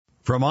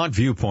Vermont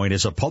Viewpoint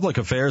is a public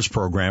affairs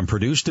program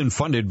produced and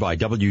funded by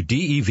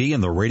WDEV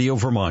and the Radio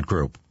Vermont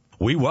Group.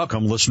 We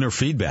welcome listener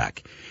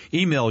feedback.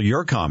 Email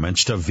your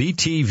comments to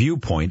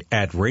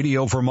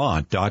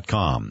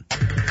vtviewpoint@radiovermont.com.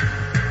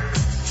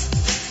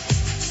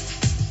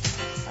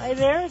 Hi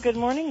there. Good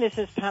morning. This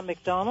is Pat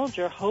McDonald,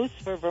 your host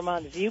for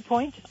Vermont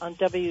Viewpoint on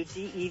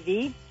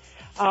WDEV.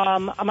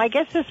 My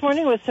guest this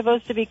morning was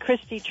supposed to be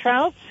Christy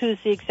Trautz, who's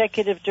the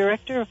Executive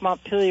Director of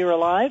Montpelier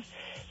Alive.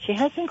 She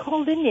hasn't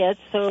called in yet,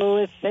 so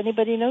if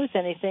anybody knows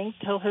anything,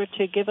 tell her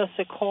to give us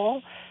a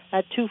call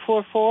at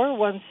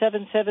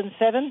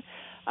 244-1777.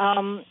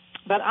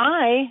 But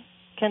I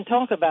can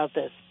talk about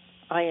this.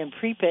 I am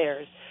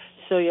prepared,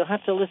 so you'll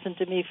have to listen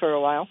to me for a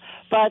while.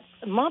 But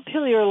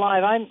Montpelier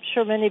Alive, I'm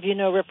sure many of you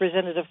know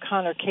Representative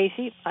Connor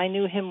Casey. I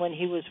knew him when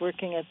he was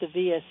working at the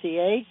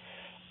VSCA,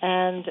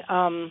 and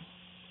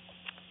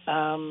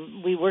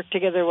we worked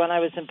together when I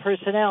was in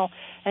personnel.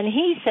 And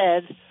he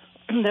said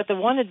that the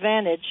one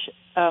advantage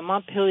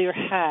Montpelier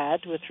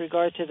had with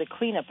regard to the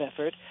cleanup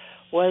effort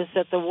was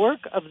that the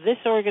work of this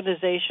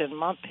organization,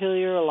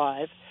 Montpelier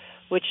Alive,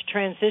 which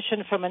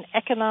transitioned from an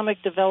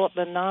economic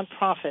development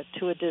nonprofit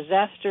to a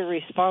disaster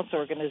response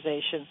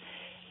organization,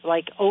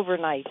 like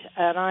overnight.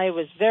 And I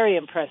was very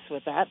impressed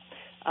with that.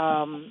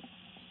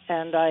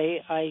 And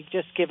I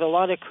just give a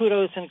lot of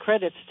kudos and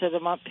credits to the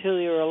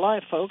Montpelier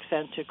Alive folks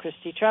and to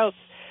Christy Trautz.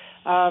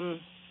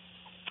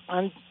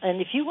 And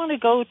if you want to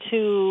go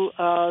to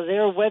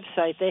their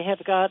website, they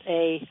have got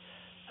a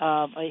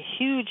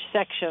huge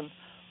section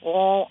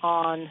all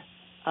on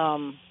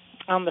the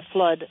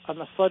flood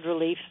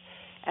relief,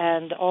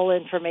 and all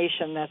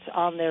information that's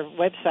on their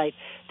website.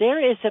 There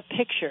is a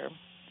picture,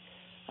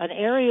 an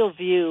aerial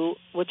view,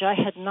 which I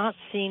had not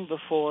seen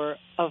before,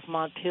 of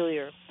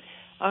Montpelier.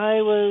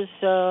 I was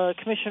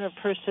Commissioner of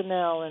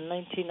Personnel in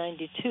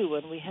 1992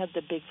 when we had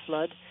the big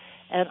flood,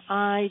 and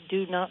I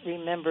do not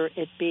remember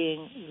it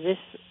being this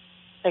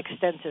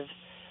extensive.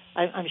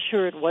 I'm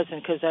sure it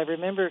wasn't, because I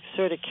remember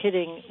sort of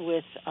kidding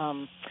with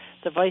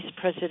the Vice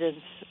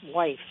President's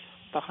wife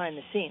behind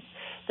the scenes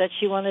that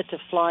she wanted to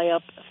fly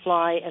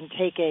and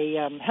take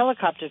a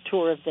helicopter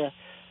tour of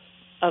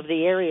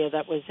the area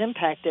that was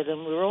impacted,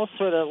 and we were all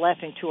sort of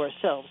laughing to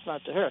ourselves,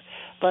 not to her,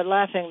 but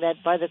laughing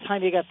that by the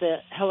time you got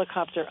the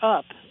helicopter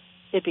up,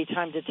 it'd be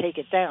time to take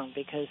it down,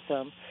 because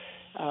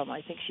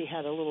I think she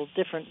had a little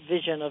different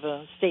vision of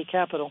a state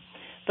capitol.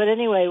 But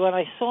anyway, when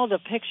I saw the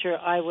picture,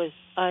 I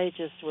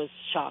just was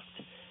shocked.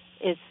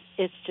 It's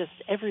just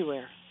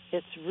everywhere.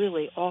 It's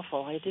really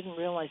awful. I didn't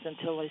realize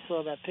until I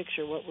saw that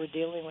picture what we're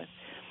dealing with.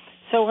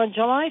 So on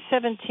July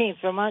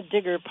 17th, Vermont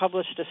Digger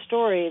published a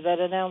story that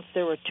announced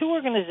there were two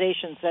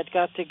organizations that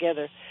got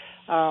together.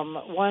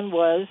 One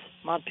was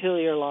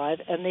Montpelier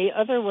Alive, and the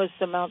other was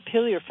the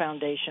Montpelier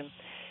Foundation.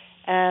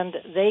 And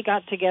they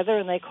got together,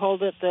 and they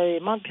called it the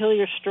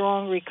Montpelier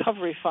Strong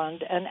Recovery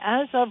Fund. And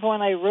as of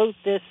when I wrote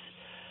this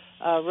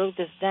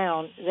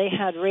down, they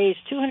had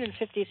raised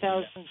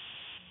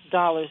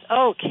 $250,000.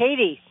 Oh,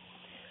 Katie,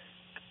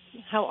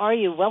 how are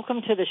you?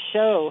 Welcome to the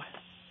show.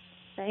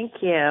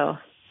 Thank you.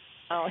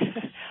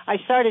 I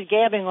started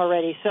gabbing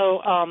already,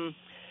 so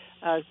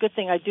good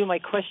thing I do my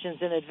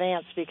questions in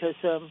advance, because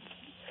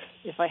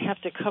if I have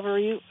to cover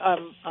you,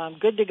 I'm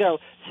good to go.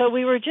 So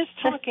we were just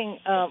talking,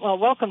 well,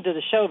 welcome to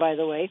the show, by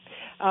the way.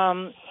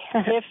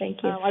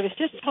 Thank you. I was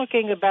just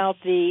talking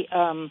about the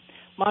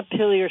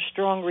Montpelier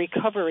Strong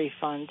Recovery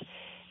Fund,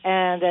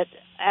 and that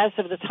as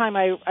of the time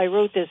I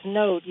wrote this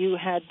note, you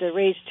had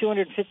raised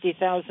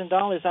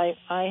 $250,000.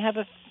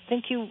 I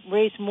think you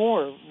raised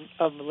more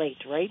of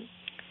late, right?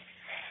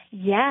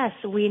 Yes,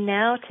 we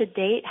now to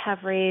date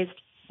have raised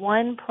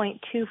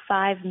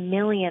 $1.25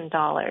 million.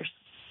 Oh,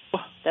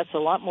 that's a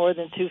lot more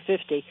than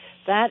 $250,000.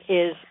 That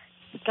is,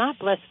 God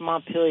bless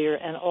Montpelier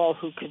and all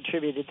who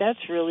contributed.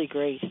 That's really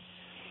great.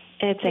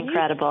 It's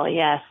incredible,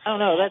 yes. Oh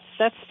no,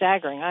 that's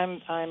staggering.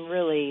 I'm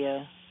really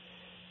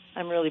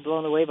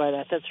blown away by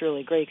that. That's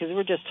really great, because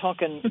we're just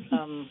talking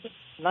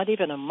not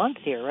even a month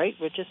here, right?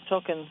 We're just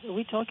talking. Are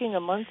we talking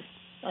a month?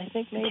 I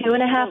think maybe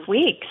 2.5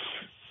 weeks.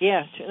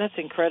 Yeah, that's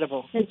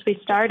incredible. Since we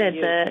started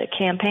the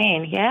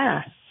campaign,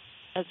 yeah.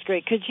 That's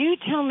great. Could you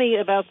tell me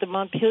about the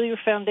Montpelier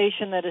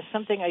Foundation? That is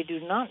something I do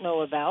not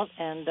know about,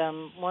 and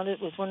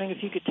was wondering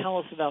if you could tell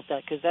us about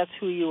that, because that's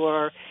who you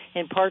are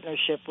in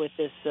partnership with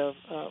this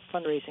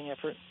fundraising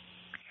effort.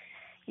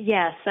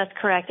 Yes, that's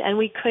correct. And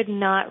we could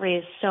not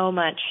raise so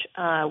much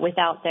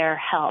without their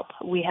help.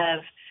 We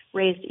have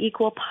raised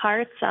equal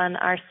parts on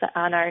our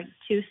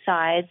two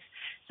sides.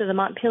 So the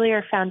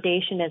Montpelier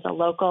Foundation is a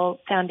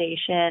local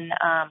foundation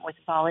with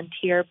a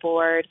volunteer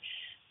board.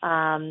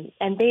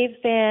 And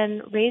they've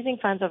been raising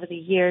funds over the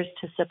years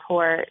to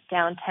support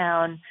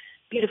downtown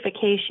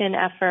beautification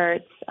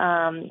efforts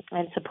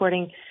and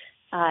supporting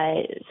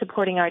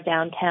our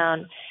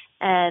downtown.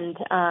 And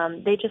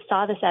they just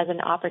saw this as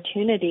an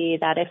opportunity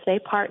that if they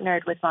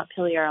partnered with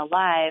Montpelier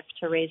Alive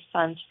to raise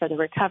funds for the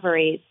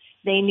recovery,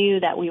 they knew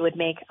that we would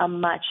make a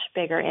much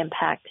bigger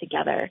impact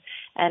together.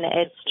 And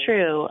it's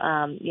true.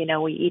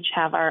 We each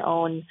have our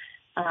own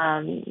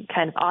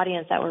kind of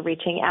audience that we're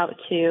reaching out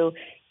to,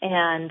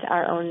 and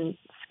our own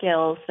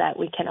skills that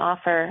we can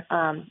offer,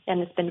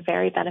 and it's been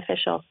very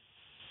beneficial.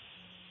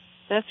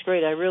 That's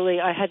great.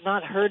 I had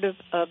not heard of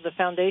the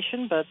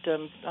foundation, but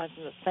I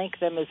thank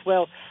them as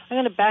well. I'm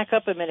going to back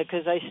up a minute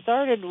because I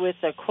started with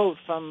a quote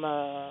from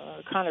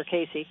Connor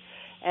Casey,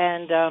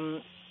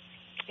 and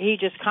he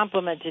just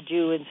complimented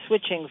you in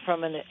switching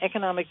from an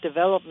economic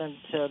development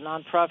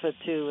nonprofit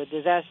to a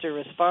disaster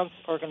response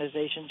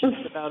organization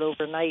just about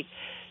overnight.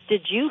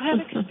 Did you have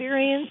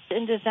experience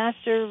in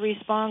disaster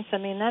response? I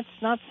mean, that's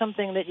not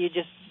something that you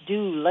just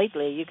do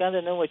lightly. You got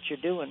to know what you're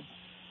doing.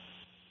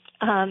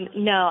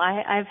 No,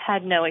 I've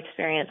had no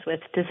experience with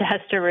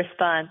disaster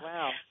response.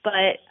 Wow.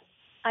 But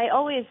I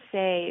always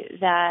say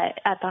that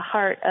at the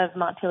heart of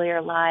Montpelier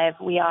Alive,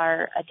 we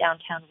are a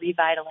downtown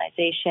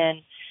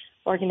revitalization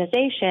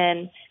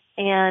organization,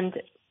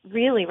 and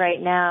really right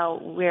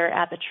now we're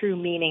at the true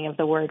meaning of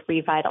the word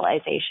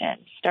revitalization,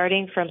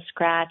 starting from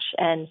scratch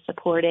and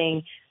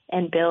supporting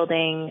and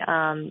building,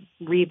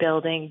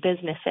 rebuilding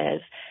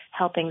businesses,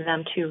 helping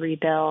them to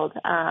rebuild,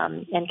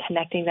 and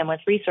connecting them with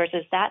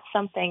resources. That's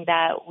something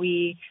that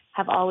we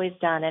have always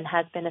done and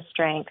has been a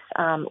strength.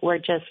 We're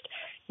just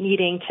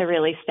needing to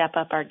really step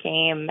up our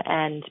game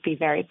and be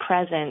very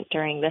present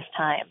during this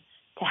time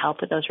to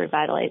help with those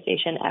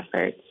revitalization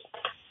efforts.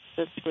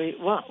 That's great.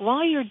 Well,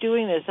 while you're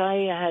doing this,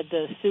 I had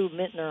Sue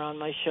Mittner on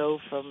my show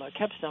from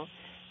Capstone,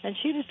 and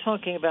she was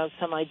talking about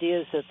some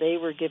ideas that they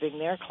were giving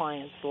their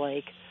clients,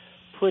 like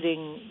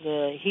putting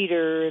the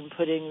heater and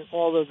putting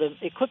all of the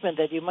equipment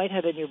that you might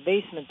have in your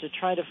basement to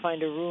try to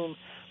find a room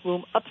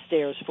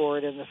upstairs for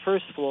it in the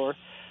first floor,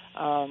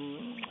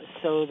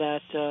 so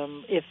that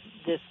if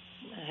this,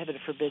 heaven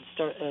forbid,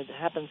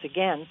 happens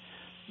again,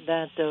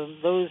 that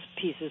those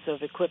pieces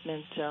of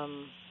equipment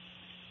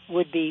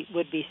would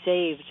be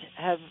saved.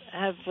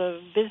 Have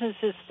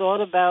businesses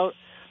thought about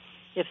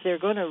if they're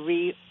going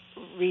to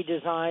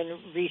redesign,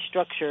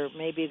 restructure,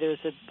 maybe there's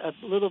a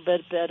little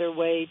bit better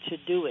way to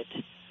do it?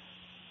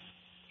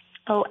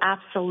 Oh,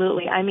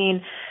 absolutely. I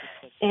mean,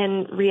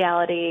 in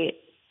reality,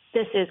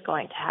 this is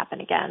going to happen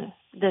again.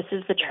 This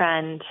is the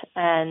trend,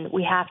 and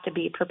we have to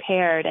be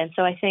prepared. And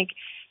so I think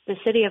the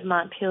city of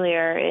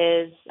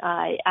Montpelier is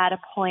at a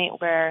point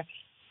where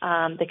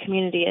the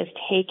community is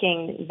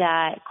taking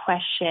that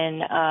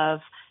question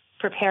of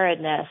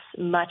preparedness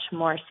much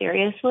more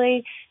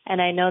seriously. And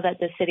I know that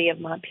the city of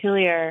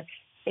Montpelier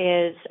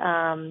is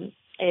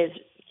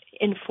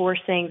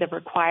enforcing the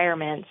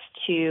requirements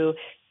to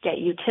get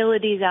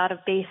utilities out of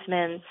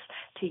basements,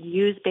 to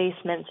use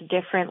basements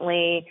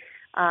differently,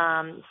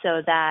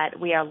 so that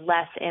we are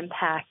less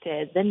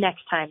impacted the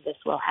next time this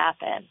will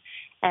happen.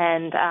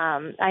 And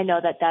I know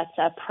that that's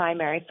a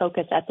primary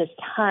focus at this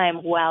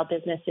time while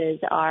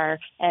businesses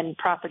and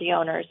property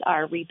owners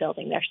are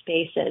rebuilding their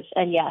spaces.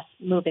 And yes,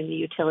 moving the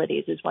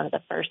utilities is one of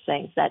the first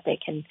things that they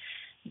can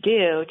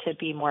do to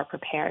be more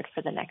prepared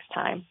for the next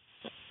time.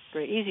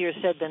 Great. Easier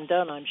said than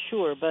done, I'm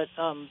sure, but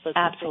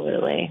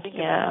absolutely,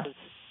 yeah.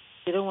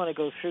 You don't want to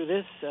go through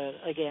this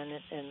again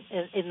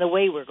in the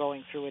way we're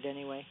going through it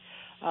anyway.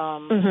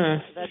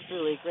 That's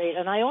really great.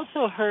 And I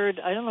also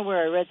heard, I don't know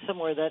where I read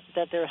somewhere,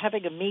 that they're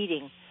having a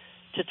meeting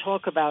to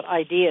talk about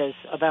ideas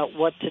about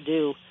what to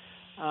do.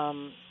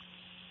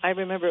 I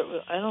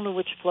remember, I don't know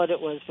which flood it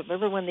was, but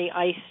remember when the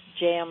ice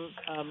jam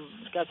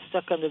got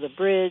stuck under the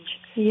bridge?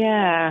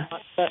 Yeah.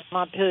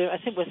 Montpelier, I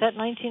think, was that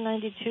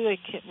 1992? I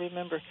can't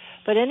remember.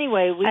 But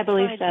anyway, I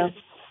believe so.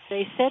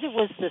 They said it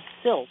was the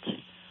silt.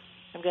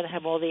 I'm going to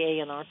have all the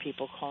A&R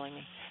people calling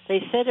me. They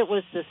said it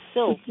was the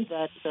silt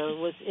that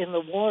was in the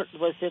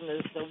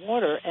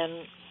water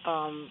and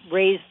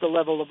raised the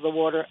level of the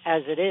water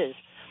as it is.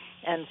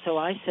 And so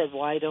I said,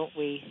 why don't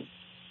we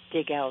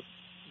dig out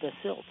the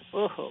silt?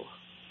 Oh,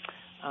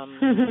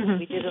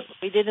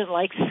 we didn't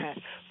like that.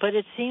 But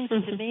it seems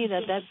to me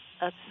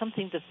that's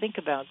something to think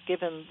about,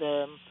 given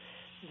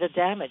the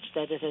damage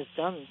that it has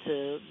done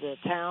to the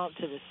town,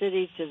 to the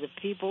city, to the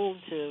people,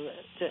 to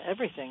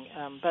everything.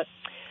 But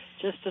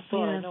just a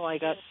thought. Yeah. I know I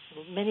got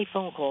many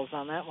phone calls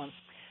on that one.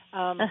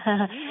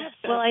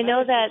 Well, I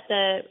know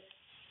that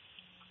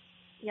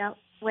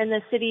when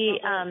the city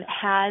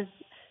has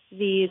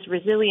these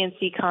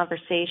resiliency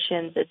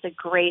conversations, it's a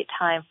great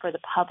time for the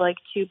public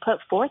to put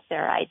forth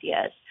their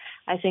ideas.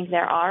 I think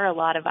there are a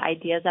lot of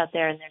ideas out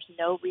there, and there's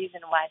no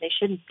reason why they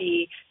shouldn't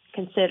be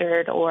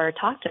considered or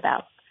talked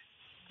about.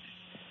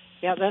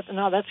 Yeah, that's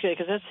good,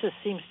 because that just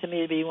seems to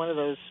me to be one of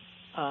those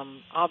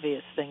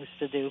obvious things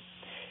to do.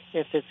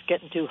 If it's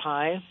getting too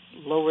high,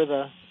 lower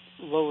the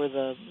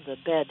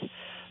bed.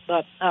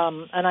 But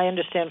and I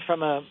understand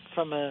from a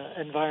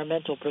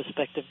environmental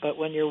perspective, but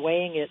when you're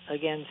weighing it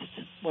against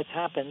what's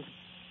happened,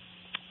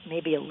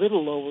 maybe a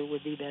little lower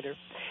would be better.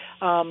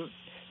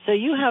 So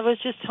I was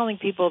just telling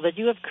people that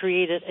you have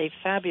created a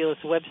fabulous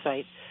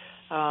website,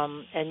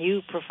 and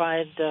you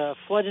provide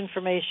flood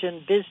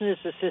information, business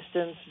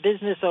assistance,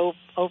 business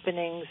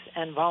openings,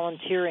 and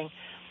volunteering.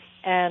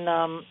 And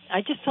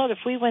I just thought if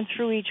we went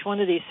through each one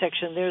of these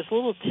sections, there's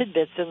little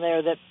tidbits in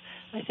there that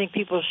I think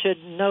people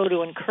should know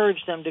to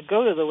encourage them to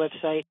go to the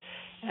website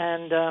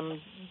and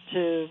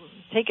to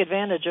take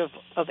advantage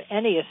of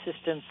any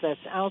assistance that's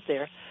out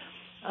there.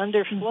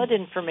 Under flood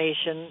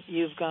information,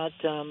 you've got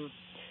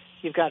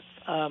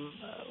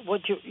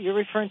what you're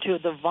referring to,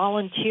 the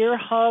volunteer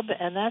hub,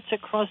 and that's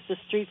across the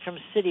street from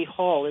City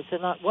Hall. Is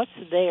it not? What's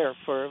there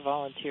for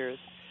volunteers?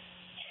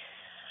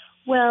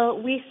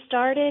 Well, we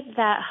started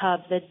that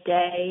hub the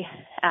day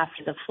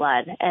after the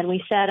flood, and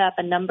we set up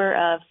a number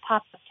of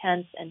pop-up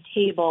tents and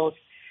tables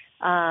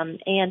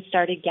and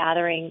started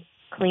gathering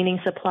cleaning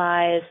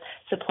supplies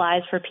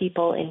for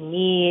people in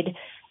need,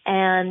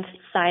 and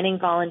signing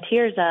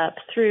volunteers up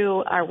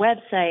through our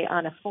website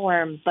on a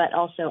form, but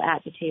also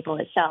at the table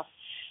itself.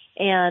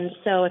 And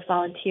so if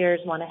volunteers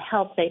want to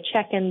help, they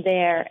check in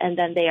there, and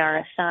then they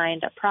are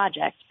assigned a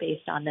project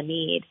based on the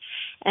need.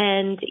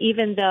 And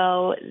even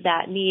though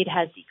that need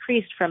has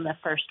decreased from the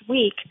first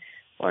week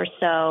or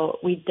so,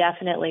 we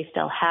definitely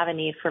still have a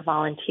need for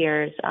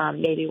volunteers,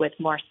 maybe with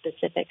more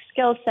specific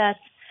skill sets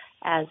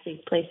as these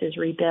places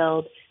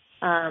rebuild.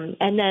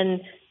 And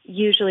then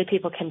usually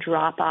people can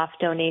drop off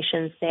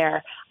donations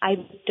there.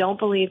 I don't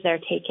believe they're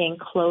taking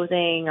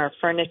clothing or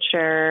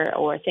furniture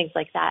or things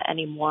like that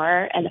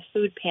anymore. And the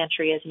food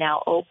pantry is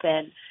now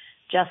open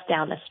just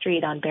down the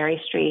street on Berry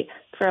Street.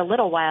 For a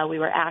little while, we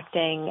were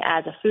acting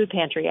as a food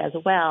pantry as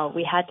well.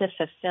 We had to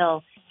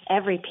fulfill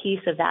every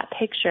piece of that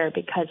picture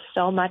because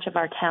so much of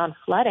our town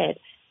flooded.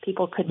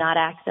 People could not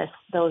access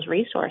those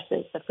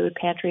resources. The food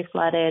pantry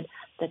flooded,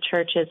 the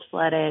churches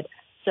flooded.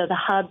 So the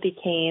hub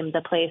became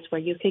the place where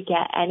you could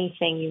get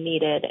anything you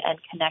needed and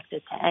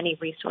connected to any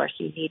resource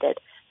you needed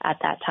at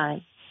that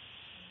time.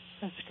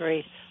 That's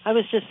great. I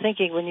was just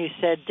thinking when you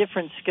said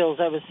different skills,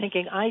 I was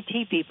thinking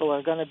IT people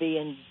are going to be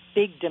in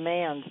big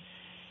demand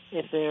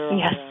if they're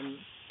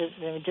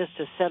just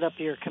to set up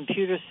your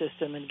computer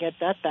system and get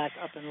that back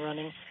up and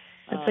running.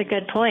 That's a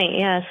good point,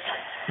 yes.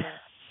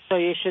 So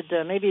you should,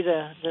 maybe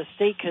the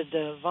state could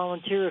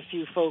volunteer a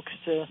few folks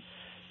to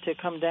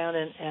come down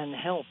and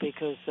help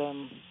because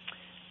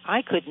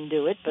I couldn't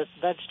do it, but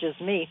that's just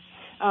me.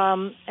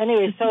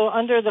 Anyway, so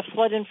under the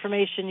flood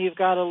information, you've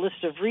got a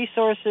list of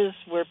resources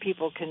where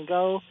people can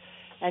go,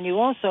 and you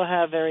also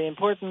have very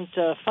important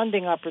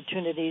funding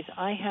opportunities.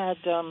 I had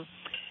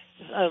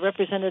a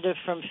representative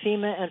from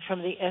FEMA and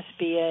from the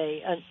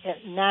SBA,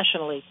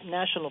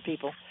 national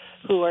people,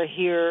 who are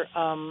here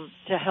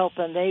to help,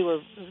 and that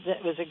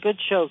was a good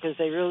show because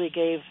they really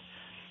gave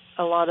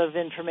a lot of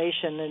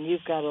information, and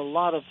you've got a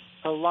lot of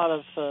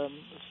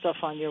stuff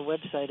on your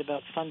website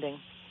about funding.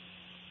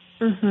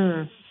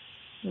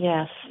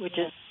 Yes.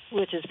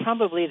 Which is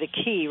probably the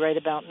key right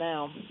about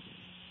now.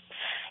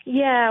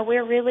 Yeah,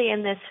 we're really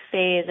in this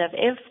phase of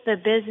if the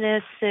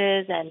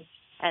businesses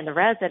and the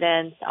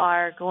residents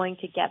are going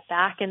to get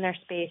back in their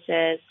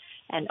spaces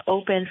and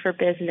open for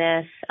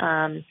business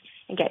and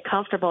get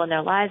comfortable in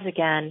their lives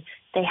again,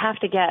 they have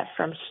to get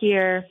from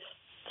here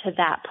to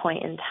that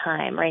point in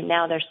time. Right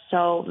now, there's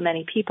so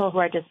many people who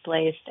are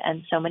displaced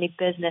and so many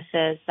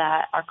businesses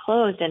that are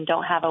closed and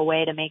don't have a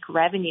way to make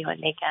revenue and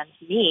make ends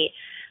meet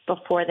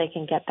before they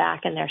can get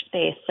back in their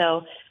space.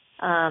 So,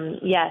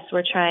 yes,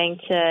 we're trying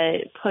to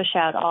push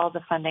out all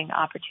the funding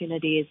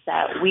opportunities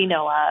that we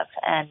know of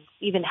and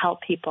even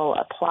help people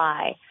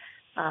apply.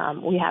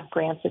 We have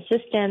grants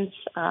assistance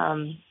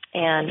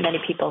and many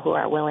people who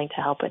are willing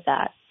to help with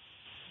that.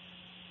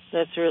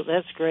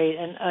 That's great.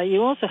 And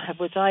you also have,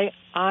 which I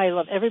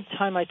love, every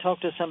time I talk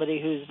to somebody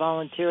who's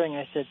volunteering,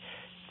 I said,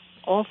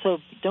 also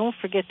don't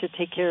forget to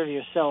take care of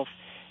yourself.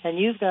 And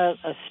you've got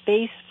a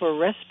space for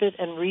respite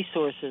and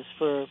resources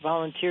for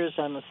volunteers,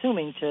 I'm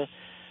assuming,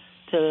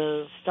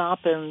 to stop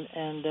and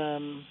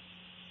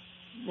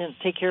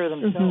take care of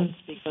themselves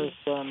because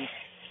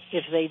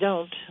if they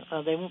don't,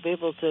 they won't be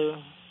able to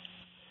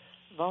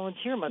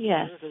volunteer much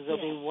longer because they'll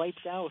be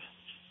wiped out.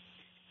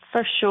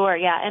 For sure,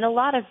 yeah. And a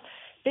lot of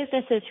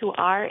businesses who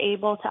are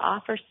able to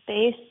offer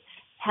space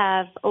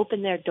have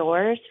opened their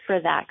doors for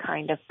that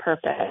kind of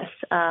purpose,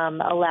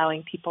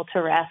 allowing people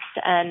to rest.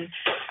 And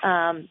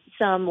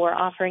some were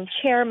offering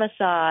chair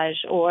massage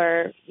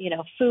or,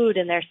 food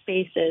in their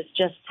spaces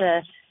just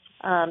to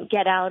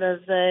get out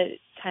of the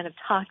kind of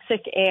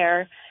toxic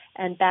air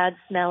and bad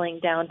smelling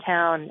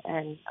downtown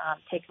and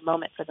take a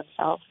moment for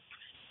themselves.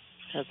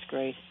 That's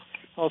great.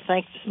 Well,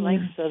 thanks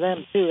to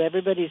them, too.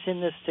 Everybody's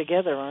in this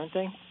together, aren't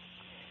they?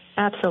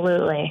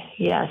 Absolutely,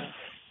 yes.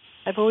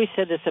 I've always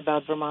said this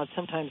about Vermont.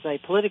 Sometimes I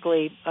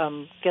politically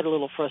get a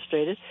little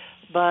frustrated,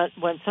 but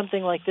when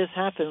something like this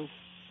happens,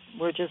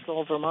 we're just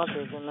all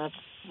Vermonters, and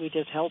we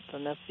just help,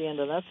 and that's the end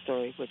of that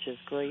story, which is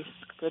great.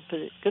 Good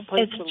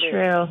place to live. It's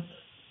true.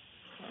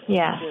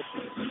 Yeah.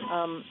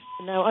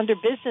 Now, under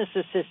business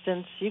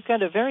assistance, you've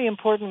got a very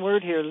important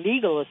word here: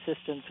 legal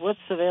assistance. What's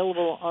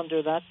available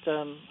under that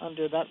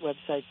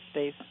website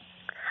space?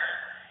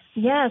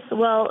 Yes,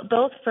 well,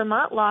 both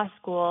Vermont Law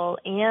School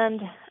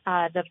and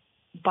the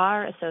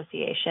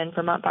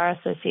Vermont Bar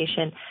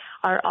Association,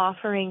 are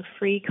offering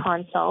free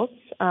consults,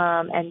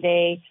 and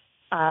they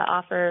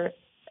offer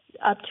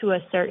up to a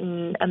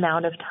certain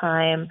amount of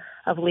time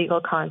of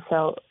legal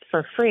consult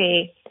for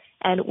free.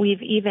 And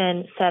we've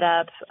even set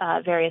up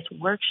various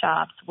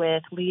workshops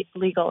with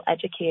legal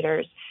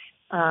educators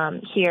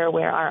here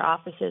where our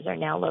offices are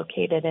now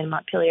located in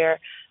Montpelier,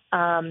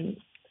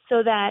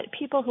 so that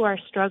people who are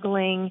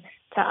struggling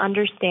to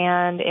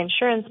understand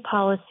insurance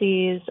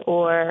policies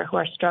or who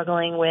are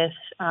struggling with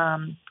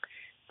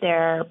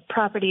their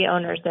property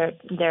owners,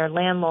 their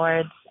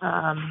landlords,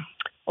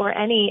 or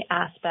any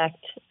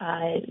aspect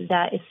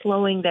that is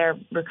slowing their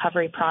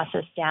recovery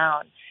process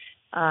down,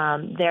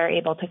 they're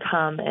able to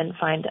come and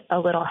find a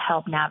little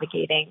help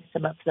navigating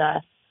some of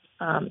the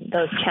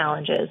those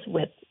challenges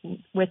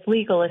with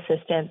legal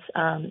assistants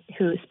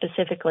who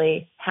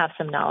specifically have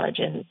some knowledge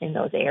in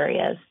those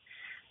areas.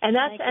 And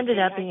that's ended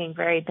up being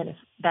very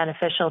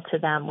beneficial to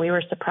them. We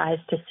were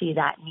surprised to see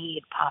that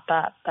need pop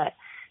up, but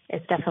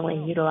it's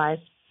definitely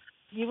utilized.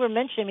 You were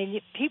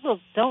mentioning, people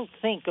don't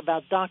think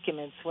about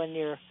documents when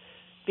you're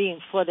being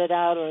flooded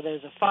out or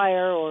there's a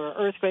fire or an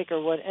earthquake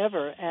or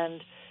whatever,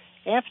 and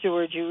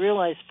afterwards you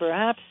realize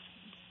perhaps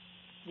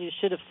you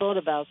should have thought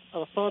about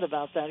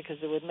that, because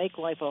it would make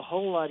life a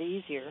whole lot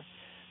easier.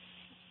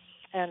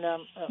 And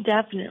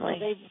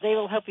definitely, they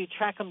will help you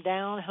track them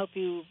down.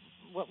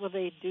 What will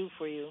they do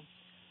for you?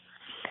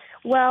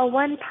 Well,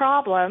 one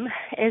problem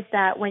is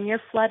that when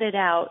you're flooded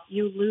out,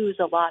 you lose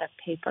a lot of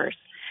papers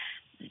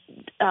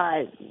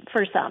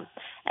for some.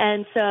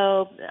 And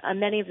so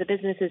many of the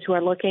businesses who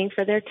are looking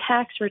for their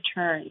tax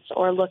returns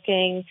or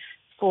looking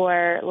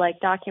for like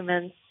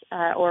documents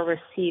or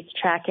receipts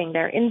tracking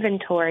their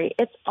inventory,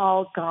 it's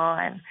all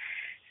gone.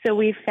 So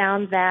we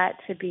found that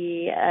to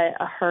be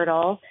a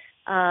hurdle.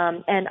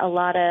 And a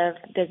lot of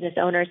business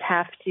owners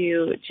have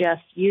to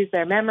just use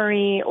their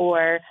memory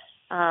or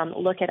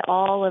look at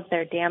all of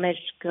their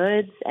damaged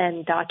goods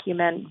and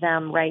document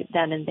them right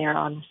then and there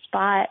on the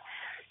spot.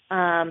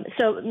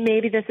 So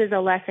maybe this is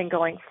a lesson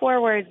going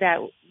forward that,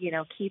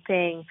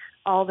 keeping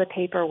all the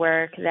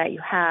paperwork that you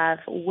have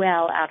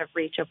well out of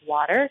reach of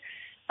water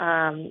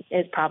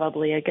is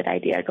probably a good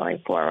idea going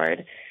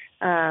forward.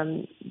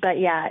 But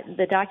yeah,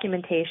 the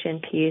documentation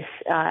piece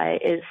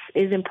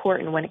is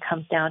important when it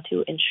comes down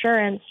to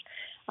insurance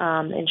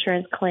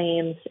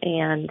claims,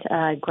 and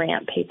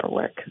grant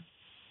paperwork.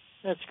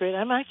 That's great.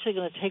 I'm actually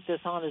going to take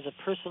this on as a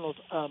personal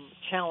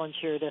challenge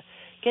here to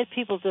get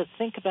people to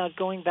think about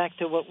going back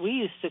to what we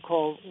used to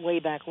call way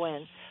back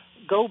when,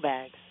 go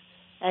bags.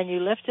 And you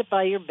left it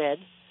by your bed,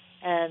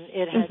 and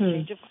it had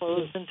change of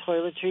clothes and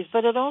toiletries,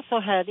 but it also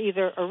had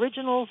either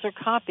originals or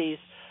copies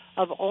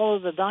of all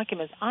of the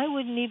documents. I'm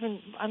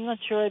not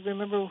sure I'd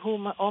remember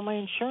who all my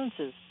insurance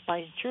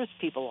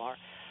people are.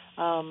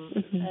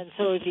 And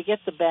so if you get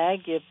the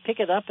bag, you pick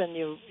it up and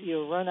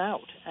you run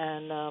out.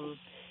 And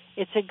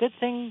it's a good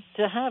thing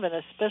to have, and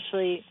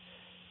especially,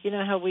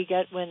 how we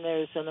get when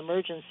there's an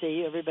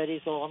emergency,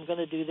 everybody's, I'm going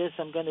to do this,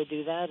 I'm going to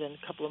do that, and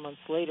a couple of months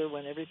later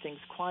when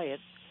everything's quiet,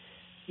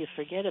 you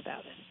forget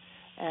about it.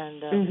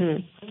 And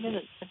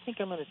I think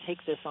I'm going to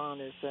take this on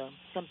as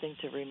something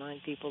to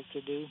remind people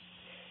to do,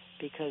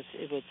 because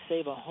it would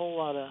save a whole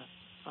lot of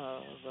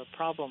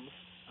problems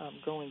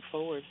going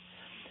forward.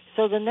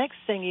 So the next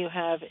thing you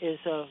have is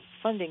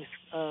funding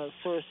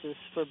sources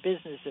for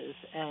businesses,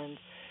 and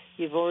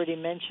you've already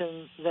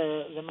mentioned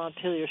the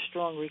Montpelier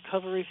Strong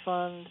Recovery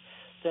Fund,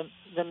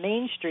 the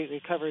Main Street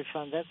Recovery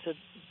Fund. That's a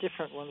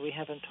different one we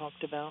haven't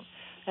talked about.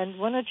 And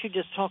why don't you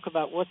just talk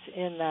about what's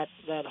in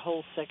that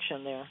whole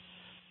section there?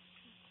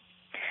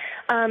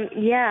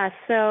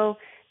 So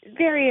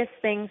various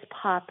things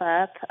pop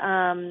up.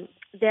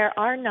 There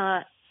are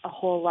not a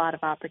whole lot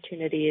of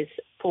opportunities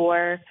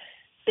for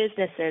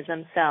businesses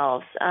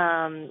themselves.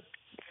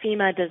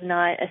 FEMA does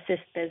not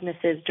assist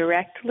businesses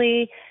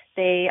directly.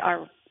 They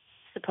are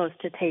supposed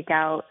to take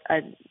out a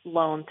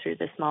loan through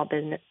the Small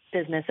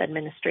Business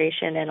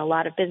Administration, and a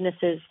lot of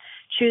businesses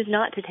choose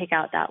not to take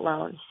out that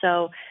loan.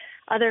 So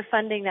other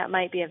funding that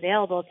might be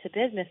available to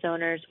business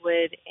owners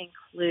would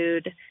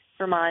include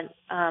Vermont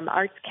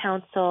Arts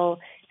Council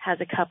has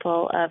a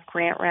couple of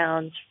grant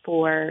rounds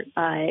for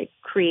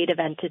creative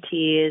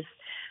entities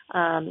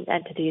in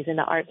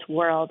the arts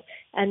world.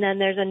 And then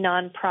there's a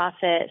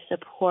nonprofit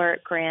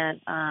support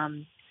grant,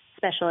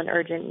 special and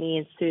urgent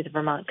needs, through the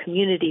Vermont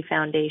Community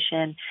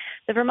Foundation.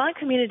 The Vermont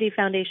Community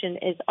Foundation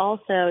is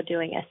also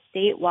doing a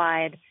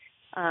statewide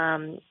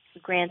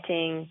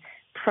granting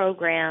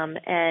program,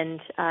 and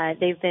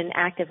they've been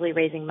actively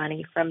raising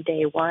money from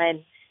day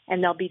one,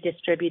 and they'll be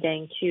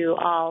distributing to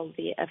all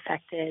the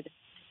affected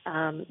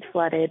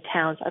flooded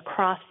towns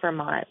across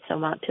Vermont, so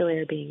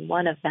Montpelier being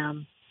one of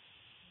them.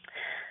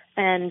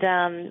 And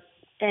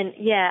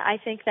I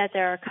think that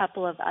there are a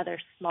couple of other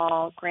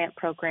small grant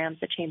programs.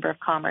 The Chamber of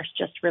Commerce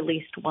just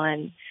released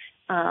one.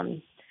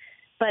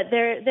 But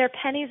they're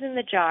pennies in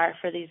the jar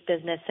for these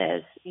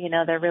businesses.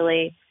 They're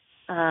really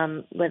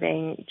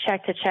living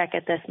check to check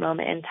at this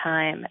moment in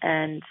time,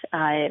 and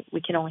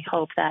we can only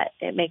hope that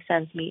it makes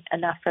ends meet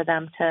enough for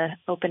them to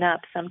open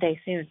up someday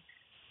soon.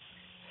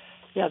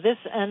 Yeah,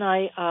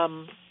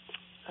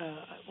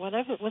 what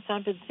I've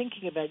been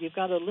thinking about, you've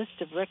got a list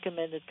of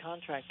recommended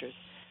contractors.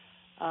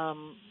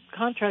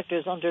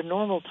 Contractors under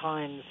normal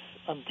times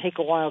take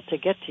a while to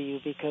get to you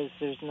because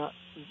there's not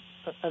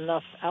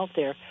enough out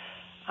there.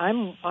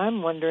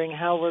 I'm wondering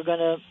how we're going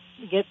to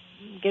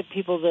get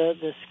people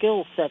the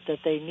skill set that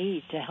they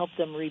need to help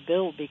them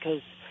rebuild,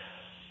 because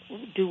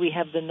do we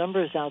have the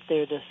numbers out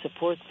there to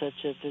support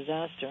such a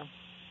disaster?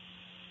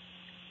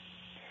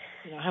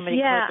 How many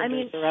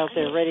carpenters are out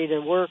there ready to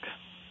work?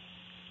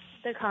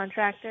 The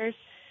contractors.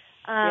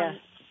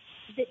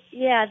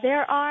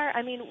 There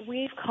are.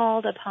 We've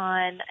called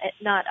upon,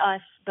 not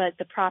us, but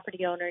the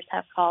property owners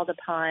have called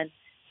upon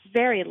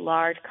very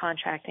large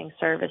contracting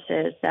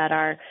services that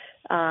are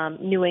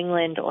New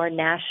England or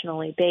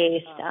nationally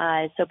based.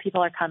 So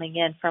people are coming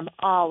in from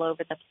all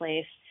over the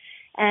place.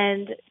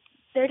 And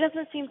there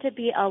doesn't seem to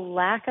be a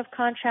lack of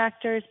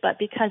contractors, but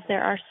because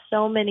there are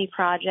so many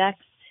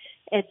projects,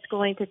 it's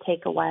going to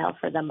take a while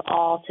for them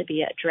all to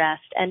be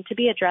addressed, and to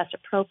be addressed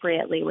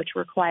appropriately, which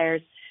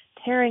requires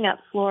tearing up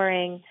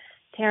flooring,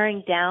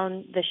 tearing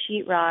down the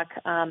sheetrock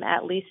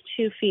at least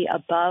 2 feet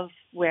above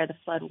where the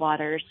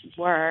floodwaters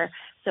were.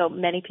 So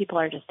many people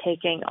are just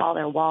taking all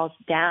their walls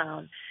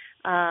down.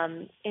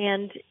 And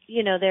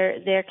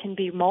there can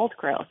be mold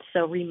growth,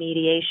 so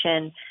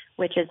remediation,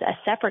 which is a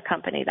separate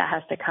company that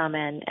has to come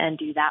in and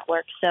do that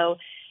work. So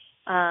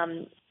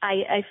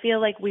I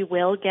feel like we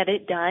will get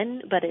it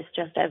done, but it's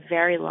just a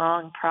very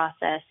long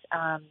process,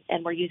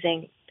 and we're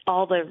using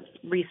all the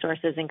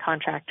resources and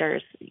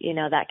contractors,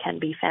 that can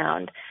be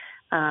found.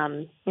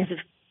 It's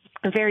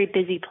a very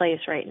busy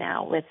place right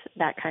now with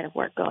that kind of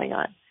work going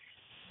on.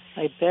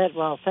 I bet.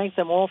 Well, thank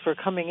them all for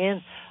coming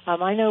in.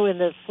 I know in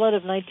the flood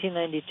of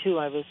 1992,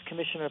 I was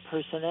Commissioner of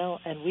Personnel,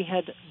 and we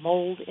had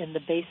mold in the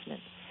basement.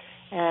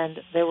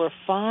 And there were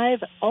 5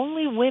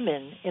 only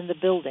women in the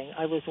building,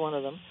 I was one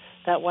of them,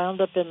 that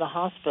wound up in the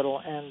hospital.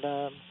 And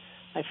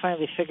I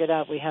finally figured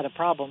out we had a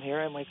problem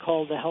here, and we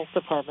called the health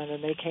department,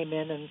 and they came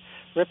in and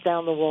ripped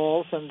down the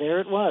walls, and there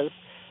it was.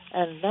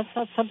 And that's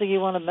not something you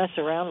want to mess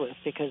around with,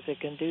 because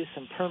it can do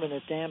some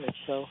permanent damage.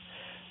 So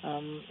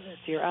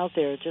if you're out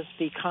there, just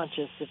be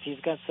conscious. If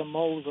you've got some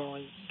mold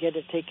growing, get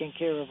it taken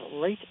care of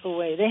right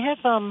away. They have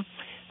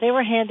they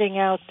were handing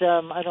out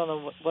I don't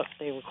know what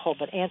they were called,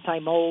 but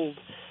anti-mold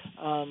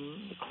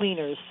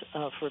cleaners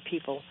for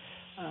people.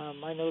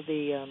 I know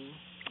the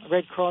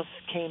Red Cross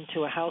came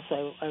to a house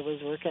I was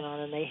working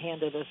on, and they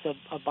handed us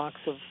a box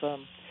of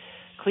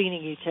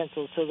cleaning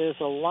utensils. So there's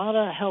a lot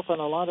of help and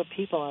a lot of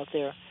people out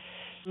there.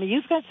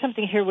 You've got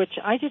something here which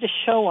I did a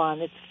show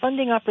on. It's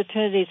funding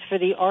opportunities for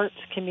the arts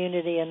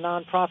community and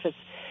nonprofits.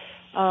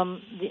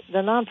 The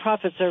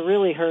nonprofits are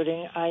really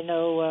hurting. I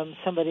know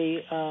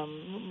somebody,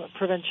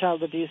 Prevent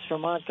Child Abuse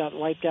Vermont, got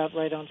wiped out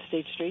right on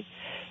State Street,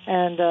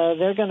 and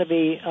they're going to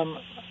be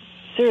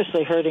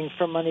seriously hurting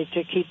for money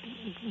to keep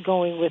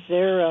going with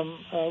their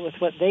with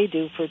what they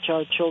do for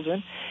our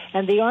children.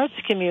 And the arts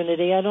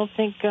community, I don't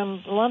think a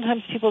lot of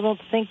times people don't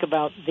think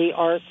about the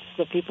arts,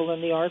 the people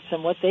in the arts,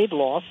 and what they've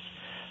lost.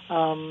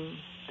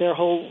 Their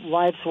whole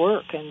life's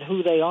work and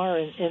who they are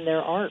in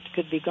their art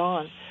could be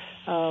gone.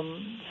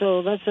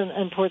 So that's an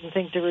important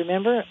thing to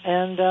remember.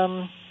 And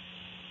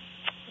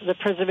the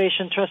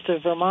Preservation Trust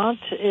of Vermont,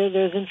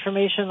 there's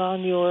information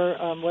on your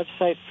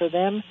website for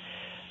them.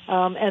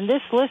 And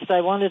this list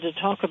I wanted to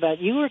talk about.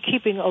 You were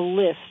keeping a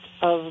list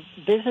of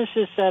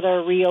businesses that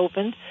are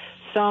reopened.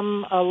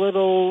 Some, a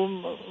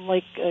little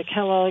like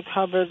Kellogg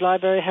Hubbard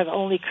Library, have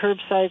only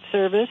curbside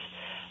service.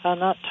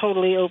 Not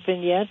totally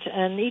open yet,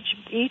 and each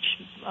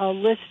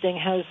listing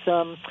has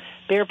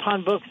Bear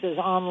Pond Books is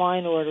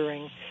online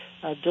ordering,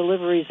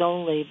 deliveries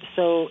only.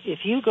 So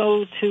if you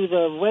go to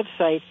the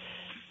website,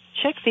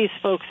 check these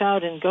folks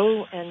out and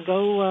go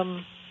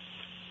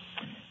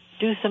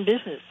do some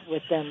business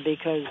with them,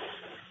 because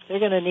they're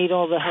going to need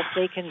all the help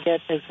they can get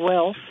as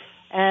well.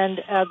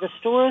 And the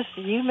stores,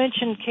 you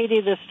mentioned,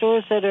 Katie, the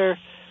stores that are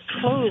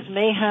closed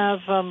may have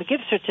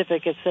gift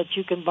certificates that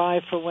you can buy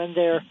for when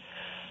they're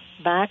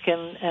back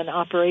and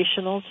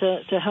operational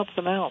to help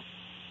them out.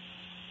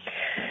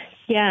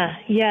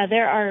 Yeah,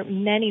 there are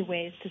many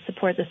ways to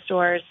support the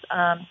stores.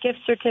 Gift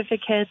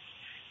certificates,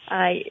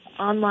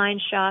 online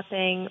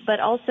shopping, but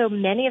also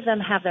many of them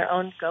have their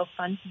own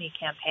GoFundMe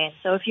campaign.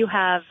 So if you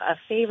have a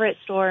favorite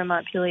store in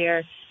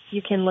Montpelier,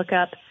 you can look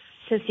up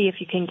to see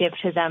if you can give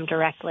to them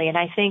directly. And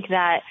I think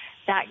that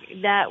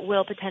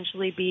will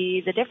potentially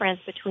be the difference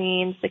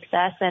between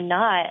success and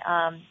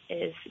not,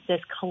 is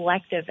this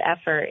collective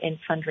effort in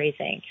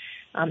fundraising.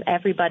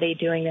 Everybody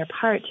doing their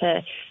part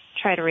to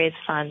try to raise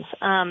funds.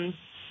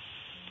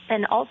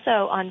 And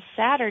also on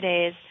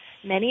Saturdays,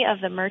 many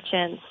of the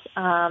merchants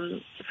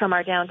from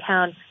our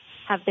downtown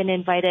have been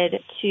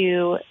invited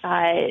to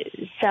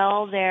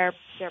sell their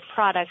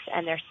products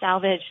and their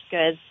salvaged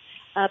goods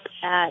up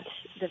at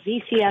the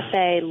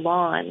VCFA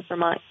lawn,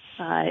 Vermont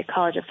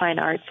College of Fine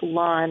Arts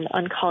lawn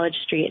on College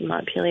Street in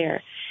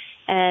Montpelier.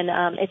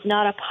 And it's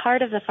not a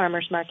part of the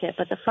farmers market,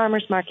 but the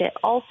farmers market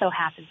also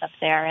happens up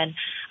there. And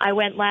I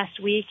went last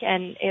week,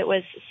 and it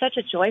was such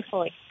a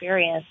joyful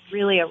experience,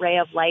 really a ray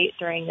of light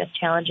during this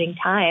challenging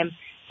time,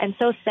 and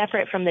so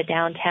separate from the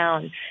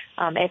downtown.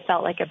 It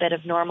felt like a bit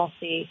of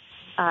normalcy,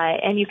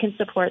 and you can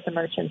support the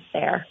merchants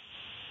there.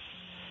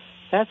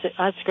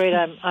 That's great.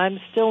 I'm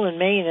still in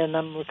Maine, and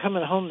we're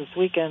coming home this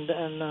weekend,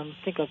 and I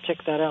think I'll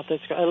check that out.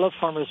 That's great. I love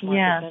farmers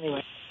markets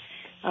anyway.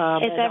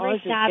 It's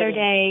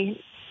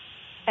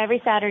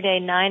every Saturday,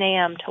 9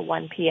 a.m. to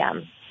 1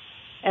 p.m.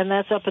 And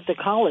that's up at the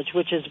college,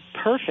 which is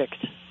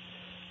perfect.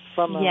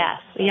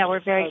 We're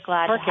very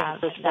glad to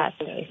have that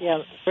space.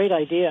 Yeah, great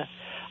idea.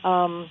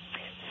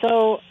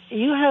 So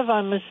you have,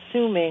 I'm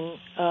assuming,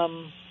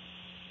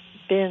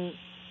 been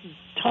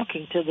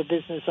talking to the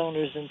business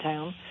owners in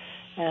town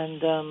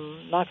and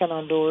knocking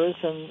on doors.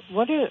 And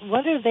what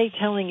are they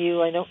telling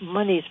you? I know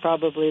money's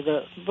probably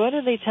what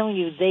are they telling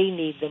you they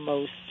need the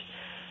most?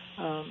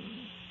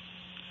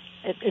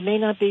 It may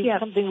not be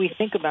something we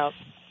think about.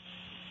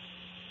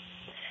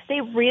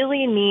 They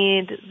really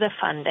need the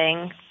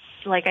funding,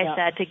 like I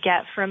said, to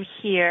get from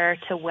here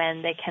to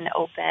when they can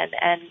open.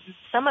 And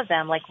some of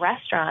them, like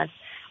restaurants,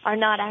 are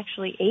not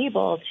actually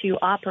able to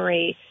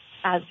operate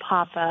as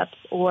pop-ups,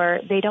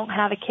 or they don't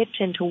have a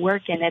kitchen to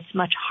work in. It's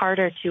much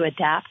harder to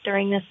adapt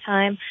during this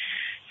time.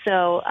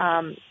 So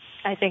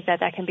I think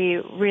that can be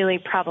really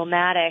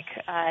problematic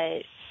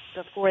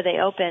before they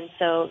open.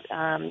 So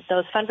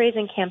those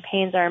fundraising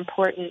campaigns are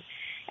important.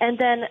 And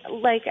then,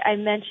 like I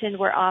mentioned,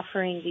 we're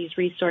offering these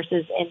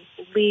resources in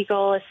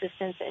legal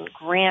assistance and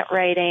grant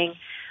writing,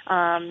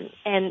 and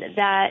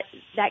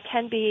that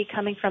can be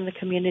coming from the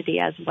community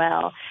as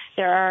well.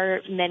 There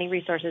are many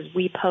resources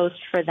we post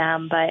for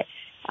them, but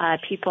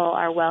people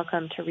are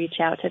welcome to reach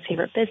out to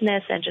Favorite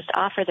Business and just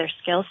offer their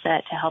skill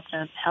set to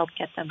help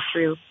get them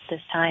through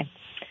this time.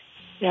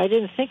 Yeah, I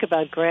didn't think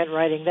about grant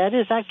writing. That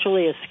is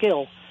actually a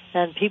skill.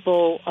 And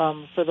people,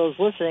 for those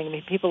listening, I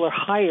mean, people are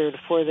hired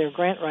for their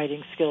grant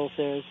writing skills.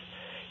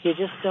 You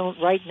just don't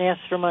write and ask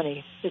for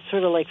money. It's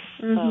sort of like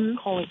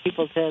calling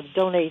people to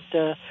donate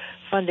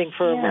funding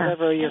for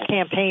whatever, your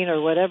campaign or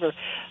whatever.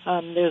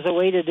 There's a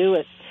way to do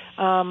it.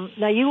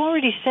 Now, you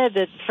already said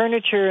that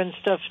furniture and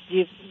stuff,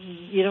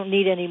 you don't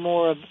need any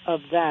more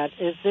of that.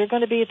 Is there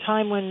going to be a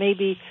time when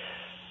maybe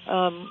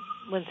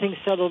when things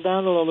settle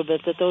down a little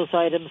bit that those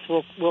items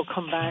will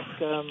come back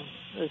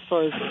as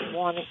far as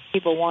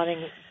people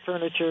wanting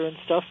furniture and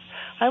stuff?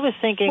 I was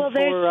thinking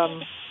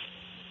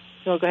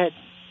go ahead.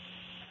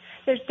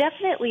 There's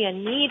definitely a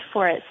need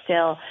for it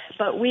still,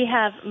 but we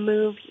have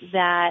moved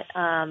that,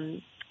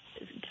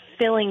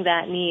 filling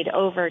that need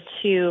over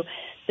to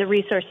the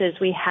resources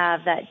we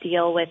have that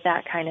deal with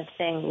that kind of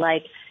thing,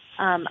 like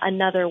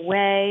Another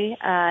Way,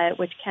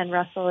 which Ken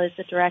Russell is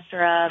the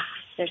director of.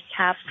 There's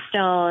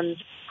Capstone,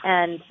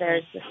 and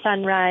there's the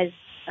Sunrise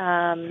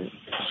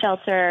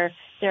Shelter.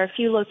 There are a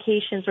few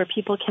locations where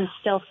people can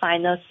still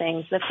find those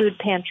things. The food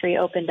pantry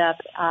opened up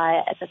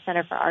at the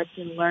Center for Arts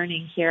and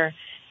Learning here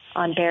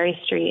on Berry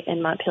Street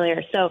in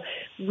Montpelier. So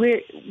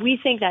we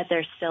think that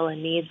there's still a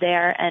need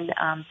there, and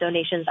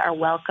donations are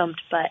welcomed,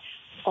 but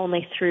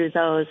only through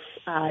those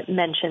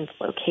mentioned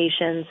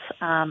locations,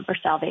 or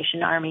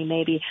Salvation Army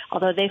maybe,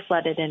 although they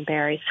flooded in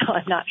Berry, so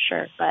I'm not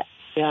sure. But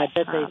yeah, I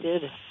bet they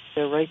did.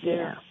 They're right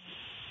there.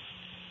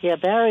 Yeah,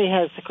 Barry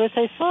has. Of course,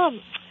 I saw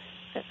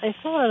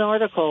an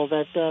article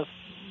that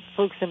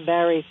folks in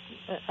Barry,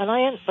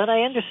 but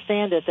I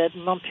understand it, that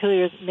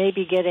Montpelier may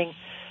be getting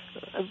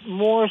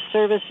more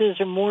services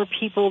or more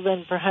people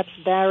than perhaps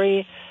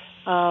Barry.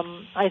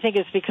 I think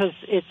it's because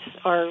it's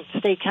our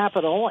state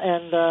capital,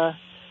 and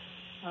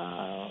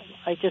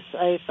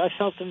I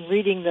felt in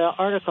reading the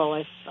article,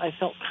 I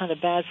felt kind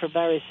of bad for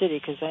Barry City,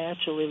 because I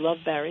actually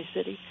love Barry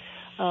City.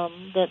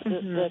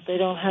 That they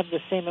don't have the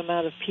same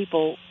amount of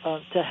people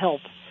to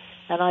help,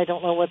 and I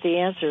don't know what the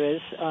answer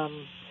is.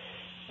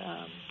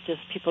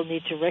 Just people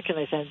need to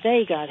recognize that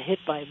they got hit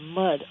by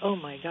mud. Oh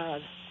my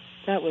God,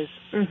 that was.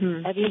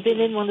 Have you been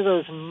in one of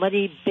those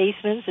muddy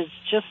basements? It's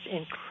just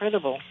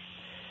incredible.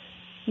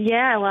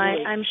 Yeah, well,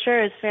 I'm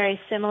sure it's very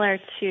similar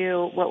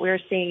to what we're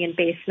seeing in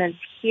basements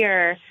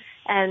here.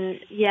 And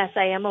yes,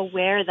 I am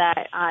aware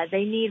that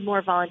they need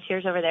more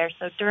volunteers over there.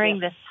 So during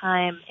this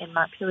time in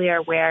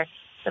Montpelier, where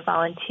the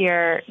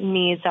volunteer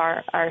needs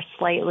are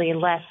slightly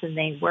less than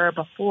they were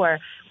before,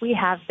 we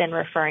have been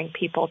referring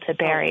people to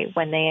Barry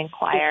when they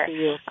inquire.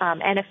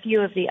 And a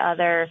few of the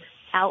other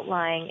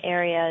outlying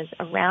areas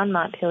around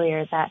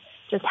Montpelier that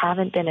just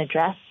haven't been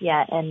addressed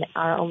yet and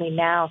are only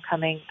now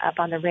coming up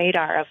on the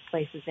radar of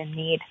places in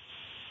need.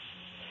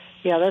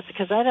 Yeah, that's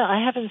because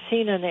I haven't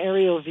seen an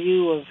aerial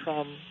view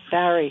of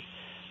Barry,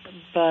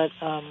 but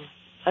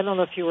I don't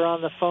know if you were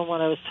on the phone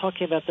when I was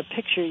talking about the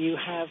picture you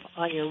have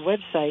on your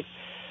website.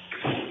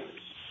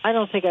 I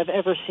don't think I've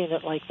ever seen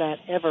it like that,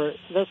 ever.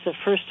 That's the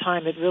first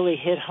time it really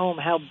hit home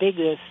how big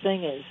this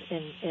thing is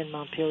in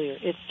Montpelier.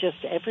 It's just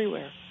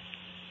everywhere.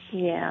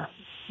 Yeah.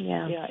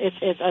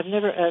 I've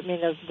never. I mean,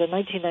 the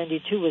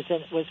 1992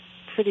 was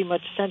pretty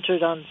much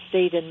centered on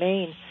state and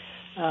Maine,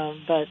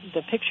 but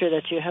the picture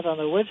that you have on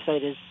the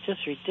website is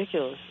just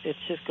ridiculous. It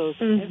just goes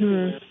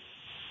everywhere.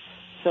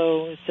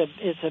 So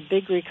it's a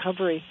big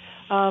recovery.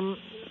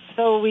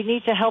 So we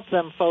need to help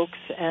them, folks,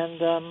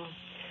 and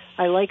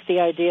I like the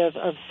idea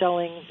of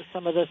selling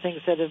some of the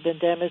things that have been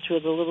damaged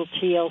with a little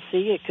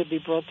TLC. It could be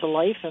brought to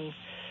life,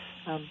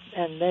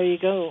 and there you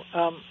go.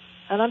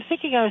 And I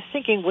was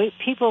thinking,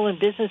 people in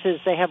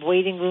businesses, they have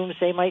waiting rooms,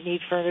 they might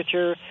need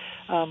furniture,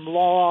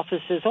 law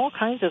offices, all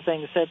kinds of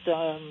things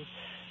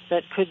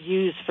that could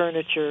use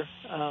furniture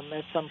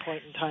at some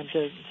point in time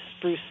to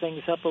spruce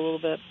things up a little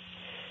bit.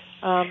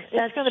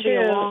 It's going to be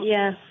a long.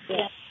 Yeah.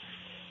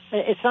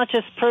 It's not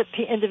just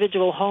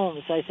individual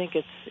homes. I think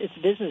it's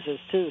businesses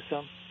too.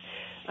 So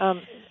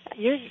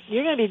you're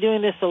going to be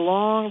doing this a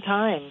long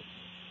time,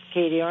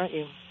 Katie, aren't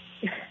you?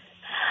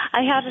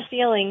 I have a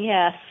feeling,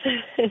 yes.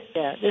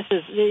 Yeah,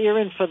 you're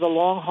in for the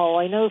long haul.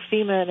 I know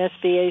FEMA and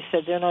SBA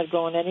said they're not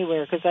going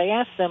anywhere, because I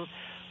asked them,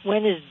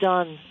 when is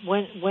done?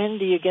 When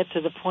do you get to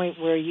the point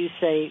where you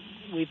say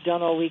we've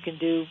done all we can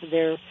do?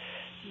 Their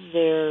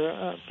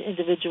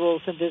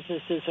individuals and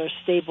businesses are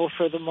stable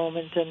for the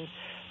moment, and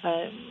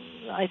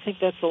I think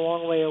that's a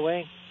long way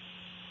away.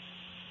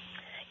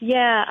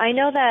 Yeah, I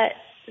know that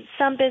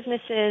some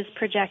businesses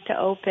project to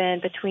open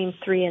between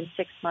 3 and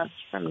 6 months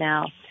from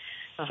now.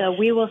 So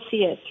we will see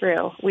it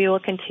through. We will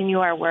continue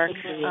our work.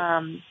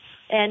 And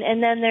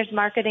then there's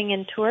marketing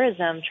and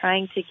tourism,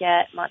 trying to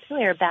get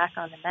Montpelier back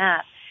on the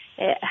map.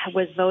 It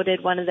was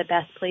voted one of the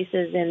best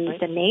places in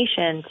the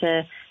nation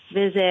to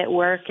visit,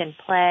 work, and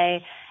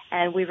play.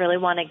 And we really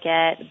want to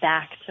get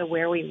back to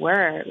where we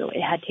were.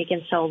 It had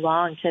taken so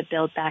long to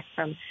build back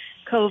from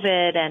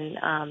COVID,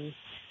 and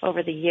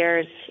over the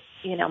years,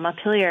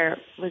 Montpelier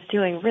was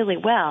doing really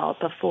well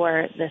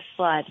before this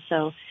flood.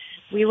 So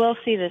we will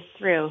see this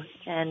through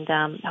and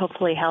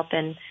hopefully help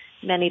in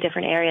many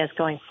different areas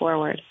going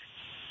forward.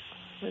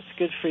 That's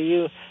good for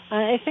you.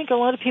 I think a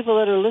lot of people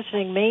that are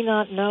listening may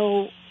not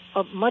know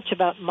much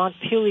about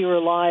Montpelier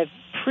Alive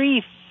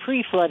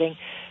pre-flooding.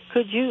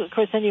 Could you, of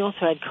course, then you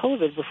also had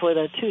COVID before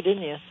that too,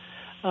 didn't you?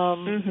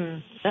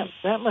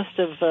 That must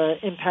have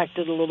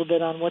impacted a little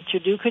bit on what you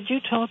do. Could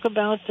you talk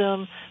about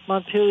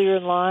Montpelier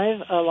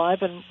Alive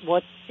and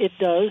what it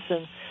does?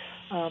 And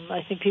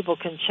I think people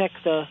can check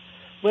the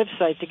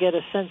website to get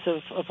a sense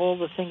of all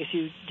the things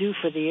you do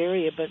for the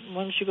area. But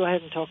why don't you go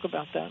ahead and talk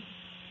about that?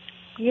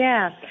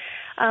 Yeah.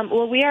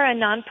 Well, we are a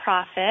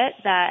nonprofit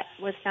that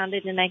was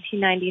founded in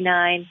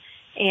 1999,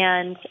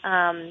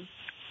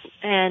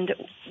 and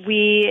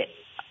we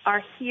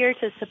are here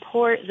to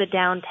support the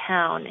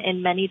downtown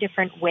in many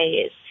different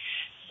ways.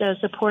 So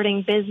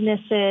supporting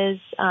businesses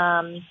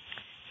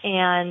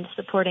and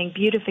supporting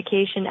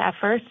beautification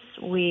efforts.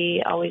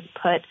 We always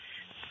put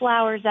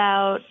flowers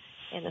out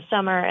in the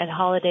summer and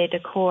holiday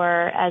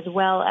decor, as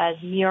well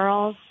as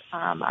murals,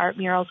 art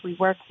murals. We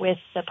work with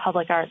the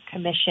Public Art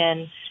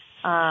Commission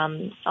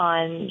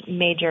on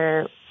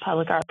major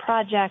public art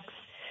projects.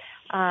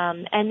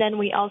 And then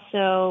we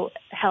also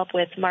help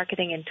with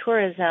marketing and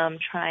tourism,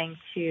 trying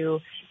to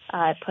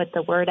put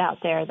the word out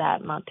there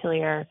that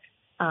Montpelier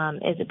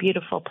is a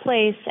beautiful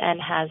place and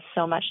has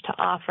so much to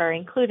offer,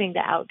 including the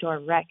outdoor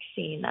rec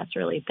scene. That's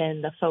really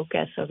been the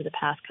focus over the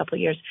past couple of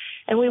years.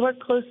 And we work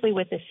closely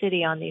with the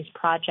city on these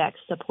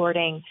projects,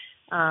 supporting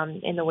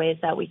in the ways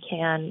that we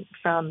can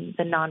from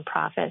the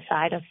nonprofit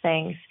side of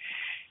things.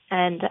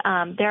 And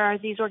there are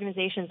these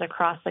organizations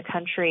across the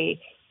country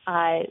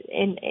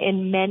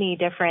in many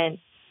different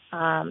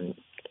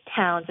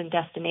towns and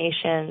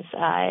destinations.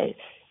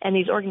 And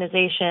these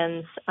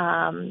organizations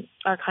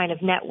are kind of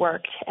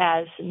networked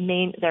as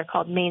they're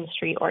called Main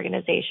Street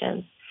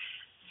organizations.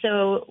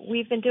 So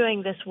we've been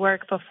doing this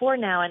work before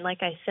now, and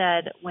like I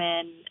said,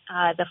 when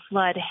the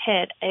flood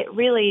hit, it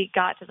really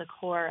got to the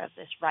core of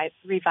this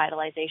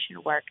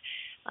revitalization work,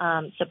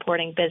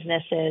 supporting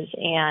businesses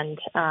and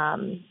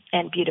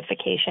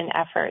beautification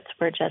efforts.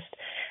 We're just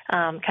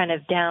kind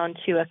of down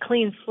to a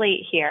clean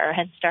slate here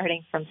and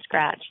starting from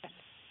scratch.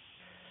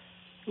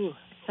 Ooh,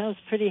 sounds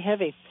pretty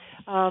heavy.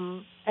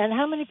 And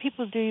how many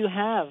people do you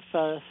have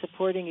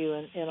supporting you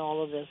in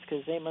all of this?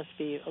 Because they must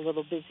be a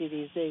little busy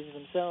these days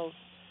themselves.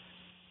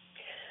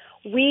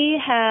 We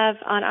have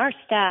on our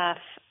staff,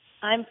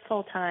 I'm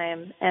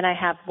full-time, and I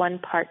have one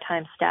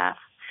part-time staff.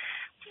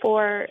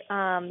 For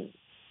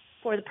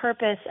the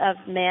purpose of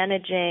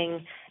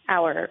managing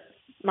our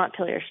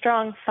Montpelier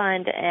Strong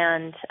Fund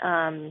and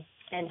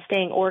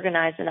staying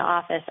organized in the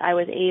office, I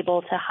was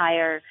able to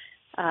hire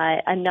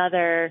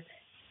another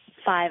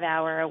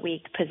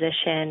 5-hour-a-week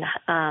position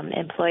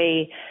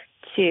employee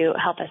to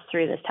help us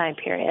through this time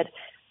period.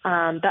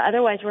 But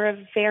otherwise, we're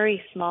a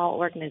very small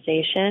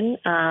organization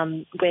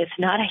with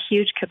not a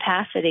huge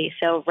capacity.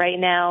 So right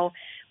now,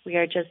 we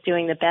are just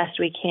doing the best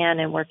we can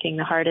and working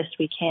the hardest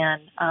we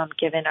can,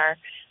 given our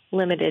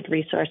limited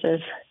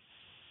resources.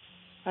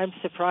 I'm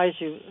surprised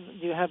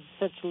you have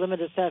such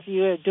limited staff.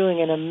 You are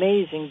doing an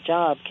amazing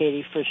job,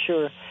 Katie, for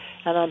sure.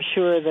 And I'm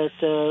sure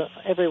that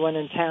everyone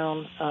in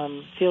town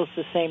feels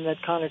the same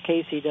that Connor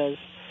Casey does.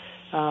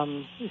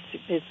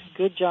 It's a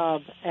good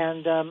job.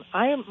 And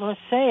I must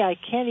say, I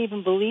can't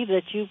even believe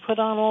that you put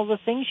on all the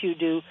things you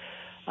do.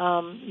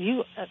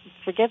 You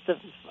forget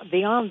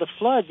beyond the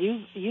flood,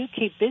 you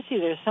keep busy.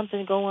 There's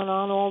something going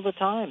on all the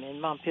time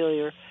in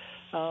Montpelier.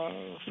 From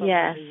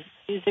yes. the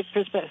music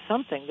perspective,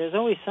 something. There's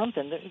always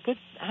something. Good.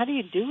 How do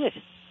you do it?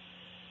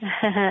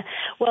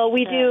 Well,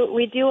 we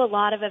do a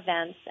lot of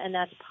events, and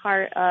that's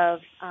part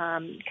of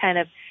kind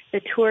of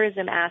the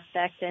tourism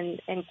aspect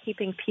and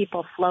keeping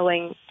people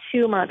flowing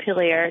to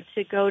Montpelier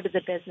to go to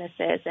the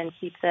businesses and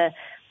keep the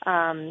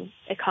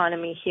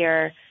economy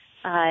here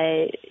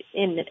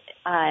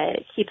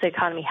keep the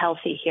economy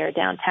healthy here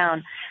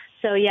downtown.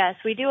 So yes,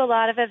 we do a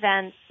lot of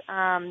events,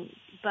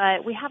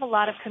 but we have a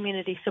lot of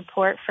community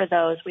support for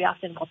those. We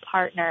often will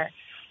partner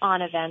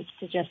on events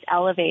to just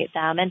elevate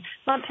them. And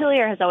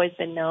Montpelier has always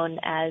been known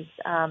as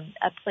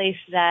a place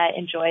that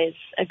enjoys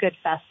a good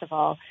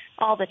festival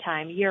all the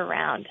time,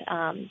 year-round.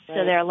 Right. So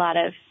there are a lot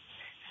of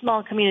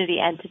small community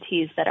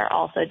entities that are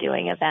also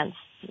doing events,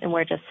 and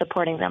we're just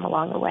supporting them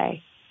along the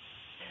way.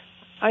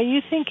 Are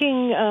you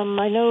thinking,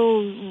 I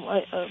know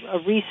a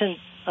recent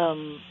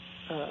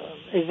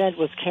event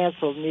was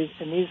canceled,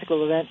 a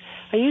musical event.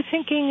 Are you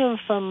thinking of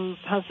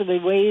possibly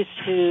ways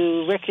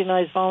to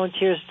recognize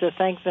volunteers, to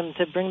thank them,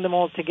 to bring them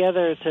all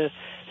together, to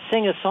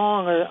sing a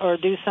song or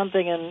do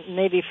something and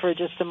maybe for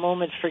just a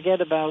moment forget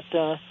about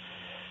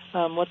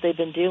what they've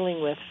been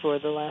dealing with for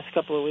the last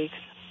couple of weeks?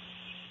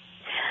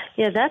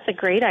 Yeah, that's a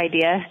great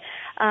idea.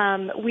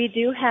 We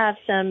do have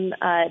some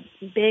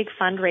big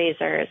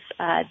fundraisers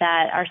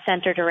that are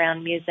centered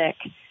around music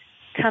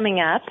coming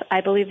up. I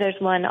believe there's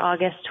one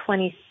August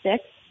 26th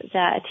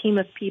that a team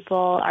of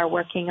people are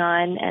working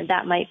on, and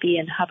that might be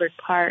in Hubbard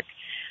Park.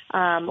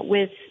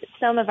 With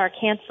some of our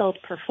canceled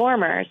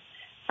performers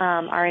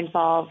are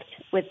involved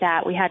with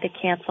that. We had to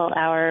cancel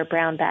our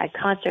Brown Bag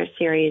concert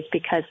series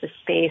because the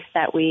space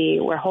that we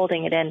were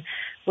holding it in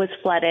was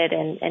flooded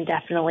and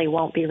definitely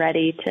won't be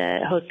ready to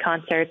host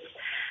concerts.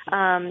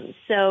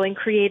 So in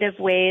creative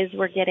ways,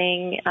 we're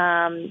getting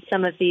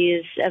some of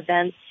these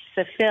events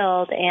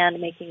fulfilled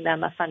and making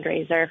them a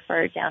fundraiser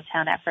for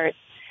downtown efforts.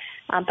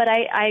 But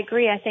I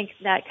agree. I think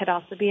that could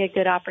also be a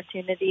good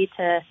opportunity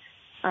to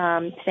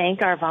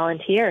thank our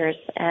volunteers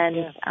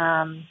and,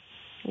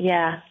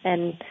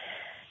 and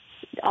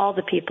all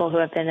the people who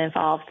have been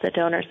involved, the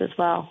donors as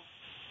well.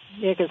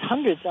 Yeah, because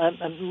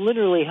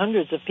literally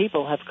hundreds of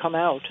people have come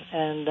out,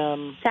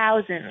 and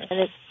thousands. And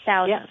it's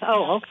thousands. Yeah.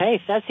 Oh, okay.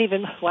 That's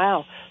even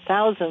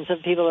thousands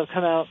of people have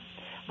come out,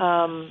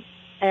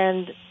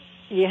 and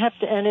you have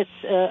to. And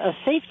it's a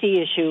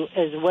safety issue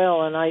as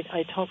well. And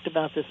I talked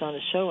about this on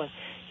a show. And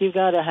you've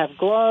got to have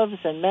gloves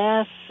and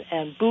masks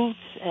and boots,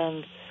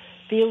 and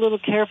be a little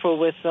careful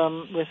with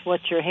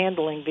what you're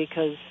handling,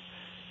 because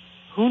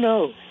who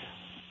knows?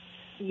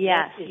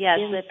 Yes.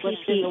 What's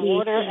in the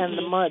water and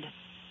the mud.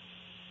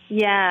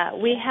 Yeah,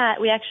 we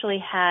actually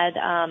had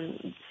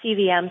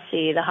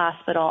CVMC, the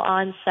hospital,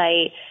 on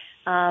site,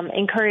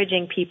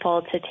 encouraging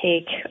people to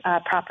take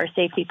proper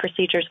safety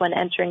procedures when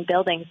entering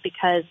buildings,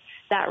 because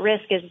that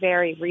risk is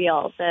very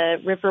real.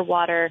 The river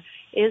water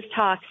is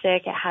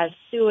toxic. It has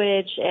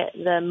sewage.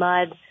 The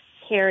mud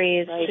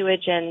carries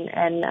sewage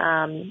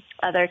and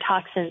other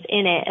toxins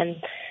in it,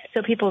 and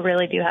so people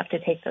really do have to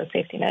take those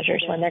safety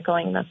measures when they're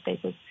going in those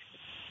spaces.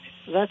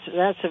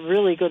 That's a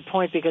really good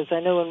point, because I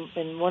know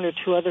in one or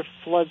two other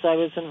floods I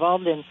was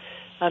involved in,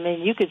 I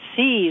mean, you could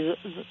see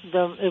you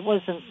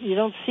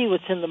don't see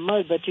what's in the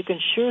mud, but you can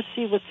sure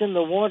see what's in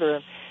the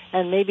water,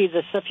 and maybe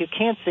the stuff you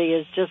can't see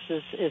is just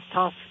as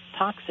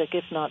toxic,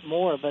 if not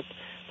more. But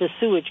the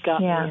sewage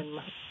got me in.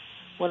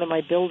 One of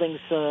my buildings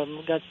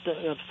got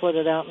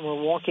flooded out, and we're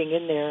walking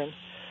in there,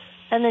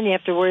 and then you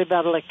have to worry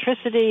about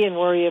electricity and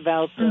worry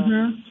about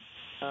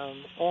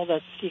all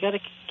that. You got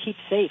to keep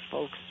safe,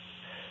 folks.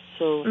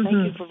 So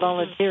thank you for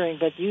volunteering,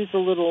 but use a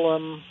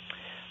little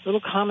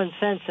common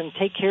sense and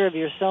take care of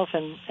yourself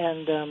and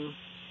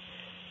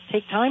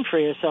take time for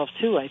yourself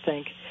too, I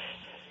think.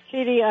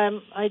 Katie, I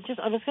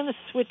was going to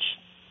switch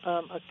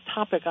a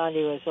topic on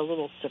you as a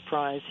little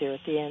surprise here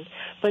at the end.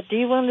 But do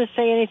you want to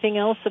say anything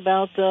else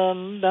about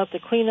the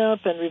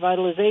cleanup and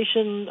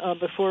revitalization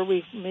before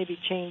we maybe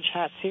change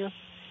hats here?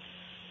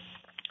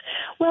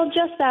 Well,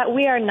 just that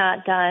we are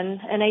not done,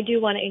 and I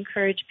do want to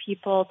encourage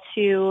people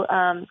to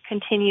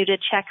continue to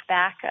check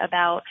back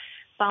about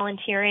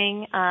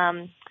volunteering.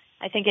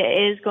 I think it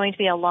is going to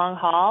be a long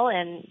haul,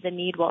 and the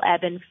need will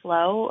ebb and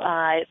flow,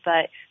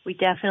 but we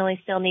definitely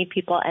still need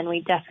people, and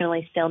we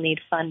definitely still need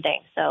funding.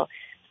 So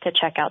to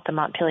check out the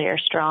Montpelier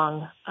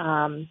Strong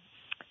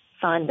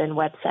fund and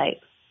website.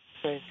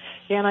 Great.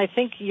 Yeah, and I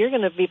think you're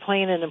going to be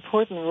playing an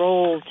important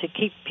role to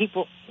keep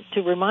people,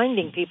 to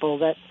reminding people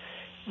that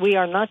we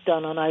are not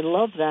done, and I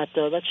love that.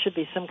 That should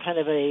be some kind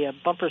of a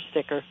bumper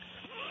sticker.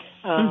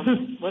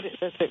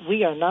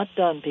 We are not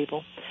done,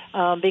 people,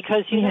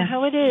 because you know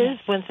how it is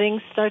when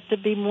things start to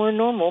be more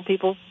normal.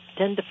 People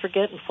tend to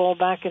forget and fall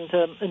back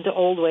into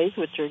old ways,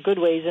 which are good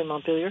ways in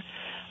Montpelier.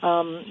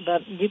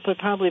 But you could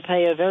probably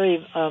play a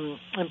very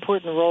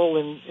important role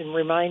in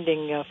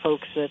reminding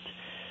folks that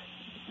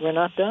we're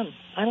not done.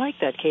 I like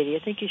that, Katie.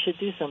 I think you should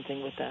do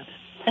something with that.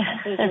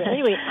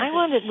 Anyway,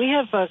 we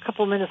have a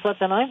couple minutes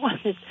left,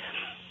 and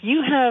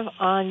you have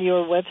on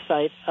your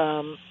website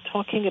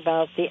talking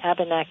about the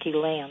Abenaki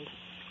land.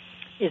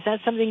 Is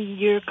that something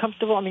you're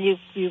comfortable? I mean,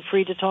 you're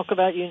free to talk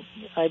about.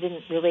 I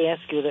didn't really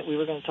ask you that we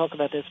were going to talk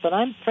about this, but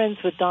I'm friends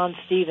with Don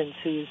Stevens,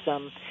 who's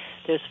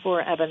there's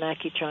 4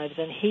 Abenaki tribes,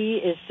 and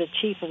he is the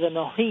chief of the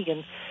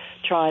Mohegan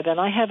tribe, and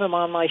I have him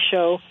on my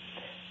show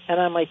and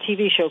on my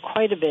TV show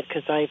quite a bit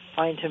because I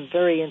find him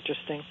very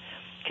interesting.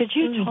 Could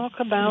you talk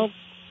about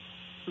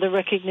the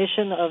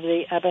recognition of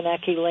the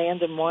Abenaki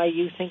land and why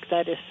you think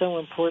that is so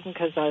important?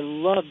 Because I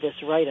love this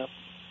write-up.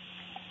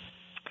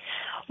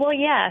 Well,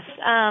 yes.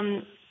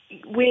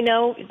 We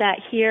know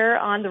that here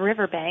on the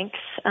riverbanks,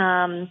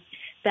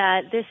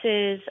 that this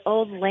is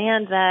old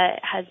land that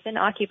has been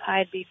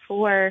occupied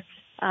before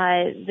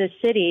the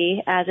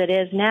city as it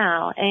is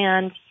now.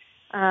 And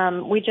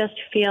we just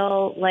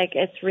feel like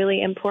it's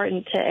really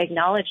important to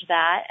acknowledge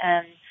that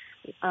and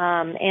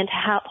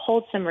to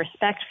hold some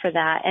respect for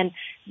that. And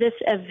this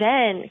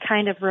event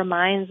kind of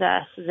reminds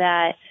us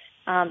that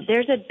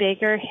there's a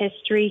bigger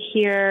history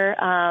here.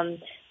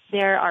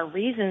 There are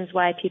reasons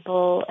why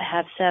people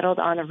have settled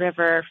on the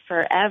river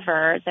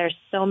forever. There's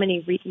so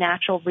many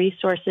natural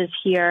resources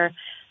here.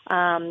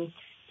 And,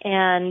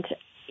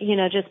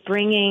 just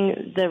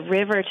bringing the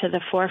river to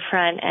the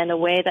forefront and the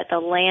way that the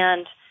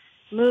land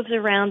moves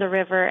around the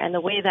river and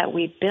the way that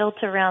we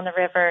built around the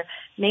river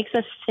makes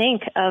us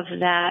think of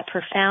that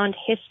profound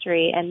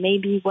history and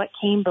maybe what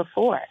came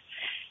before.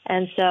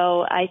 And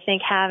so I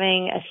think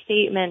having a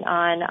statement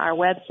on our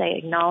website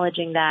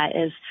acknowledging that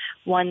is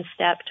one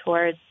step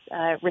towards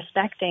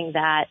respecting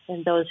that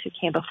and those who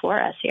came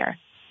before us here.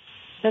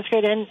 That's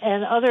great.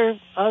 And other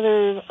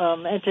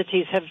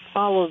entities have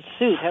followed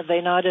suit, have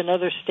they not, in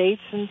other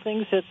states and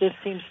things? That this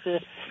is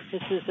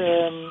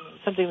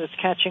something that's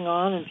catching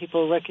on, and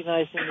people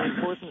recognizing the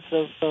importance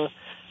of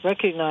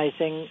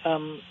recognizing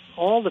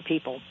all the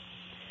people.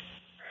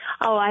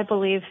 Oh, I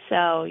believe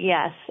so,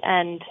 yes.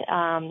 And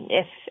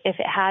if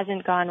it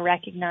hasn't gone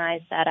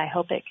recognized, that I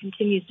hope it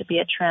continues to be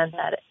a trend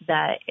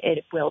that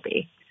it will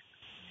be.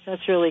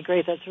 That's really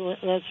great. That's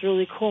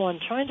really cool. I'm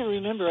trying to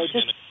remember. I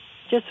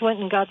just went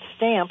and got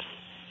stamps,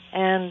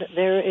 and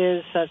there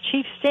is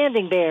Chief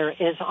Standing Bear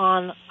is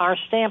on our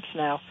stamps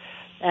now,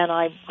 and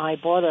I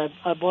bought a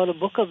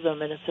book of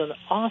them, and it's an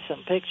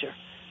awesome picture.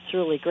 It's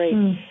really great.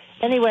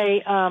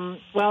 Anyway,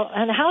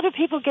 and how do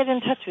people get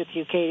in touch with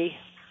you, Katie?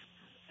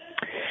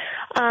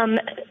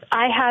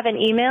 I have an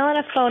email and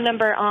a phone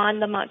number on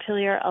the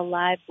Montpelier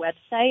Alive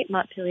website,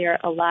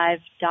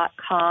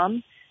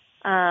 montpelieralive.com,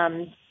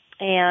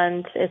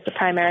 and it's the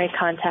primary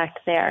contact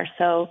there.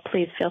 So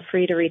please feel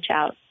free to reach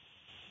out.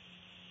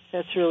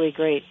 That's really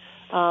great.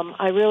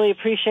 I really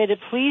appreciate it.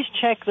 Please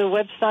check the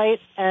website,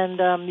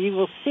 and you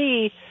will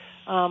see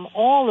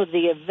all of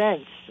the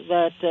events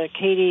that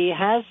Katie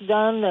has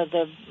done,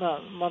 the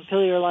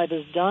Montpelier Alive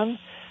has done,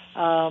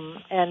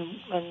 and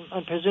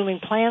I'm presuming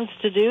plans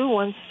to do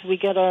once we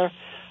get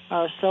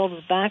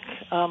ourselves back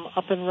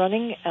up and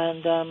running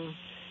and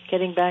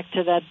getting back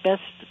to that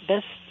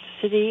best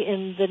city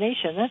in the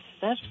nation.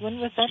 When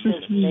was that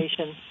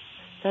designation?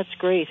 That's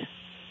great.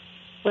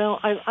 Well,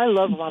 I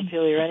love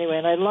Montpelier anyway,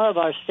 and I love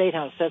our State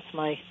House.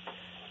 I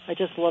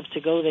just love to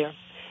go there.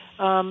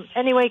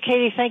 Anyway,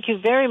 Katie, thank you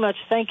very much.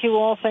 Thank you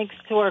all. Thanks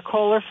to our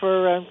caller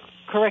for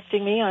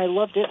correcting me. I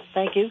loved it.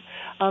 Thank you.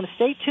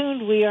 Stay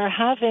tuned. We are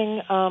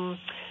having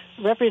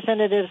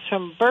representatives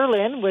from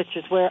Berlin, which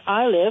is where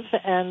I live,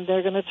 and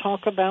they're going to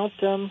talk about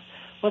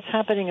what's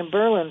happening in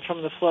Berlin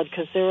from the flood,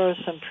 because there are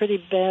some pretty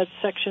bad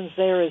sections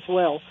there as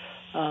well.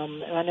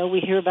 I know we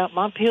hear about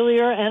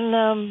Montpelier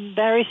and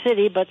Barry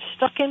City, but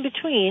stuck in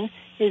between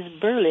is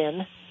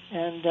Berlin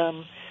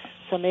and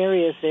some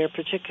areas there,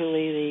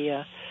 particularly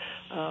the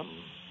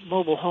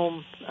mobile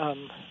home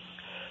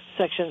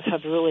sections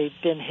have really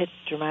been hit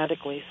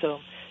dramatically. So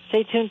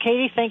stay tuned,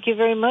 Katie. Thank you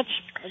very much.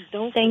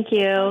 Thank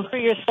you. For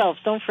yourself.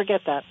 Don't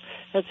forget that.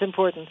 That's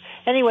important.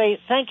 Anyway,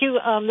 thank you.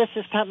 This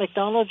is Pat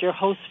McDonald, your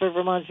host for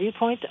Vermont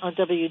Viewpoint on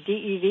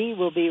WDEV.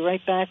 We'll be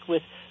right back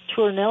with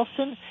Ture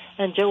Nelson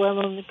and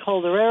JoEllen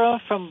Calderara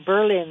from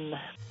Berlin.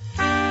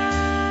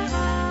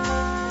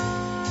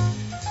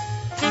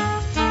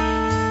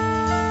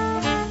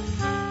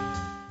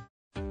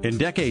 In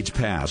decades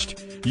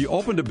past, you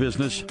opened a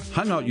business,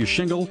 hung out your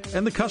shingle,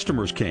 and the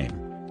customers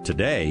came.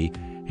 Today,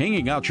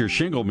 hanging out your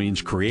shingle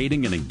means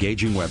creating an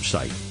engaging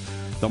website.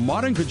 The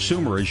modern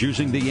consumer is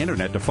using the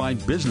internet to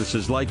find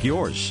businesses like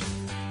yours.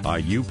 Are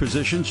you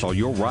positioned so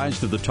you'll rise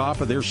to the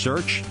top of their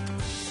search?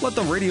 Let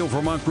the Radio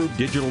Vermont Group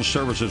Digital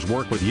Services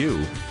work with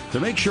you to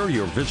make sure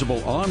you're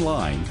visible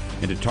online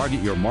and to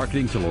target your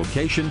marketing to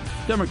location,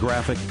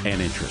 demographic, and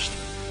interest.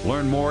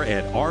 Learn more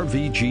at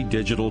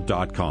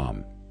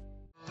rvgdigital.com.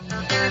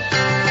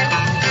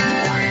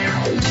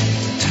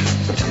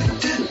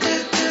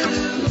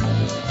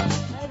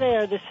 Hi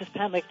there, this is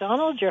Pat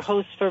McDonald, your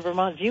host for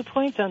Vermont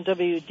Viewpoint on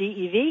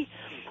WDEV.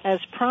 As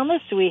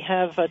promised, we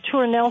have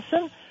Ture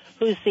Nelson,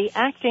 who's the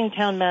acting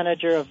town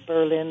manager of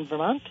Berlin,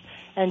 Vermont,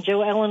 and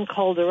JoEllen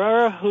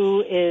Calderara,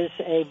 who is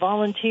a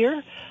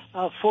volunteer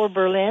for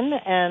Berlin,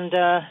 and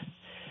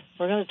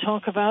we're going to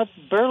talk about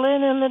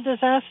Berlin and the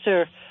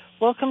disaster.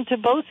 Welcome to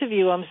both of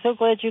you. I'm so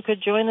glad you could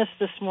join us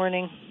this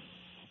morning.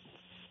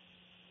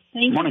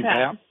 Thank Morning, you,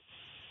 Pat.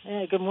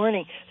 Yeah, good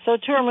morning. So,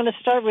 Ture, I'm going to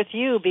start with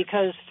you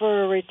because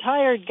for a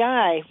retired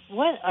guy,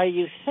 what are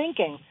you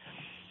thinking?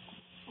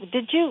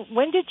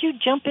 When did you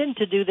jump in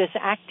to do this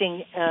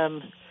acting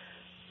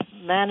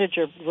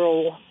manager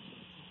role?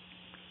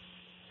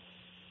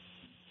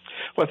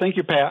 Well, thank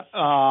you, Pat.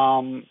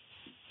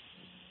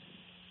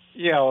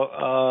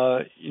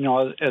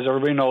 As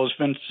everybody knows,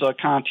 Vince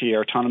Conti,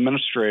 our town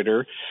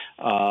administrator,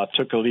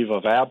 took a leave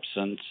of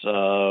absence.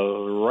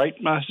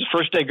 His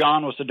first day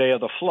gone was the day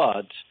of the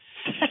floods,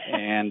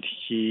 and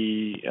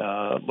he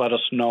let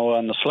us know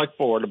on the select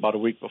board about a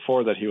week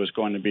before that he was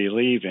going to be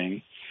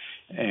leaving,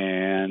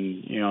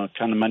 and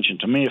kind of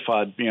mentioned to me if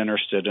I'd be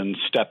interested in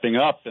stepping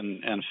up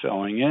and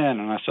filling in,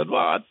 and I said,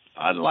 well,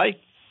 I'd like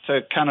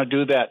to kind of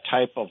do that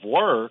type of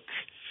work.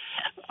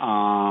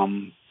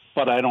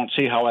 But I don't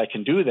see how I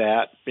can do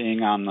that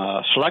being on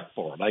the select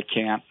board. I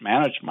can't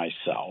manage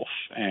myself.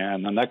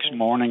 And the next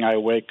morning I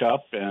wake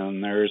up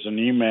and there's an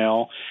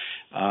email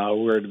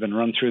where it had been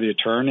run through the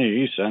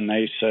attorneys, and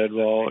they said,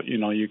 well,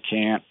 you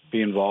can't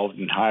be involved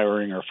in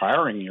hiring or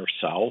firing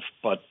yourself,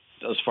 but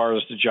as far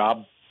as the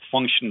job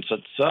functions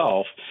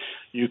itself,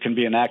 you can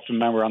be an active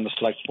member on the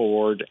select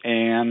board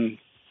and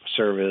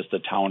serve as the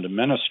town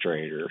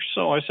administrator.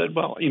 So I said,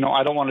 well,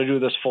 I don't want to do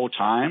this full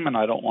time, and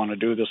I don't want to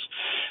do this,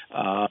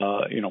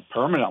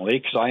 permanently,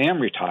 because I am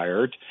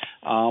retired.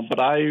 But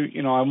I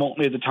won't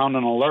leave the town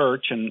in a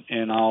lurch,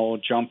 and I'll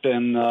jump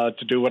in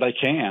to do what I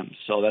can.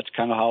 So that's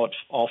kind of how it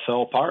all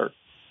fell apart.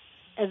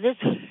 And this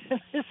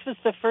was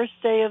the first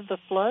day of the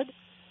flood?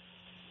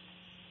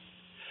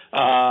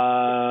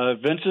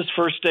 Vince's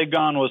first day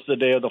gone was the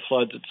day of the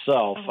floods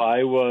itself. Uh-huh.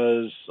 I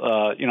was,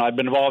 I've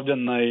been involved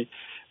in the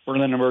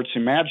Berlin Emergency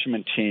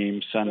Management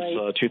Team since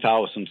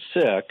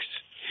 2006,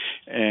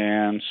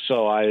 and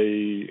so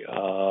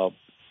I,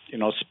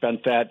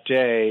 spent that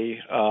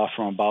day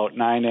from about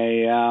 9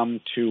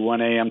 a.m. to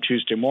 1 a.m.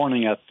 Tuesday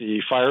morning at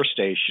the fire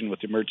station with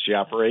the Emergency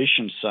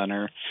Operations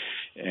Center,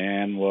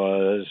 and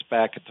was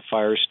back at the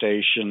fire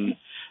station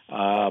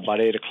about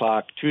 8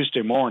 o'clock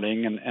Tuesday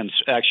morning, and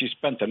actually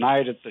spent the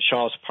night at the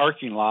Shaw's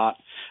parking lot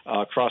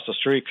across the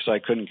street because I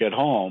couldn't get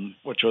home,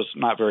 which was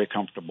not very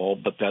comfortable,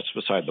 but that's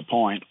beside the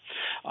point.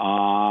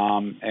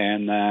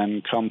 And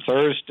then come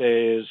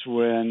Thursday is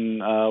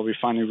when we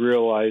finally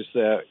realized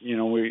that,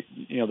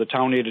 the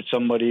town needed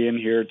somebody in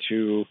here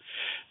to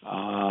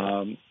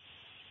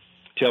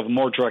have a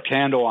more direct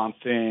handle on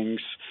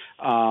things.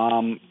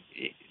 During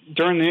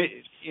the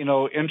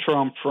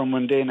interim from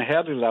when Dana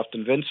Hadley left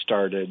and Vince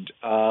started,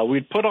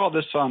 we'd put all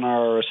this on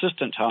our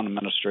assistant town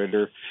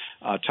administrator,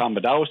 Tom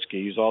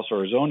Badowski. He's also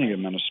our zoning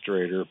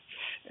administrator.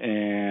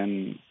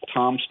 And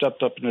Tom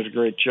stepped up and did a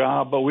great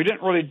job, but we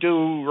didn't really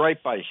do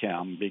right by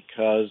him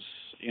because,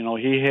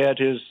 he had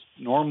his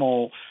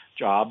normal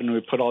job and we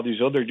put all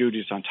these other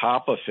duties on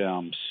top of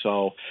him.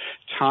 So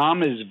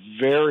Tom is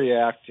very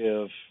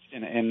active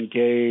and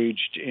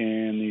engaged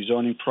in the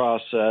zoning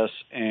process,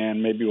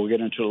 and maybe we'll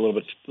get into it a little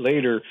bit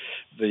later,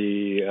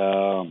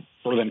 the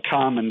Berlin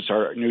Commons,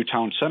 our new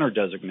town center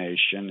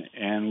designation,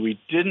 and we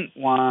didn't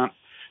want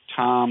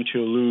Tom to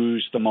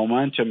lose the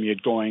momentum he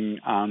had going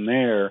on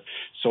there,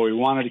 so we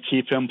wanted to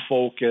keep him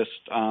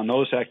focused on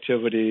those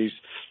activities,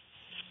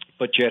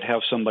 but yet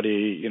have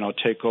somebody,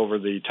 take over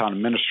the town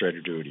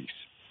administrator duties.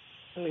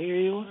 So here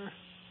you are.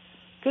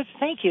 Good,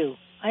 thank you.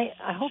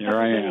 I hope Here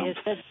everybody has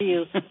said to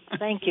you,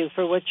 thank you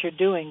for what you're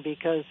doing,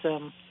 because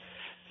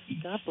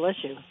God bless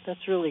you.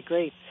 That's really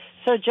great.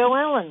 So,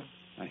 JoEllen,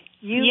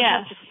 you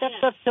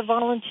stepped up to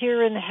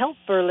volunteer and help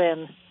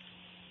Berlin.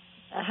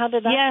 How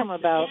did that come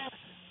about?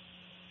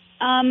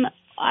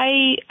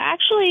 I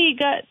actually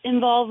got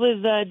involved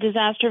with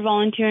disaster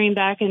volunteering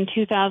back in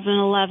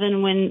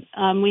 2011 when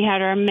we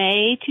had our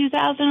May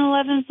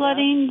 2011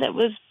 flooding that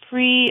was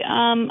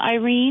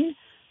pre-Irene.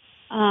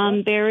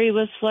 Barry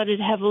was flooded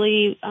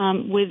heavily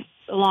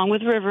along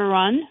with River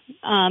Run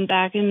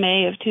back in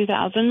May of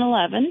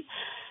 2011,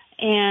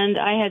 and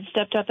I had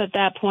stepped up at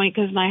that point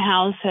because my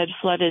house had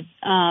flooded,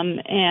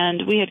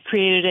 and we had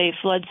created a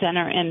flood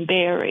center in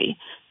Barry.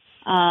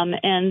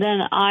 And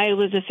then I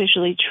was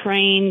officially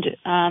trained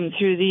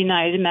through the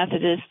United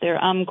Methodist, their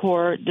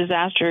Corps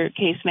disaster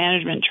case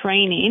management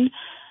training.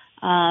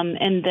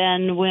 And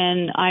then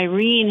when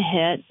Irene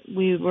hit,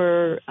 we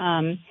were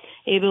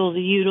able to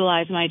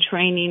utilize my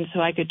training so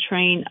I could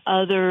train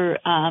other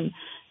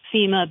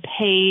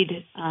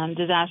FEMA-paid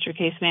disaster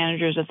case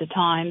managers at the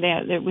time.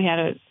 We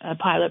had a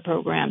pilot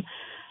program.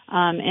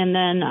 And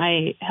then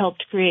I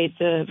helped create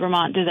the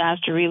Vermont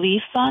Disaster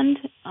Relief Fund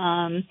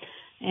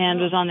and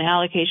was on the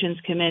allocations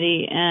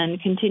committee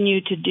and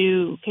continued to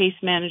do case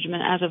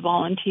management as a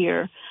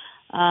volunteer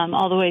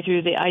all the way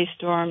through the ice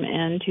storm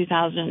in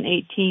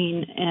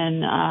 2018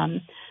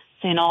 in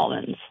St.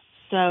 Albans.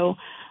 So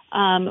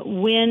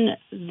when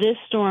this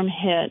storm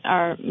hit,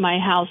 my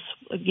house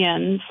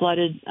again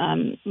flooded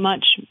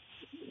much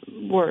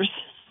worse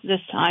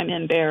this time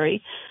in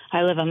Barry.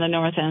 I live on the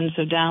north end,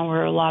 so down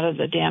where a lot of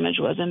the damage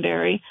was in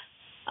Barry.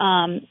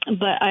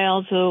 But I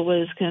also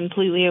was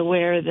completely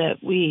aware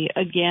that we,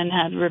 again,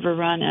 had River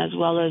Run as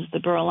well as the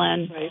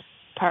Berlin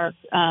Park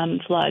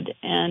flood.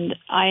 And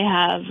I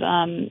have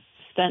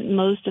spent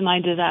most of my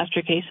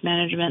disaster case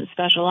management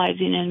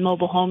specializing in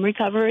mobile home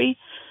recovery,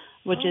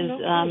 which is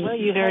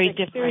very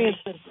different.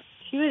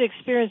 You had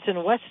experience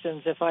in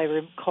Westons, if I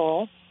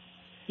recall.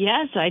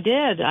 Yes, I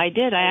did. I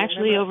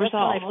actually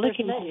oversaw all the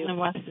cases in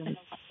Westons.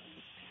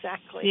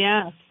 Exactly.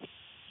 Yeah.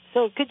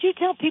 So could you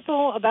tell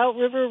people about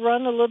River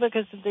Run a little bit,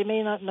 because they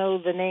may not know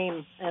the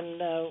name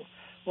and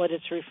what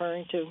it's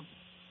referring to?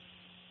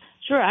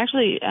 Sure.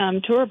 Actually,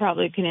 Ture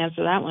probably can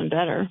answer that one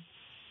better.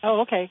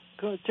 Oh, okay.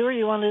 Cool. Ture,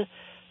 you want to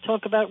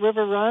talk about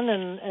River Run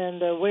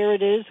and where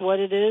it is, what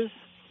it is?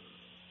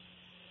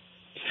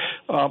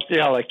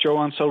 Like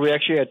JoEllen said, we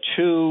actually had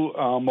two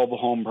mobile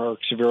home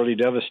parks severely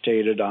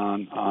devastated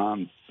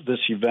on this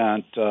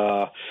event.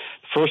 The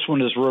first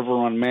one is River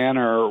Run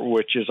Manor,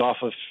 which is off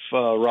of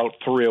Route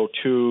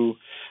 302.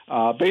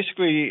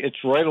 Basically,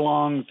 it's right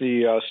along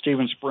the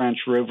Stevens Branch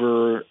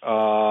River,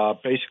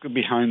 basically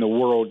behind the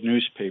World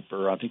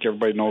newspaper. I think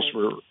everybody knows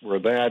where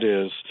that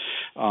is.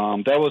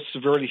 That was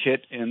severely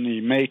hit in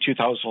the May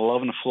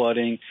 2011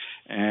 flooding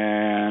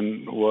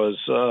and was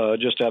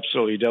just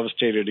absolutely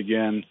devastated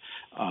again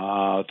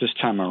this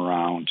time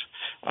around.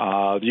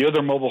 The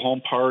other mobile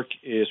home park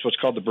is what's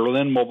called the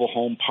Berlin Mobile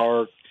Home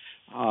Park.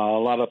 A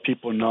lot of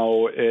people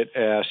know it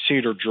as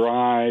Cedar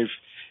Drive,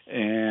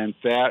 and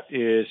that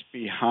is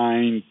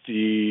behind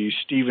the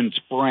Stevens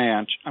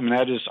Branch.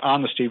 That is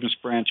on the Stevens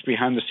Branch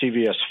behind the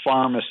CVS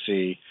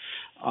Pharmacy,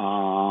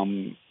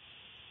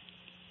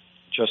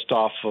 just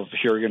off of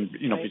here,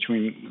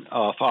 between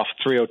off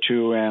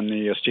 302 and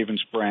the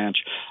Stevens Branch,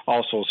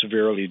 also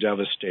severely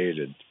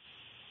devastated.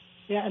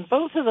 Yeah, and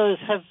both of those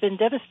have been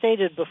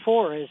devastated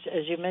before, as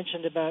you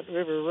mentioned about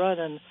River Run,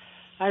 and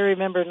I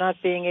remember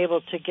not being able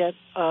to get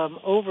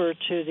over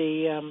to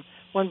the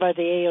one by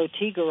the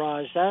AOT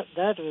garage. That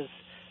was,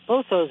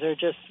 both those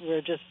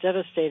were just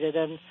devastated,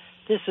 and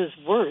this is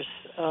worse.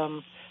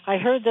 I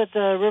heard that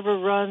the River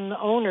Run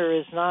owner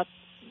is not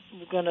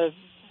going to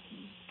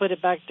put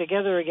it back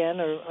together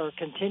again or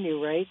continue.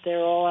 Right? They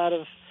all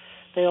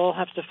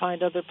have to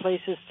find other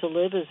places to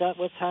live. Is that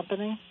what's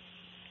happening?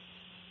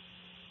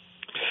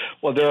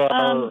 Well, there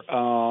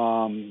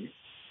are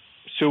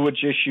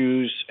sewage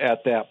issues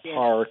at that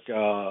park.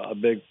 A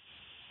big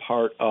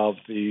part of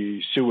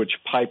the sewage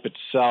pipe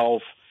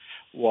itself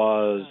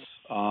was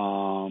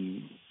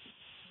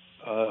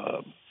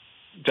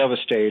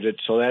devastated,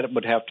 so that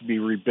would have to be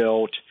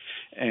rebuilt,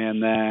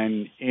 and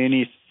then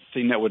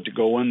anything that would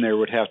go in there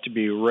would have to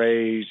be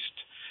raised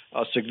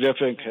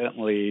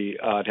significantly.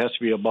 It has to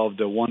be above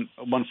the one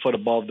foot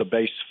above the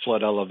base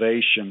flood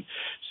elevation.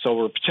 So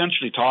we're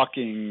potentially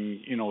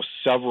talking,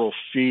 several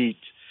feet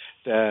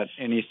that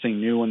anything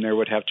new in there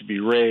would have to be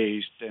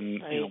raised,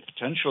 and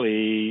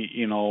potentially,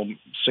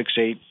 6,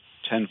 8,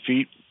 10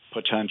 feet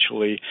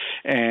potentially,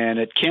 and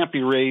it can't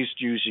be raised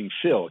using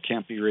fill. It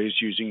can't be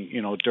raised using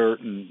dirt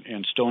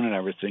and stone and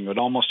everything. It would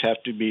almost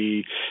have to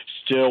be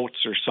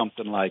stilts or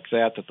something like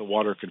that the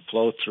water could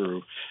flow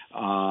through.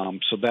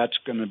 So that's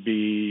going to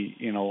be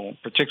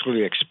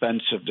particularly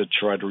expensive to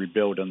try to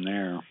rebuild in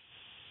there.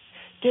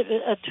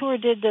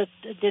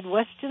 Did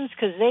Westons,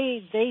 because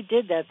they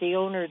did that. The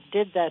owner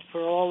did that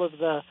for all of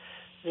the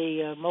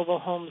mobile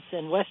homes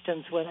in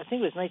Westons when I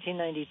think it was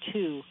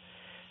 1992.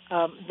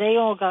 They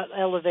all got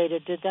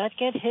elevated. Did that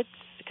get hit?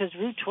 Because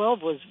Route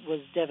 12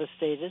 was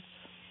devastated.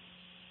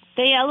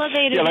 They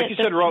elevated. Yeah, like you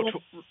said, Route.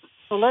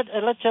 Well, let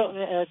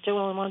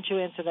JoEllen, why don't you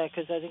answer that,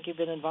 because I think you've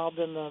been involved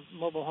in the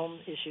mobile home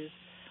issues.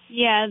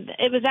 Yeah,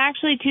 it was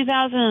actually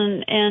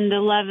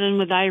 2011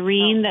 with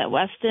Irene that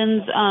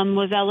Weston's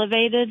was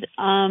elevated.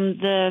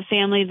 The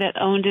family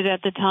that owned it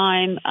at the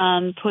time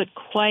put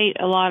quite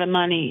a lot of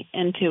money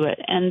into it,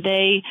 and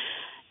they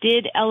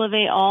did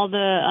elevate all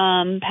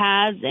the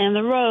paths and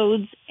the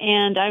roads.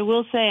 And I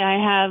will say I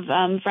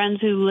have friends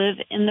who live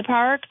in the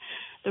park.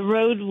 The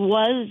road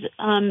was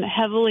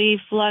heavily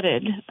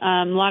flooded.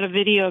 A lot of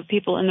video of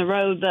people in the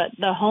road, but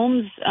the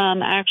homes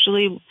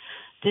actually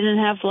didn't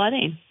have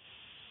flooding.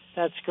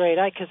 That's great.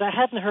 Because I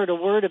hadn't heard a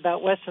word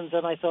about Westons,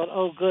 and I thought,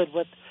 oh, good.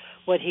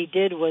 What he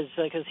did was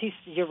because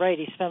you're right.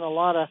 He spent a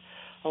lot of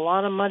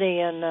money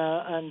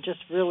and just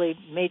really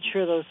made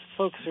sure those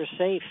folks are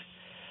safe.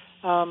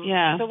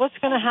 So what's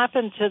going to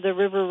happen to the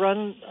River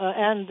Run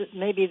and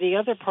maybe the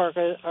other park?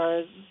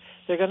 Are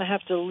they're going to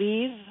have to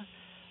leave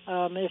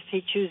if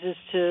he chooses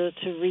to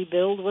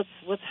rebuild?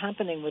 What's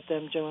happening with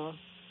them, JoEllen?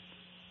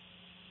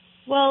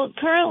 Well,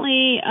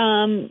 currently,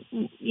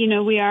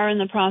 we are in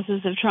the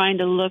process of trying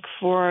to look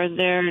for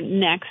their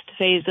next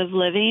phase of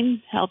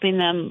living, helping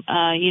them,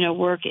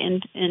 work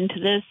into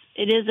this.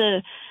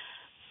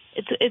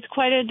 It's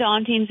quite a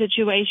daunting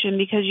situation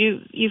because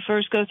you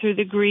first go through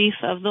the grief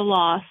of the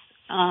loss,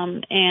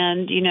 and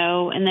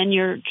then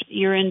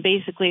you're in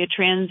basically a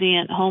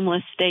transient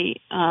homeless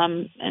state,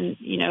 and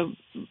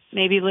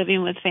maybe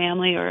living with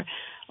family or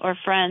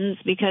friends,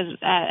 because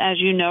as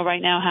you know,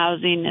 right now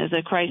housing is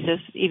a crisis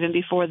even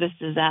before this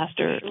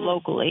disaster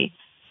locally.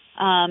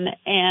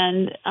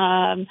 And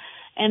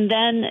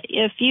then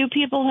a few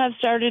people have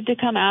started to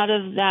come out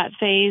of that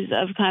phase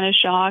of kind of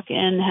shock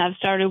and have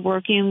started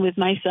working with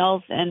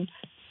myself and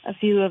a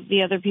few of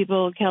the other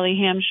people, Kelly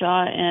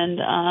Hamshaw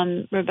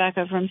and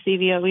Rebecca from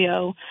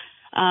CVOEO,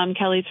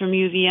 Kelly's from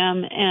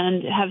UVM,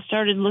 and have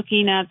started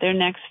looking at their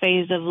next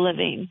phase of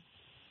living,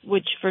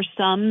 which for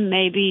some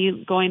may be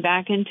going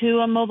back into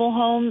a mobile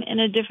home in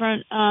a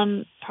different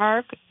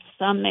park.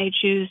 Some may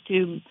choose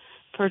to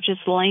purchase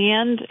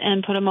land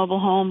and put a mobile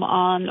home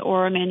on,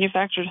 or a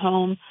manufactured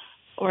home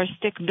or a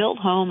stick-built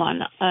home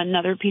on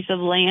another piece of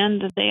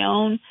land that they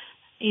own.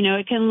 You know,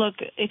 it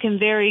can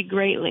vary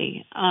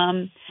greatly.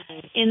 In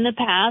the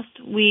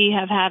past, we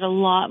have had a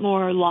lot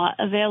more lot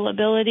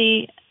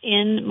availability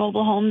in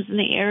mobile homes in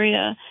the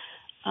area.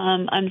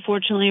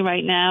 Unfortunately,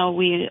 right now,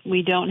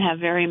 we don't have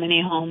very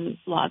many home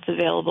lots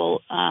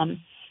available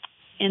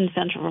in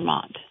central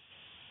Vermont.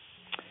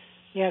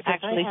 Yeah,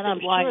 I'm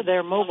sure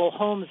their mobile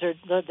homes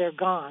they're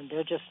gone.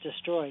 They're just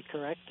destroyed,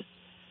 correct?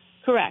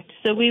 Correct.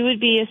 So we would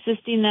be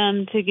assisting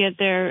them to get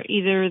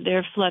either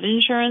their flood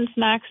insurance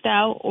maxed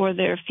out or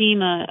their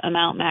FEMA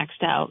amount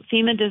maxed out.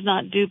 FEMA does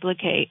not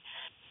duplicate.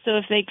 So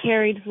if they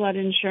carried flood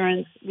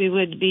insurance, we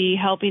would be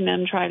helping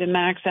them try to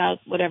max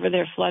out whatever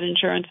their flood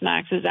insurance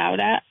maxes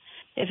out at.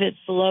 If it's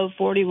below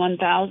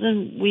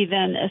 $41,000, we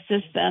then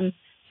assist them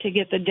to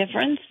get the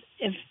difference.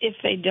 If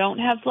they don't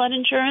have flood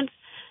insurance,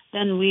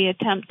 then we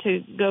attempt to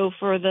go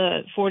for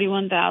the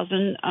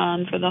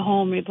 $41,000 for the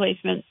home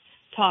replacement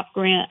top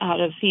grant out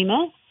of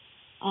FEMA.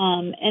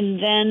 And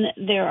then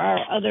there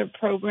are other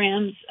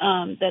programs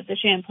that the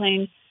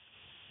Champlain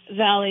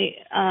Valley,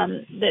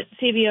 that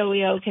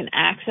CVOEO can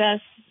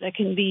access that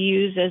can be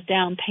used as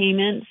down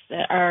payments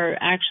that are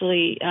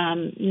actually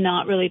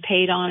not really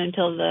paid on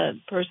until the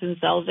person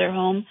sells their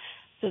home.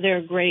 So they're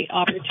a great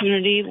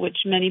opportunity,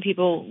 which many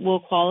people will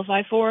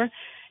qualify for.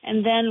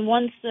 And then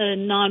once the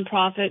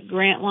nonprofit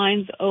grant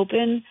lines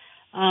open,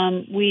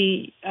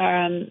 we,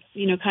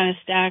 kind of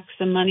stack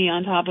some money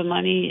on top of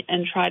money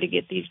and try to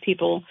get these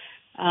people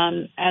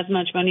as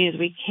much money as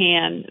we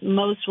can.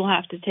 Most will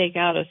have to take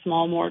out a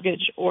small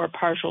mortgage or a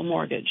partial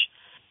mortgage,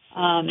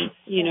 to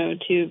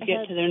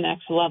get to their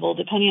next level,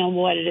 depending on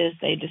what it is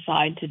they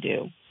decide to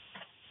do.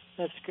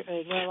 That's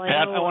great. Well,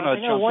 Pat, I want to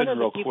jump in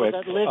real quick.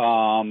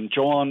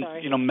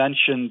 JoEllen,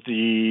 mentioned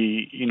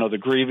the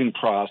grieving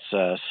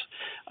process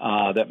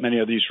that many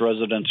of these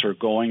residents are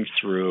going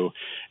through,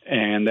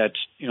 and that's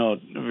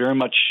very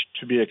much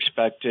to be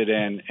expected,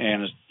 and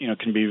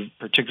can be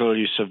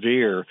particularly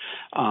severe.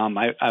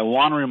 I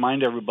want to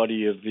remind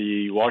everybody of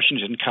the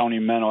Washington County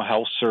Mental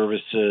Health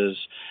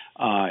Services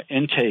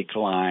intake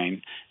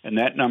line, and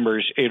that number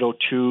is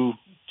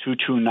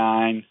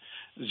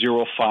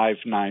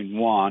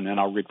 802-229-0591, and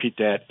I'll repeat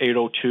that,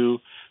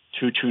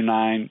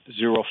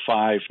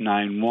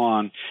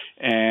 802-229-0591.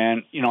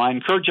 And I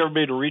encourage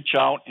everybody to reach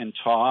out and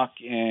talk,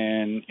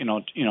 and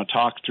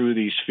talk through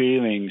these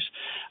feelings,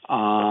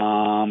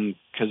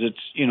 because it's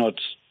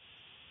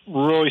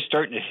really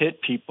starting to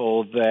hit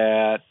people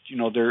that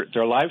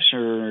their lives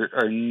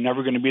are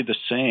never going to be the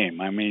same.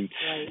 I mean,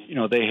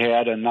 right. They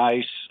had a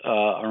nice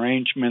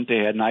arrangement. They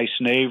had nice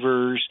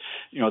neighbors.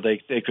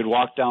 They could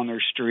walk down their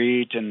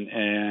street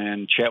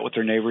and chat with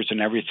their neighbors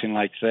and everything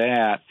like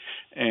that.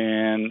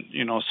 And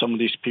some of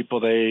these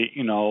people, they're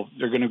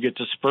going to get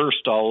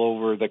dispersed all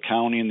over the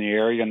county and the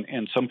area,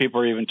 and some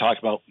people are even talking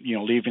about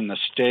leaving the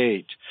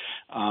state.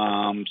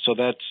 So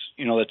that's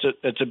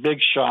a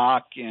big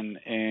shock, and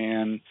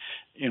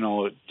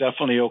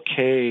definitely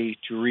okay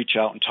to reach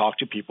out and talk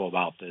to people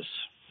about this.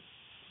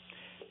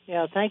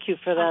 Yeah, thank you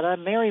for that.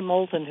 Mary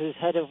Moulton, who's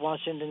head of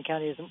Washington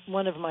County, is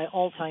one of my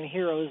all-time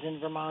heroes in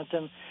Vermont,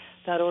 and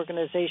that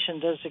organization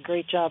does a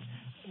great job.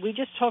 We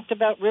just talked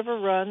about River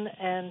Run,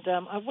 and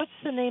what's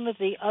the name of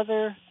the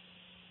other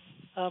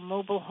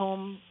mobile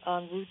home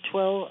on Route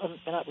 12?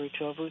 Not Route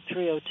 12, Route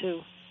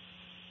 302.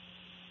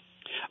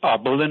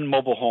 Berlin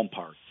Mobile Home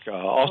Park,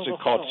 also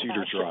called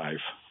Cedar Drive.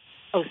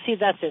 Oh, see,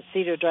 that's it,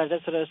 Cedar Drive.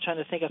 That's what I was trying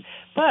to think of.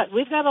 But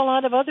we've got a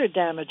lot of other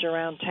damage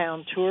around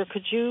town, Ture.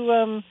 Could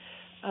you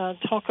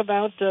talk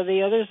about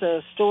the others,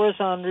 stores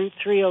on Route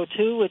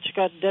 302, which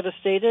got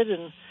devastated,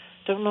 and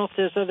don't know if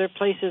there's other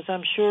places.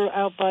 I'm sure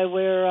out by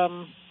where,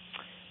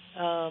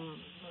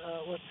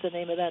 what's the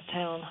name of that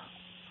town?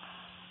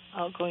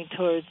 Out going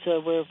towards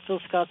where Phil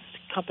Scott's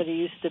company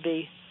used to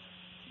be.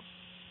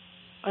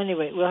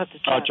 Anyway, we'll have to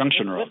chat.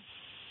 Junction Road.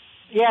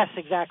 Yes,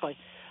 exactly.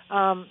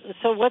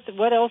 So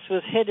what else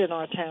was hit in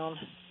our town?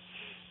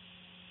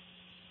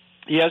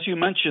 Yeah, as you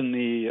mentioned,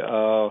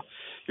 the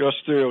US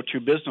 302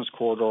 business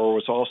corridor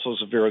was also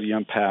severely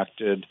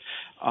impacted.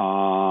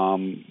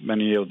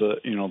 Many of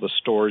the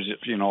stores,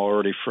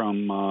 already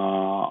from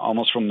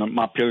almost from the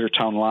Montpelier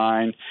town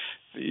line,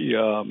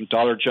 the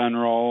Dollar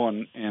General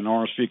and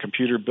Orange V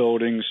computer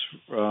buildings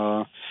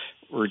were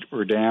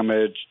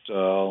damaged,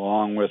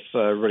 along with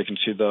everybody can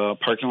see the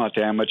parking lot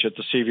damage at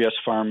the CVS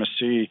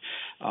pharmacy,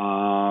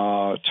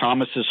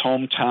 Thomas's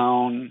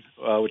hometown,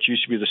 which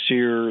used to be the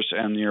Sears,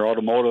 and your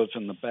automotive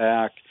in the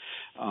back.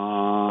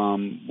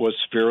 was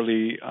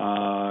severely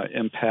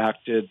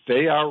impacted.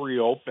 They are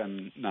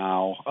reopened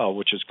now,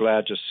 which is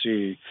glad to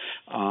see.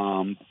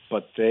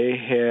 But they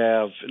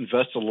have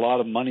invested a lot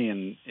of money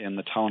in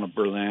the town of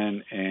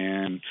Berlin,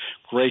 and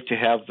great to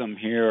have them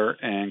here,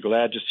 and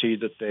glad to see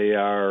that they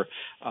are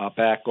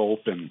back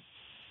open.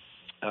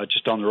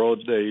 Just down the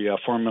road, the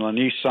Formula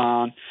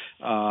Nissan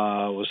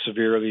was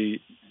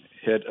severely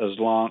hit, as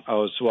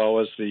well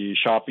as the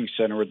shopping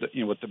center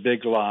with the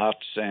big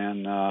lots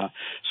and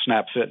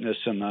Snap Fitness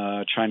and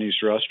the Chinese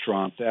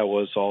restaurant. That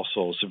was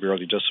also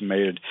severely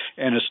decimated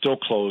and is still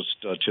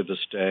closed to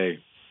this day.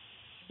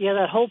 Yeah,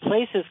 that whole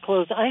place is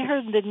closed. I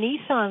heard the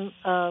Nissan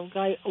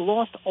guy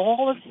lost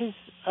all of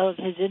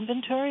his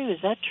inventory.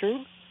 Is that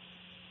true?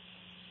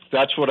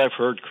 That's what I've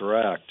heard,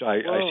 correct.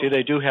 I see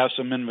they do have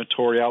some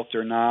inventory out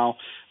there now.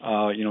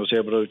 Was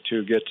able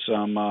to get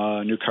some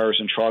new cars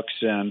and trucks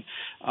in,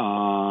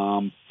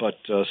 but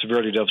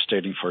severely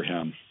devastating for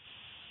him.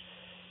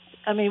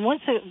 I mean,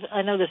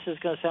 I know this is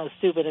going to sound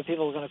stupid and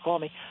people are going to call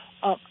me.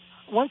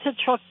 Once a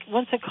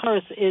car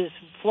is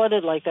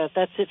flooded like that,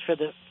 that's it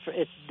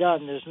it's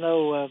done. There's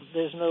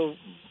no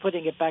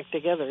putting it back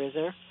together, is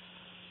there?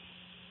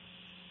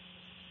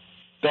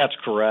 That's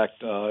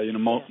correct.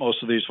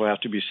 Most of these will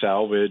have to be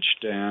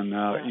salvaged, and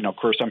of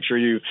course, I'm sure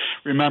you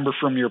remember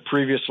from your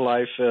previous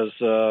life as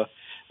a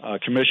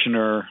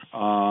commissioner.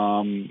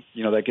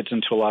 That gets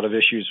into a lot of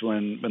issues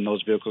when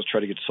those vehicles try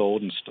to get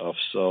sold and stuff.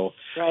 So,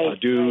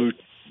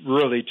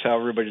 really tell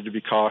everybody to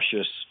be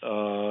cautious.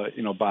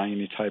 Buying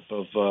any type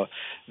of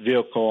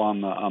vehicle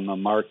on the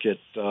market.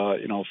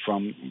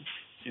 From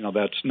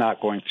that's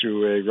not going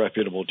through a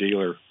reputable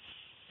dealer.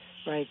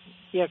 Right.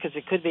 Yeah, because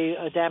it could be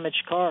a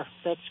damaged car.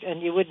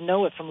 And you wouldn't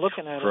know it from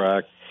looking at it.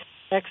 Correct.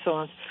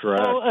 Excellent.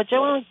 Correct. So,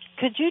 JoEllen,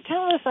 could you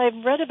tell us?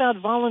 I've read about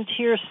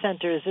volunteer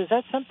centers. Is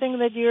that something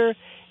that you're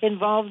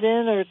involved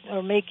in,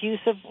 or make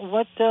use of?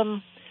 What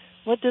do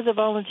the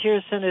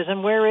volunteer centers,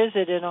 and where is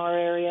it in our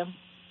area?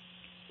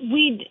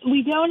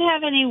 We don't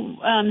have any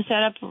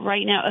set up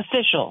right now.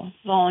 Official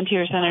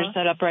volunteer centers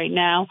set up right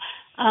now.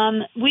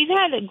 We've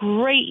had a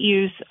great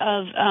use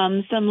of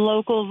some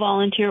local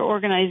volunteer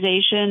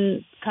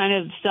organization, kind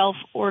of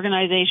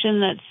self-organization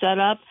that's set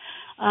up.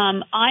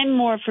 I'm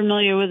more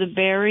familiar with the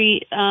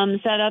Barrie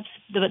setups.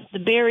 The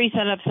Barrie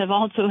setups have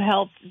also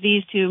helped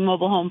these two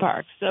mobile home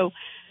parks. So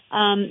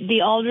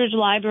the Aldridge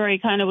Library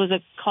kind of was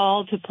a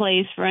call to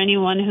place for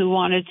anyone who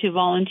wanted to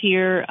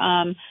volunteer,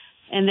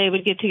 and they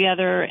would get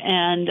together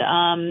and,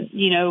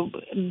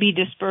 be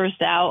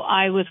dispersed out.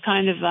 I was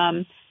kind of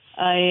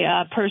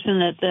a person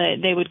that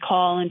they would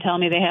call and tell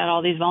me they had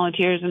all these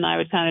volunteers, and I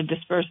would kind of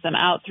disperse them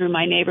out through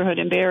my neighborhood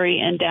in Barrie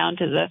and down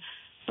to the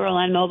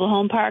Berlin mobile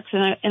home parks.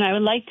 And I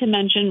would like to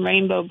mention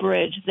Rainbow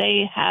Bridge.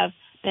 They have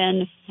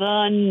been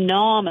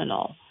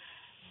phenomenal.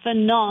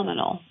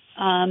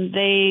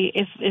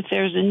 If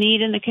there's a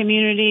need in the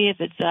community, if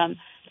it's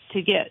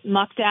to get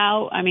mucked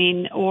out,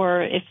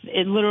 or if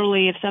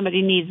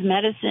somebody needs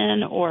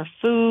medicine or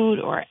food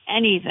or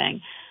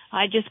anything,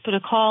 I just put a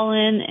call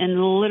in,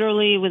 and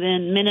literally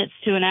within minutes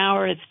to an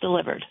hour, it's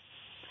delivered.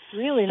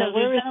 Really? Now,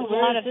 where is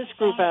this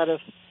group out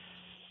of?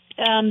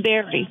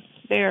 Barrie.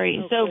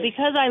 Okay. So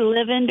because I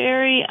live in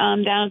Barrie,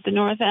 down at the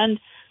north end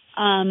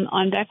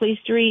on Beckley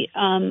Street,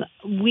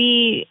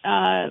 we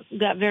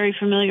got very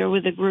familiar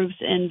with the groups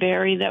in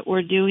Barrie that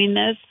were doing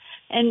this.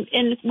 And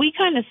we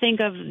kind of think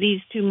of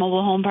these two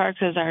mobile home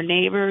parks as our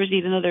neighbors,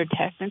 even though they're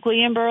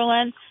technically in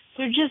Berlin.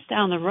 They're just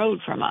down the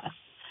road from us.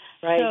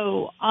 Right.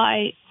 So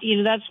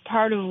that's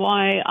part of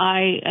why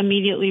I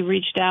immediately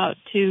reached out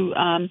to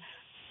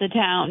the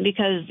town,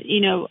 because,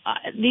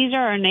 these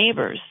are our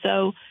neighbors.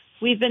 So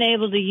we've been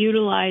able to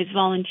utilize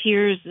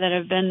volunteers that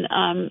have been,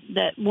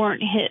 that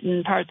weren't hit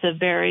in parts of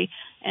Barrie,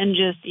 and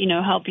just,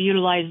 help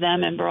utilize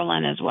them in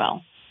Berlin as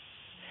well.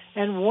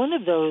 And one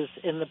of those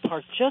in the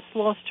park just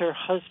lost her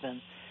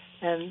husband.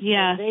 And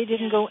they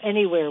didn't go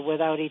anywhere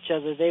without each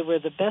other. They were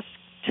the best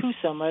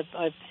twosome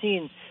I've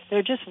seen.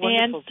 They're just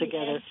wonderful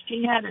together. And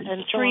she had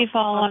a tree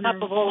fall on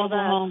top of all of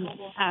that home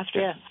after.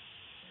 Yeah,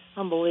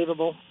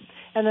 unbelievable.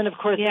 And then, of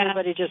course,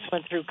 everybody just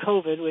went through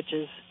COVID,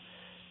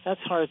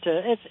 that's hard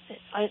to.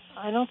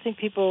 I don't think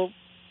people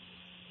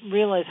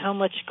realize how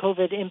much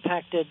COVID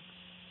impacted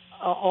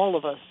all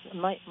of us,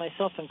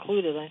 myself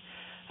included.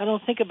 I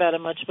don't think about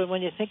it much, but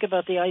when you think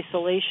about the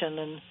isolation,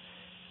 and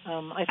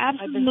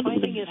I've been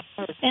finding it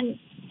hard.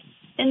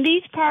 And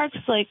these parks,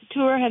 like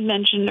Ture had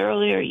mentioned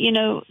earlier,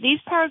 these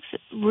parks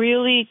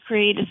really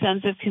create a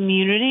sense of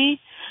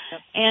community.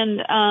 Yep.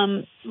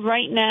 And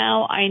right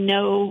now, I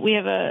know we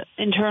have an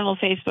internal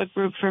Facebook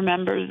group for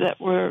members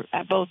that were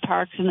at both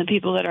parks and the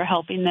people that are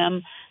helping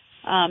them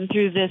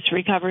through this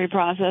recovery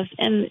process.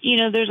 And,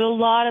 there's a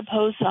lot of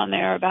posts on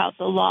there about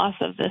the loss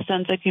of the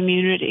sense of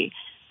community.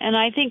 And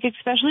I think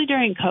especially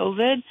during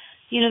COVID,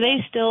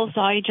 they still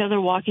saw each other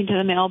walking to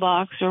the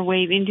mailbox or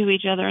waving to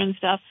each other and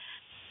stuff.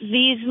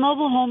 These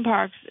mobile home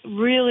parks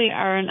really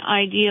are an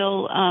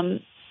ideal,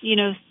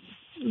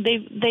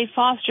 they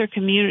foster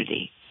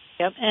community.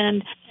 Yep.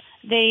 And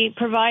they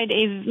provide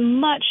a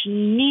much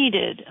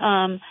needed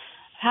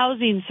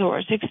housing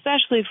source,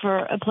 especially for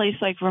a place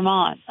like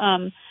Vermont.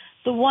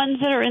 The ones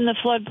that are in the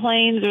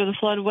floodplains or the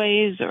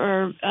floodways,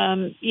 or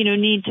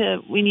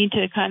we need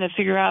to kind of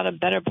figure out a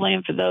better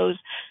plan for those.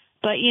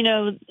 But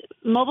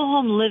mobile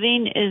home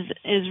living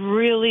is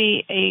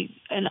really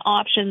an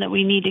option that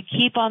we need to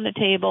keep on the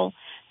table.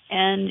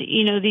 And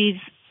these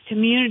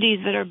communities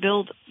that are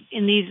built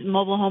in these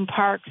mobile home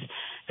parks,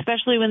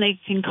 especially when they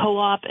can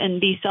co-op and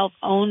be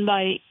self-owned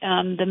by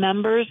the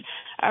members,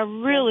 are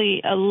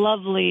really a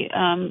lovely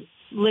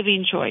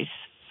living choice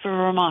for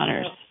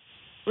Vermonters.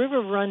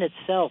 River Run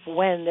itself,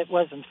 when it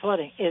wasn't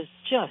flooding, is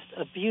just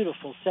a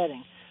beautiful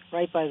setting,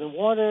 right by the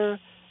water.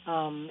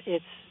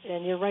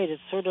 And you're right,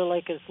 it's sort of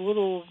like a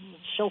little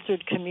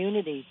sheltered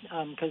community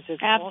because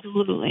it's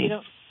absolutely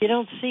you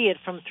don't see it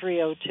from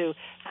 302.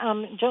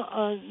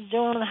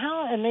 JoEllen,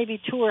 how, and maybe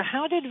Ture,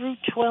 how did Route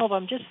 12?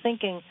 I'm just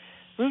thinking,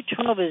 Route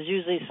 12 is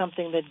usually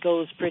something that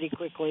goes pretty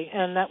quickly,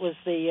 and that was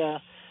the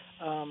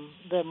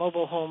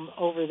mobile home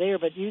over there.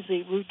 But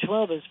usually Route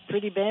 12 is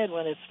pretty bad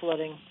when it's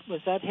flooding.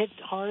 Was that hit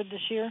hard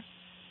this year?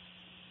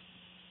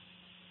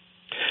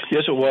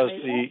 Yes, it was.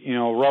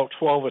 Route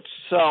 12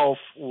 itself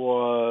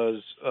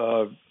was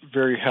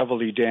very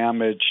heavily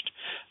damaged,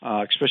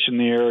 especially in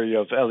the area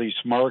of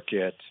Ellie's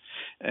Market,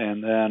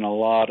 and then a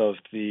lot of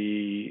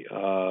the,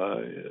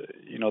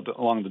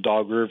 along the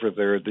Dog River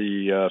there,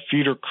 the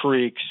feeder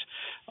creeks,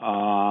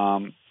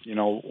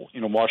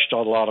 washed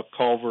out a lot of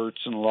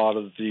culverts and a lot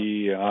of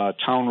the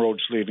town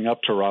roads leading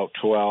up to Route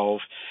 12,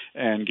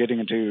 and getting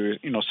into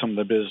some of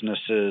the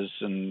businesses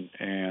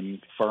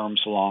and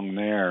farms along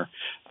there.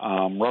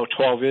 Route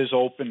 12 is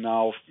open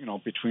now,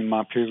 between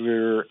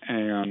Montpelier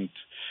and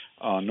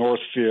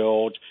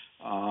Northfield.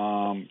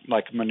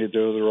 Like many of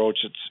the other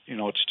roads,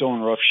 it's still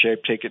in rough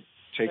shape. Take it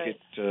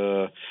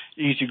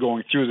easy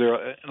going through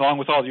there, along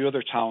with all the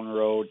other town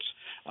roads.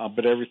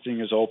 But everything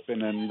is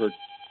open, and we're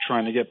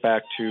trying to get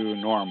back to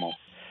normal.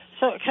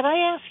 So can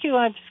I ask you,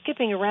 I'm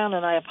skipping around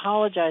and I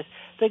apologize,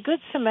 the Good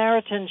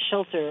Samaritan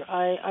shelter,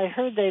 I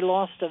heard they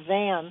lost a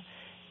van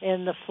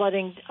in the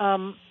flooding.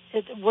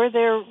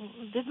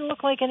 Didn't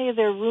look like any of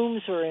their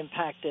rooms were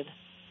impacted.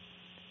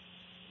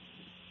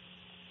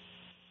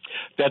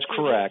 That's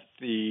correct.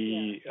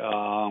 The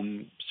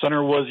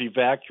center was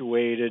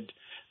evacuated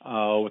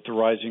with the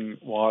rising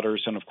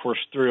waters, and of course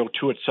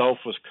 302 itself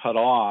was cut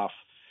off,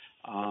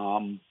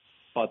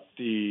 but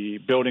the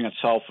building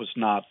itself was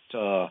not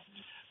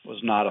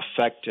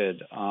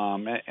affected.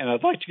 And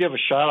I'd like to give a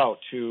shout out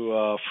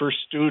to First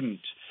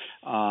Student,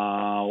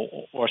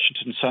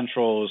 Washington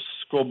Central's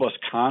school bus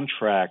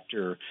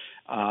contractor.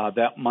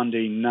 That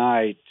Monday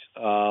night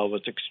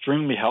was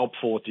extremely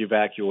helpful with the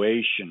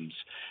evacuations.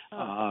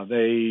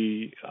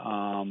 They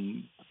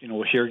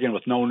were here again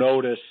with no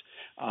notice,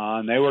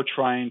 and they were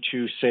trying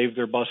to save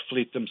their bus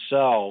fleet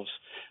themselves.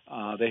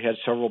 They had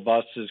several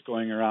buses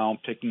going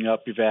around picking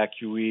up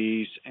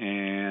evacuees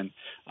and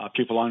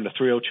people along the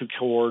 302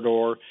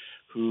 corridor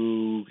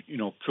who,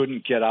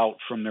 couldn't get out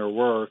from their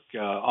work,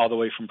 all the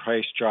way from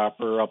Price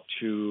Dropper up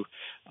to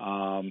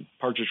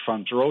Partridge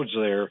Farms Roads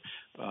there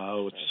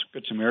with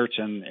Good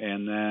Samaritan,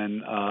 and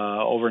then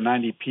over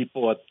 90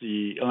 people at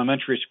the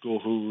elementary school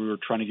who were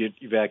trying to get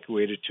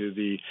evacuated to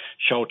the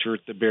shelter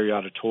at the Berry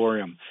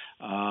Auditorium.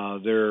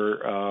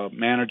 Their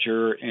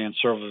manager and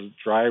several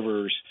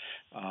drivers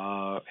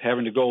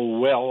having to go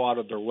well out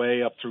of their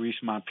way up through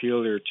East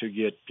Montpelier to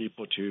get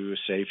people to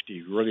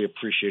safety. Really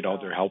appreciate all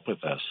their help with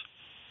this.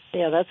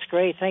 Yeah, that's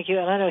great. Thank you.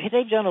 And I know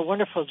they've done a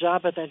wonderful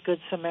job at that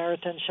Good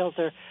Samaritan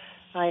shelter.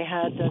 I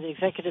had the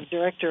executive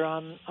director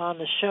on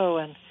the show,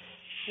 and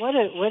what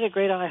a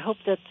great. I hope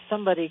that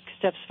somebody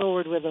steps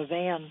forward with a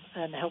van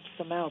and helps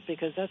them out,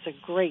 because that's a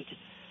great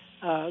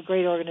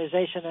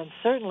organization, and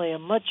certainly a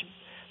much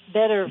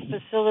better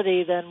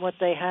facility than what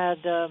they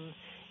had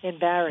in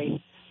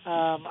Barry.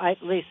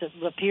 At least it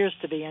appears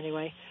to be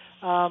anyway.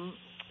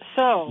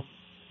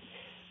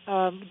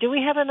 Do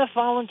we have enough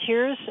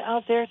volunteers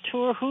out there,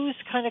 Ture? Who's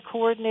kind of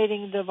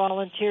coordinating the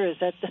volunteers?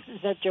 Is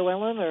that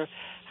JoEllen, or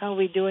how are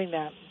we doing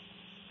that?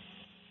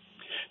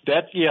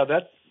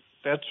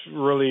 That's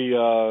really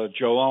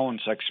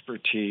JoEllen's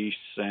expertise,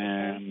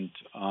 and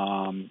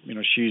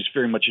she's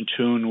very much in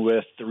tune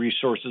with the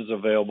resources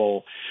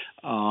available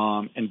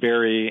in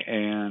Barry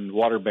and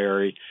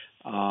Waterbury.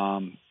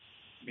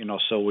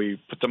 So we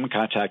put them in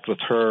contact with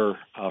her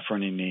for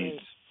any needs.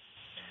 Great.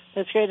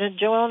 That's great. And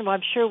JoEllen,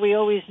 I'm sure we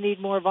always need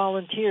more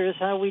volunteers.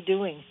 How are we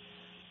doing?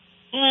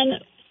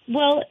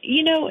 Well,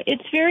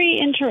 it's very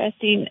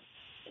interesting.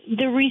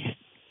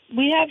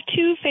 We have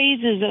two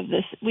phases of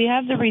this. We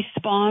have the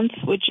response,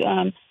 which,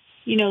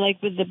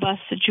 like with the bus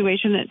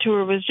situation that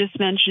Ture was just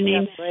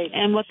mentioning,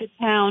 and what the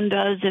town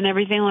does and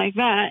everything like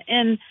that.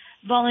 And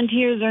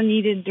volunteers are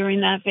needed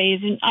during that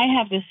phase. And I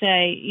have to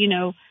say,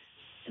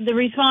 the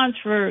response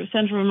for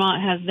Central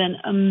Vermont has been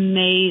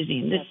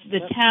amazing.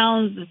 The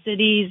towns, the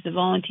cities, the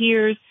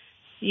volunteers,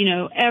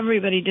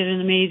 everybody did an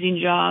amazing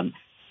job.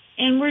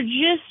 And we're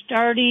just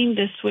starting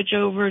to switch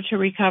over to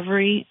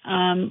recovery.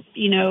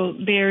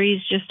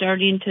 Barry's just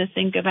starting to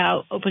think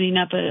about opening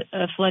up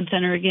a flood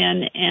center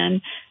again.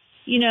 And,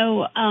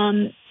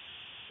 it's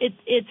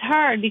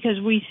hard because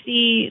we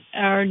see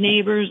our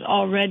neighbors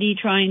already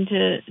trying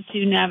to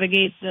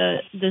navigate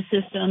the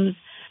systems.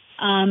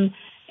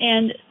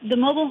 And the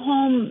mobile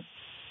home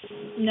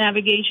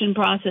navigation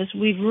process,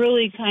 we've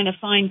really kind of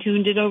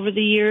fine-tuned it over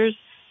the years.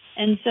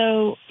 And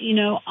so,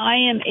 I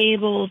am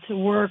able to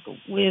work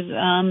with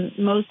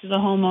most of the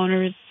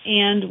homeowners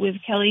and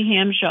with Kelly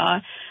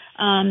Hamshaw,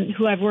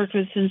 who I've worked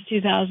with since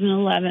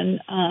 2011.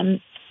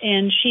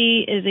 And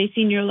she is a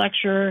senior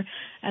lecturer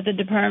at the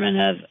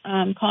Department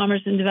of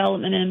Commerce and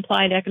Development and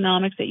Applied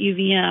Economics at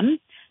UVM,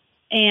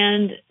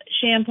 and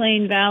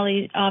Champlain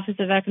Valley Office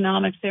of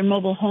Economics, their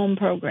mobile home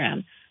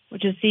program,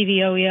 which is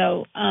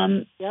CVOEO.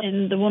 And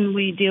the woman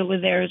we deal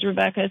with there is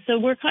Rebecca. So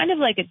we're kind of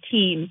like a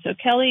team. So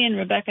Kelly and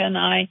Rebecca and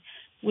I,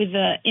 with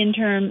the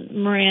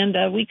intern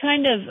Miranda, we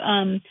kind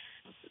of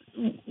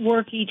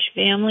work each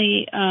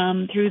family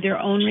through their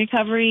own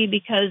recovery,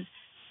 because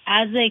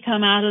as they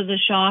come out of the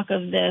shock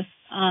of this,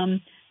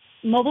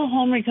 mobile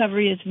home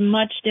recovery is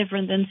much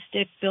different than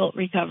stick-built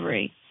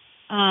recovery.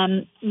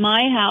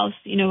 My house,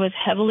 was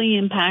heavily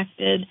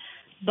impacted,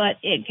 but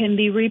it can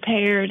be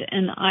repaired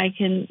and I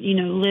can,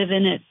 live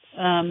in it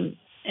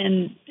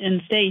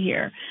and stay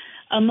here.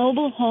 A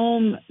mobile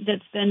home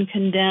that's been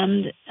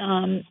condemned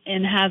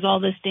and has all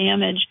this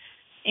damage,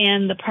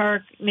 and the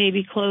park may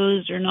be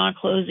closed or not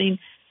closing,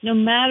 no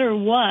matter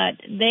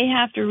what, they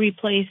have to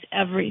replace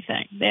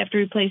everything. They have to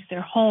replace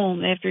their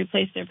home. They have to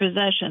replace their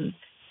possessions.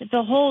 It's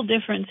a whole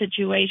different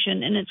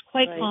situation, and it's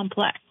quite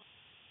complex.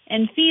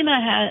 And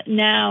FEMA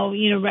now,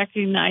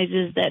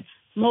 recognizes that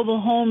mobile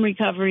home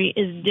recovery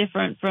is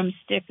different from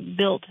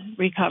stick-built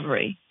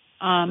recovery.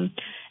 And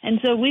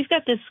so we've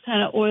got this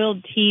kind of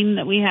oiled team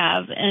that we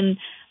have, and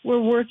we're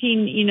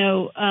working,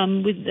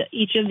 with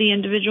each of the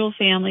individual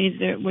families.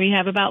 We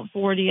have about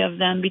 40 of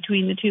them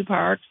between the two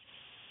parks.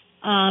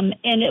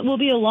 And it will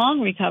be a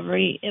long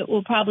recovery. It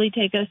will probably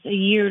take us a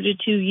year to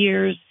 2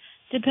 years,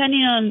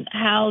 depending on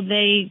how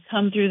they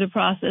come through the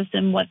process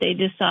and what they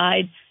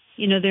decide,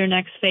 their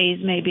next phase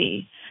may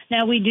be.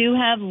 Now, we do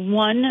have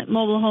one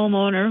mobile home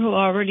owner who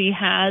already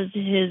has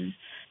his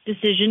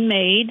decision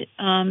made.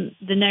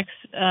 The next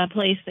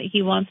place that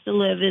he wants to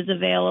live is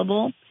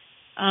available.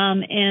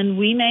 And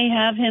we may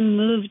have him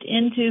moved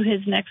into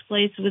his next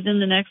place within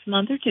the next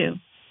month or two.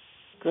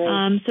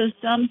 Great. So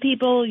some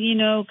people,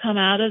 come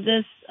out of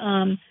this,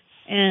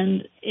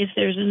 and if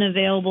there's an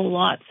available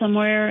lot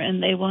somewhere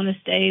and they want to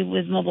stay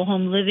with mobile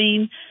home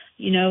living,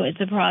 it's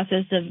a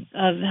process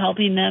of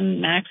helping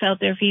them max out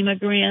their FEMA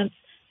grants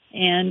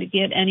and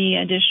get any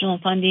additional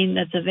funding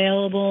that's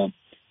available,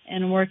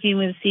 and working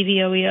with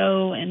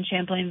CVOEO and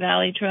Champlain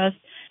Valley Trust,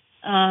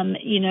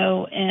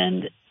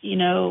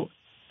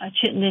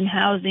 Chittenden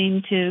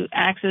Housing to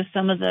access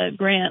some of the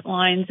grant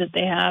lines that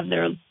they have.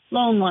 They're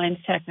loan lines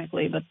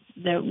technically, but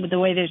the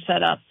way they're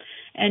set up,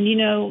 and,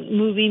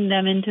 moving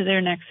them into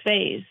their next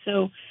phase.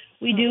 So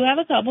we do have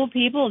a couple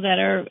people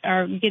that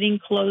are getting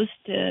close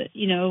to,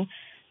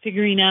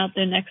 figuring out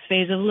their next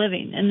phase of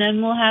living. And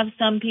then we'll have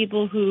some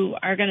people who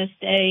are going to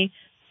stay,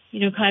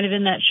 kind of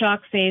in that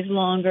shock phase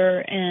longer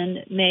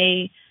and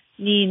may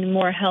need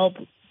more help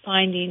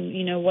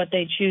finding, what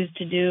they choose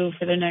to do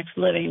for the next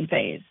living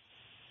phase.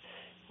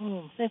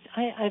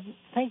 I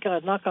thank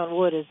God, knock on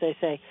wood, as they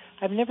say.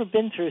 I've never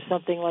been through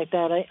something like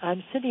that.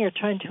 I'm sitting here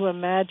trying to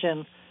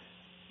imagine,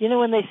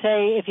 when they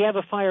say, if you have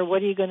a fire,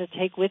 what are you going to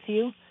take with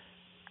you?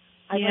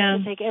 I'd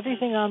like to take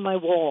everything on my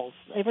walls.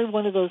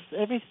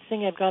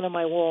 Everything I've got on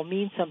my wall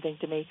means something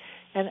to me.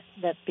 And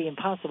that'd be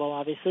impossible,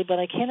 obviously, but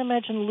I can't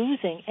imagine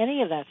losing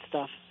any of that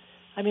stuff.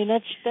 I mean,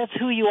 that's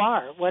who you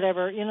are.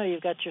 Whatever,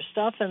 you've got your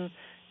stuff, and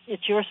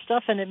it's your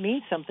stuff, and it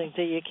means something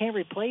to you. You can't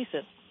replace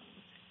it.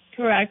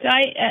 Correct.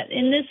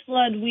 In this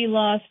flood, we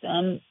lost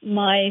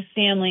my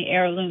family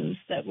heirlooms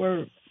that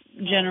were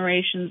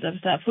generations of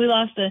stuff. We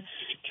lost a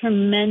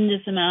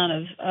tremendous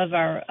amount of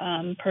our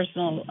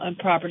personal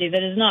property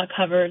that is not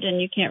covered,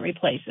 and you can't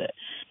replace it.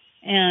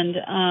 And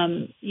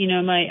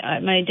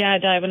my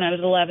dad died when I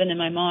was 11, and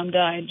my mom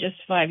died just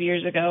 5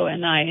 years ago,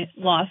 and I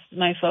lost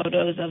my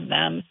photos of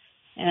them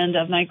and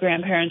of my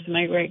grandparents and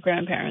my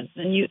great-grandparents.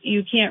 And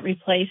you can't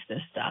replace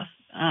this stuff.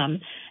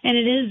 And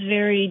it is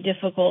very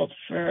difficult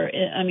there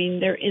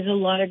is a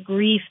lot of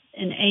grief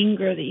and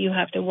anger that you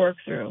have to work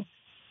through.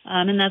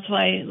 And that's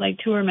why, like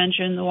Ture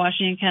mentioned, the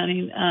Washington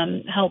County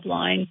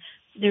helpline,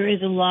 there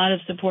is a lot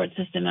of support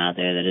system out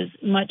there that is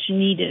much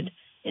needed.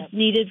 It's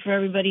needed for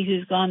everybody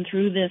who's gone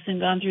through this and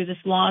gone through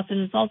this loss, and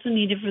it's also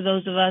needed for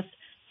those of us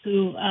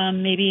who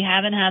maybe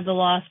haven't had the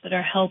loss but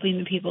are helping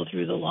the people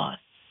through the loss,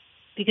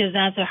 because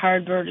that's a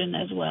hard burden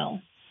as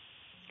well.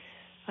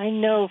 I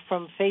know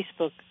from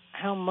Facebook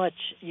how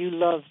much you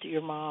loved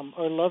your mom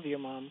or love your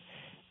mom.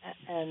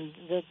 And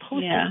the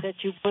postings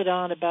that you put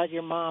on about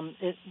your mom,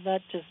 it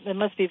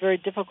must be very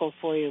difficult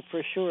for you,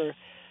 for sure,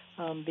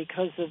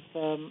 because of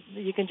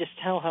you can just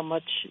tell how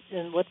much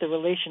and what the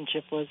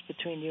relationship was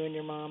between you and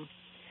your mom.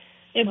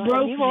 It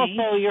broke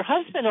me. Your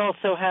husband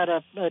also had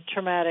a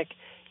traumatic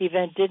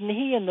event, didn't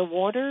he, in the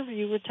water,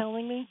 you were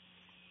telling me?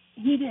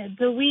 He did.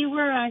 So we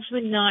were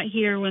actually not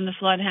here when the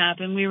flood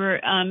happened. We were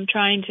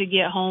trying to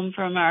get home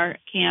from our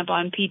camp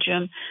on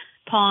Peacham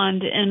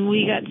Pond, and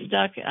we got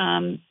stuck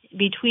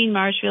between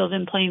Marshfield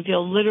and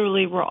Plainfield,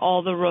 literally where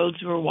all the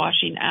roads were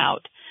washing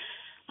out.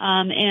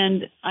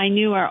 And I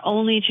knew our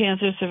only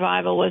chance of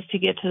survival was to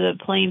get to the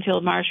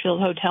Plainfield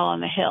Marshfield Hotel on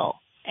the hill.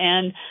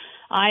 And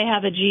I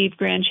have a Jeep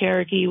Grand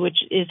Cherokee, which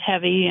is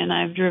heavy, and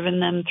I've driven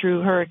them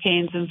through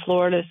hurricanes in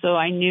Florida, so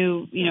I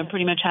knew,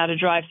 pretty much how to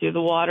drive through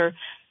the water.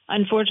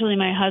 Unfortunately,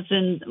 my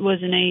husband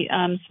was in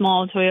a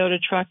small Toyota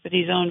truck that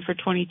he's owned for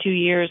 22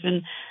 years,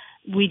 and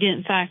we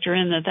didn't factor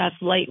in that that's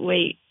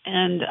lightweight.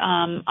 And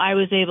I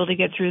was able to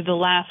get through the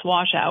last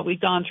washout.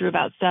 We'd gone through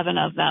about 7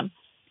 of them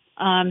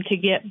to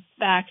get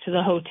back to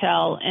the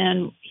hotel.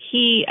 And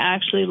he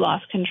actually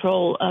lost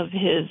control of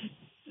his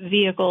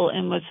vehicle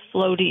and was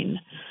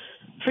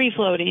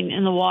free-floating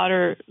in the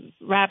water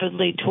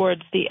rapidly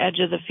towards the edge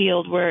of the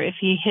field, where if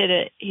he hit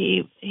it,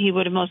 he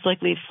would have most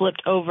likely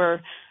flipped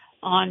over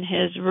on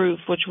his roof,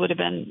 which would have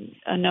been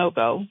a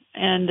no-go.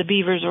 And the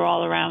beavers are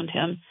all around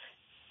him.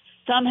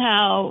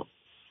 Somehow,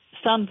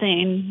 some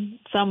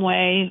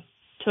way,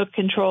 took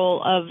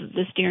control of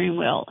the steering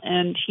wheel,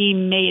 and he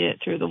made it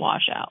through the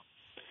washout.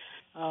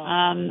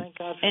 Thank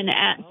God for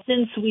that.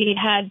 Since we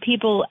had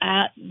people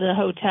at the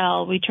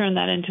hotel, we turned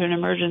that into an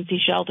emergency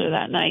shelter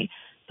that night,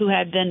 who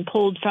had been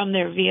pulled from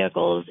their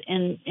vehicles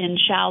in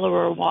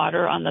shallower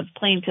water on the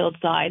Plainfield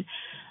side.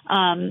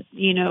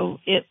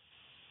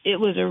 It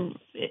was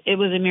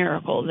a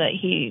miracle that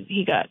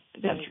he got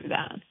through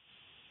that.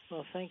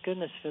 Well, thank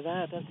goodness for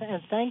that,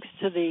 and thanks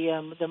to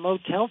the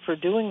motel for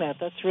doing that.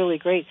 That's really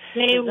great.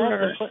 They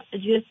were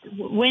just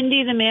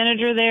Wendy, the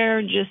manager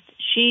there.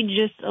 She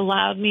just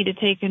allowed me to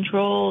take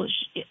control.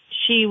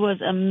 She was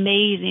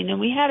amazing, and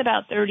we had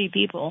about 30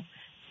 people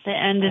that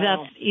ended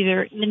up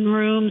either in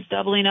rooms,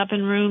 doubling up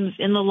in rooms,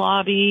 in the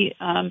lobby,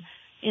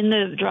 in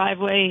the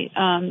driveway,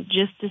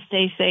 just to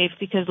stay safe,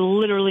 because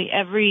literally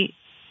every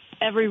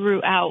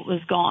route out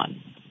was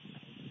gone.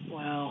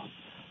 Wow.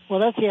 Well,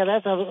 that's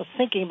I was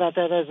thinking about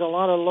that. There's a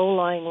lot of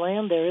low-lying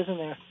land there, isn't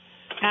there?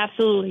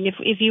 Absolutely.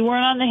 If you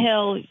weren't on the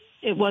hill,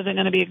 it wasn't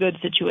going to be a good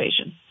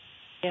situation.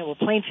 Yeah. Well,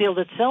 Plainfield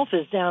itself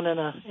is down in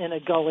a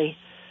gully,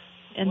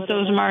 and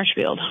so is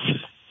Marshfield.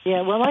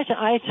 Yeah. Well, I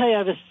tell you,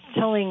 I was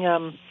telling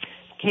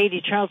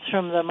Katie Trautz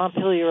from the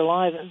Montpelier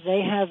Alive.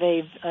 They have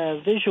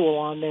a visual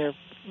on their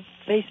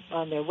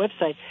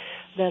website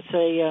that's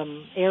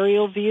a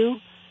aerial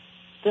view.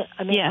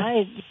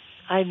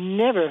 I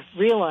never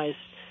realized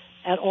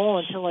at all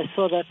until I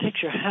saw that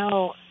picture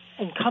how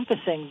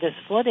encompassing this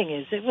flooding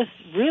is. It was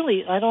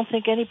really, I don't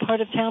think any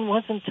part of town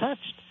wasn't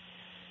touched.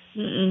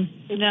 It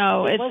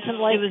wasn't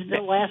like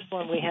the last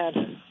one we had.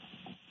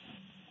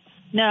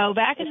 No,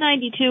 back in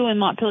 '92 when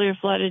Montpelier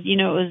flooded,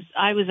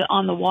 I was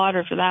on the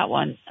water for that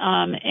one.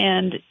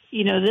 And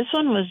this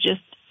one was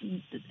just,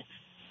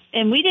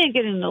 and we didn't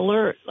get an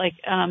alert,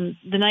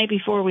 the night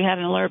before we had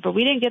an alert, but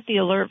we didn't get the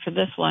alert for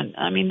this one.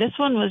 I mean, this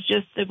one was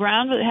just, the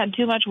ground had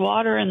too much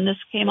water, and this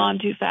came on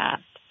too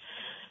fast.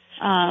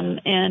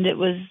 And it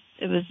was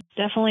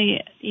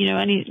definitely,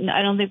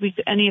 I don't think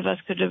any of us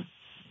could have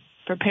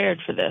prepared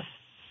for this.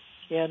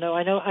 Yeah, no,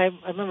 I know. I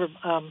remember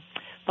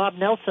Bob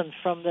Nelson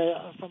from the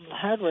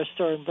hardware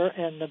store in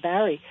the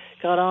Barry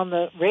got on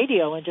the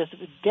radio and just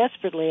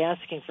desperately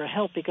asking for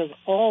help, because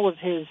all of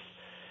his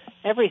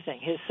everything,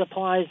 his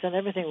supplies and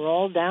everything, were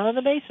all down in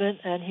the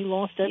basement, and he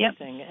lost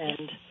everything. Yep.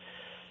 And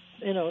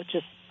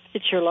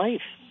it's your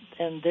life,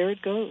 and there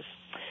it goes.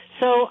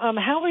 So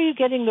how are you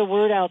getting the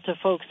word out to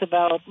folks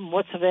about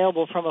what's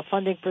available from a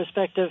funding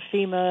perspective,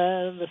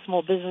 FEMA, the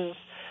small business,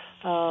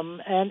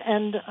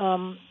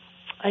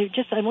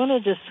 I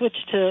wanted to switch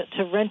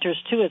to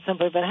renters too at some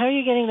point, but how are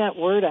you getting that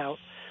word out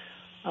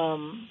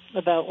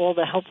about all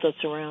the help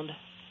that's around?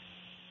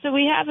 So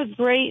we have a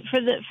great,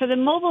 for the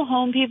mobile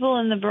home people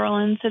and the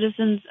Berlin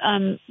citizens,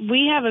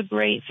 we have a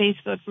great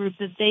Facebook group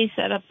that they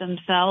set up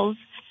themselves.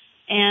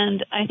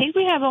 And I think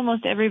we have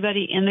almost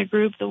everybody in the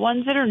group. The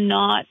ones that are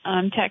not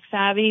tech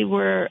savvy,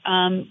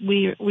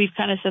 we've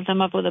kind of set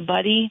them up with a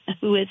buddy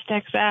who is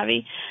tech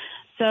savvy.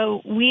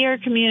 So we are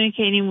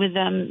communicating with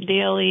them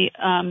daily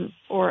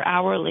or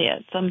hourly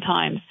at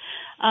sometimes.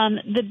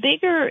 The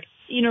bigger,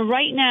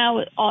 right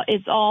now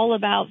it's all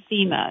about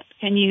FEMA.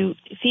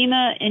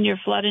 FEMA and your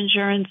flood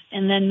insurance,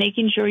 and then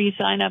making sure you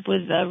sign up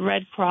with the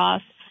Red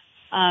Cross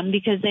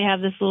because they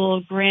have this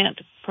little grant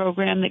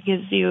program that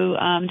gives you,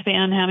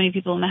 depending on how many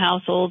people in the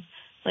household,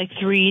 like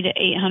 $300 to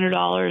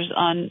 $800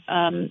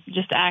 on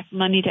just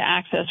money to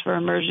access for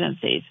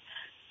emergencies.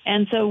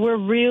 And so we're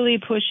really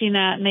pushing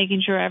that,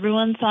 making sure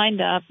everyone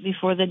signed up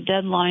before the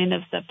deadline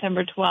of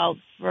September 12th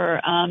for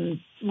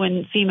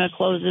when FEMA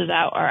closes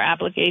out our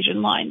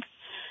application lines.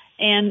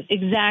 And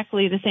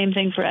exactly the same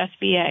thing for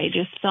SBA.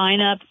 Just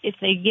sign up. If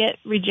they get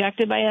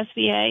rejected by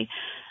SBA,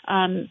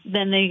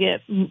 then they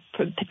get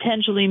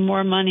potentially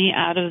more money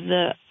out of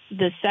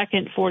the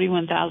second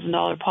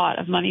 $41,000 pot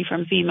of money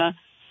from FEMA,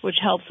 which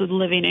helps with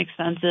living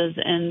expenses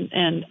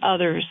and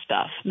other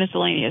stuff,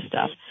 miscellaneous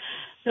stuff.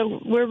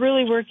 So we're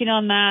really working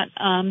on that.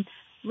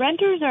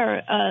 Renters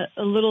are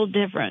a little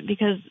different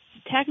because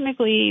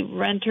technically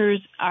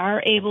renters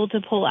are able to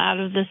pull out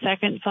of the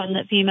second fund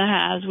that FEMA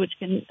has, which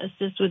can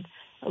assist with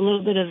a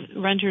little bit of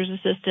renter's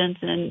assistance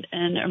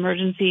and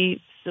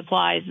emergency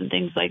supplies and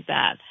things like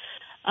that.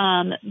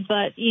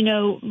 But,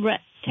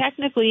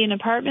 technically an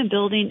apartment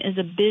building is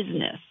a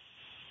business.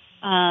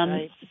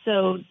 Right.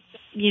 So,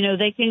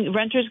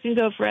 renters can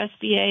go for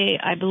SBA,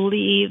 I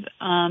believe,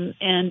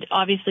 and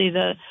obviously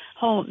the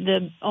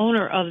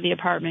owner of the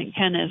apartment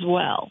can as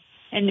well.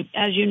 And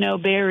as you know,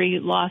 Barrie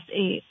lost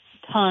a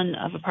ton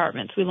of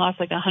apartments. We lost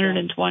like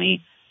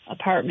 120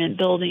 apartment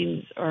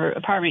buildings or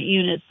apartment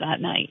units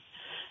that night.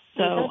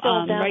 So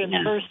right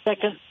now,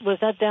 was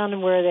that down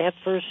in where they have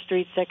First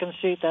Street, Second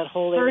Street, that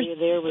whole area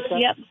there? Was that?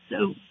 Yep.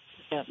 So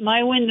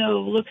my window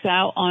looks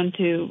out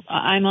onto.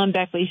 I'm on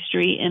Beckley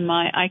Street, and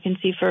I can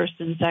see First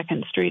and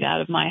Second Street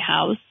out of my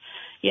house.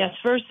 Yes,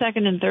 First,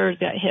 Second, and Third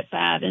got hit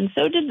bad, and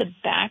so did the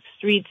back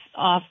streets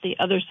off the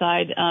other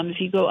side.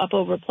 If you go up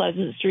over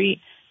Pleasant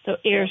Street, so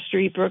Air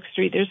Street, Brook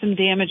Street, there's some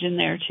damage in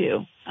there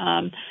too.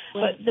 When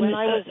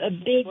I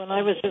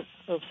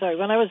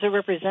was a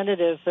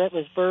representative, that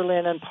was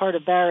Berlin and part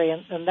of Barrie,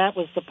 and that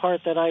was the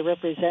part that I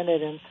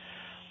represented. And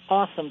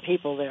awesome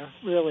people there,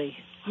 really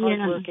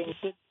hardworking.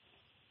 Yeah.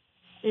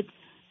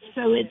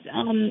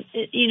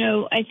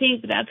 I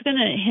think that's going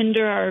to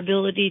hinder our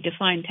ability to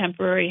find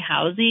temporary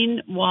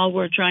housing while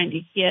we're trying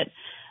to get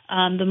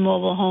the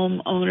mobile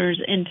home owners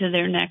into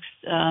their next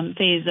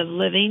phase of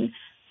living.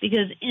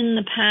 Because in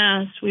the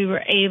past, we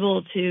were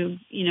able to,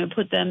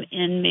 put them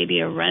in maybe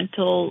a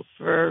rental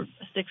for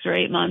 6 or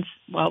 8 months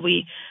while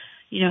we,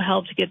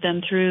 helped get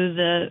them through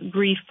the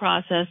grief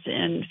process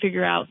and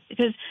figure out.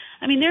 Because,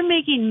 they're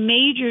making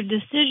major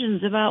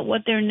decisions about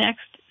what their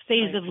next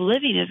phase of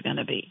living is going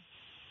to be.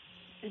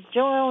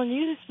 JoEllen,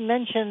 you just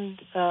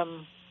mentioned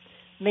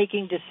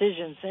making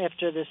decisions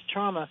after this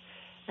trauma.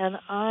 And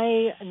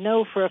I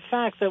know for a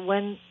fact that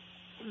when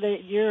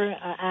you're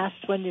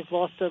asked when you've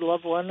lost a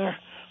loved one or...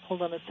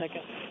 Hold on a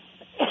second.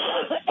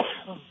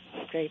 Oh,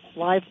 great.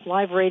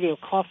 Live radio,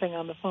 coughing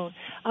on the phone.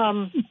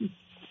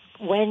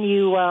 When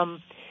you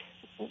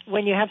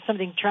have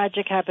something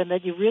tragic happen,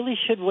 that you really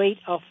should wait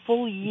a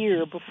full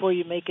year before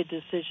you make a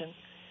decision.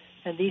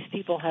 And these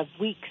people have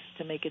weeks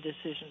to make a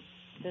decision.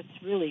 That's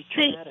really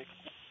traumatic.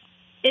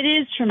 It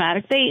is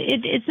traumatic.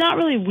 It's not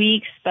really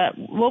weeks, but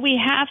what we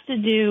have to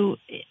do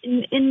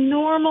in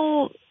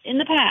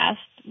the past,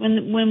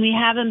 when we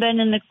haven't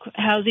been in the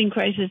housing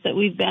crisis that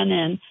we've been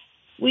in,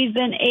 we've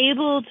been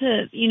able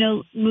to,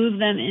 move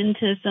them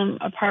into some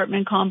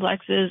apartment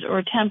complexes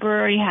or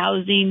temporary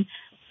housing,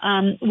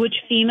 which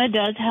FEMA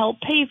does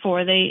help pay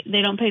for. They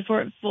don't pay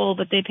for it full,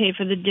 but they pay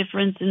for the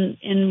difference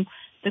in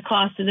the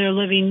cost of their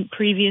living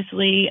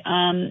previously,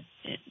 and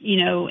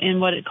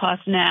what it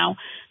costs now.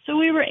 So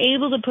we were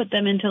able to put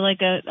them into like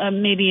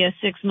maybe a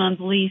 6-month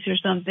lease or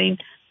something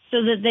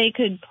so that they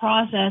could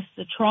process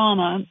the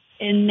trauma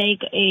and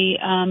make a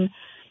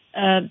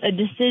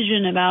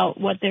decision about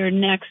what their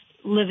next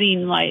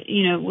living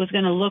was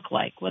going to look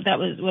like, whether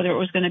it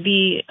was going to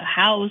be a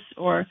house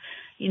or,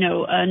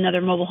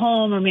 another mobile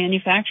home or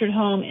manufactured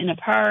home in a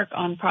park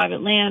on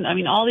private land.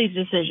 All these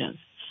decisions.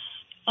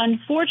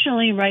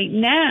 Unfortunately, right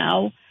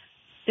now,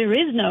 there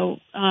is no,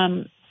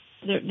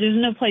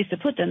 there's no place to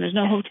put them. There's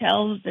no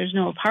hotels. There's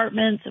no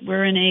apartments.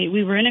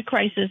 We were in a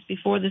crisis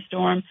before the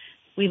storm.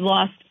 We've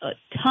lost a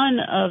ton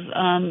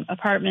of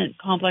apartment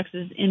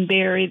complexes in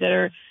Barrie that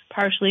are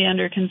partially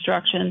under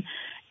construction.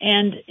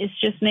 And it's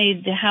just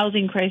made the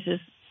housing crisis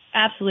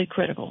absolutely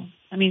critical.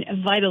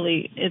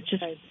 Vitally,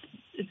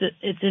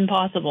 it's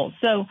impossible.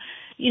 So,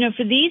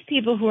 for these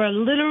people who are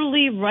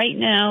literally right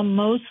now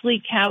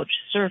mostly couch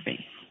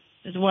surfing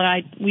is what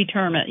we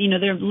term it.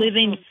 They're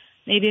living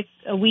maybe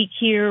a week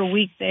here, a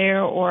week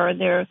there, or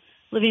they're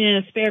living in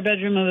a spare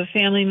bedroom of a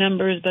family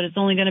member's, but it's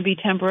only going to be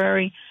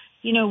temporary.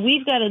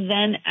 We've got to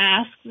then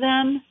ask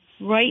them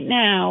right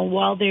now,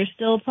 while they're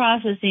still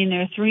processing,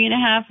 they're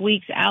 3.5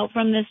 weeks out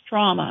from this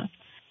trauma.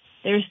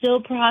 They're still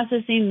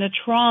processing the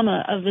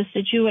trauma of the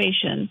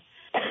situation.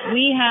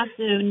 We have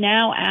to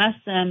now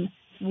ask them,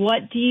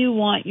 what do you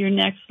want your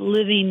next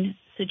living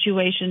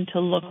situation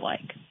to look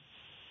like?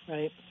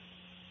 Right.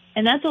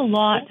 And that's a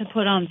lot to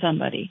put on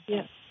somebody.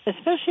 Yeah,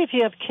 especially if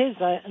you have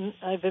kids.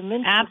 I've been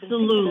mentioning.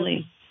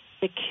 Absolutely.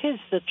 The kids,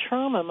 the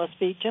trauma must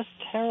be just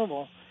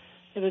terrible.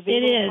 It would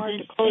be hard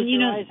to close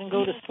your eyes and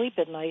go to sleep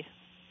at night.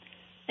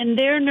 And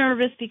they're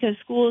nervous because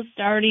school is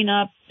starting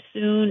up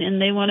soon,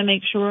 and they want to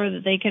make sure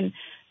that they can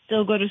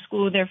still go to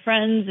school with their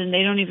friends, and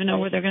they don't even know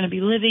where they're going to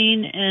be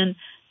living. And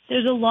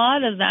there's a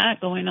lot of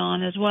that going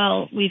on as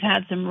well. We've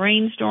had some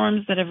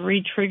rainstorms that have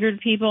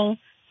re-triggered people.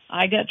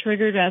 I got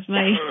triggered as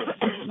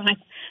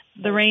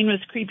the rain was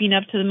creeping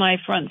up to my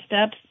front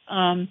steps.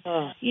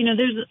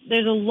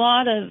 There's a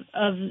lot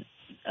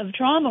of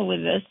trauma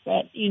with this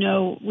that,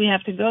 we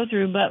have to go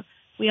through, but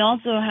we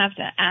also have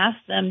to ask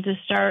them to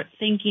start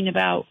thinking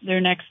about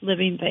their next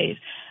living phase.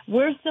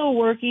 We're still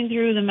working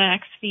through the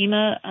Max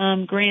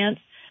FEMA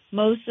grants.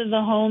 Most of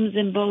the homes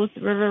in both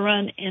River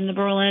Run and the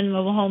Berlin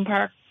Mobile Home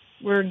Park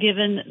we're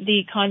given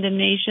the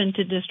condemnation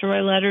to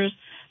destroy letters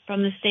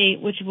from the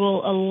state, which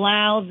will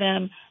allow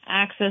them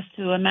access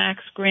to a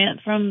max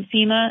grant from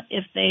FEMA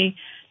if they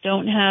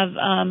don't have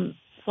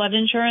flood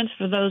insurance.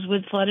 For those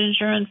with flood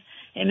insurance,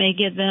 it may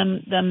give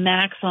them the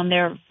max on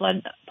their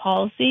flood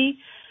policy.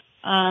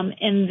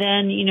 And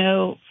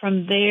then,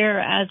 from there,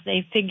 as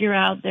they figure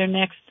out their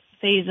next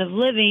phase of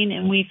living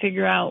and we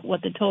figure out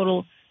what the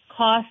total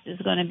cost is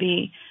going to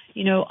be,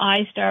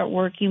 I start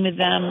working with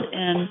them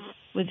and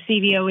with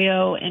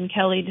CVOEO and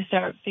Kelly to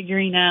start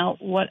figuring out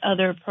what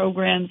other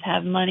programs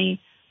have money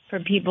for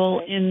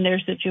people in their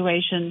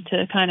situation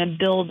to kind of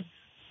build,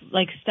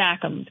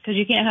 stack them, because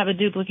you can't have a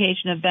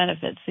duplication of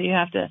benefits, so you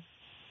have to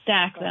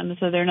stack them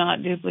so they're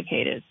not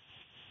duplicated.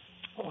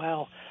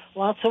 Wow.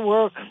 Lots of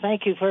work.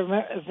 Thank you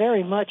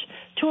very much.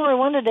 Ture, I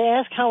wanted to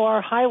ask how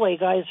our highway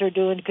guys are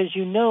doing, because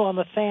I'm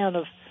a fan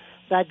of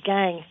that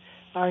gang.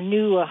 Our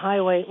new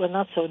highway, well,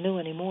 not so new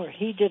anymore.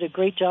 He did a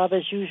great job,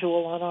 as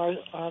usual,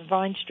 on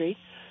Vine Street,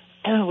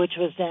 which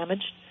was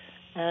damaged.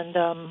 And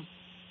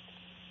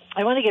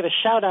I want to give a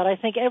shout-out. I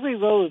think every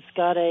road's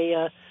got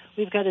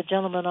we've got a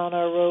gentleman on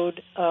our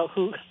road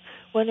who,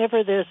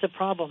 whenever there's a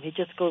problem, he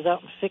just goes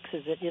out and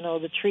fixes it.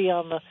 The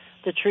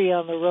tree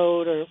on the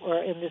road,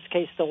 or in this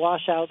case, the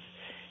washouts.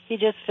 He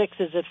just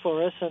fixes it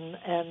for us.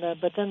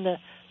 But then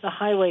the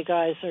highway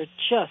guys are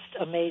just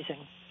amazing.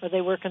 Are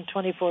they working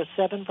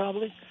 24/7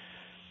 probably?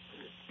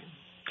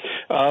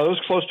 It was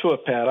close to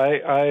it, Pat.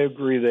 I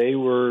agree. They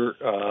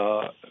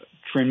were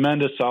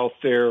tremendous out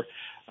there,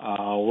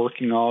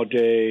 working all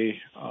day,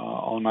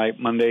 all night,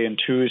 Monday and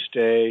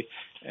Tuesday,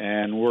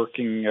 and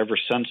working ever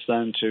since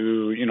then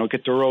to,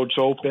 get the roads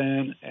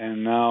open,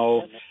 and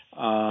now,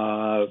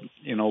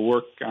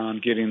 work on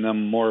getting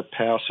them more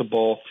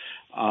passable.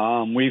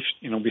 We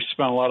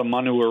spent a lot of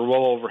money. We're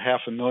well over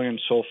 $500,000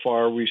 so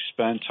far we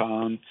spent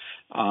on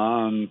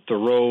the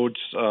roads,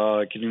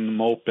 getting them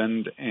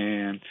opened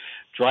and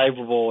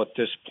drivable at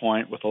this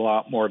point, with a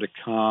lot more to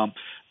come.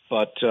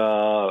 But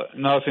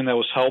another thing that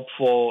was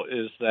helpful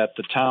is that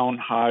the town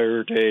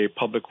hired a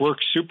public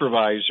works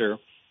supervisor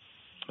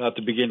at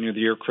the beginning of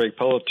the year, Craig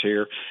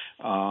Pelletier.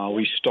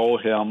 We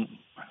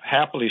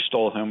happily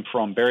stole him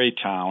from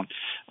Berrytown.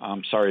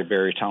 Sorry,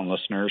 Berrytown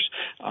listeners.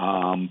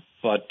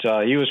 But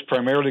he was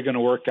primarily going to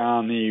work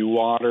on the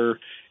water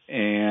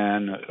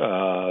and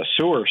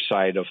sewer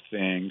side of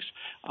things.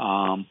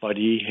 But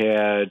he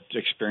had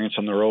experience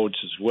on the roads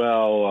as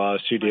well,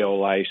 CDL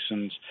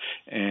license,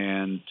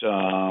 and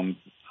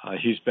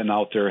he's been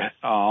out there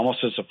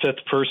almost as a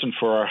fifth person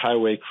for our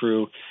highway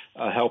crew,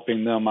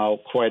 helping them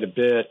out quite a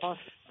bit.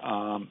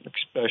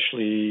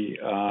 Especially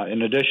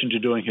in addition to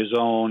doing his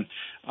own,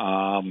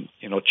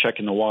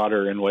 checking the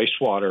water and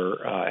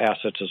wastewater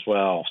assets as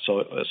well.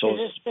 So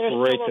it's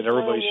great that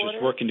everybody's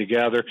just working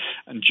together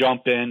and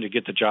jump in to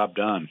get the job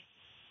done.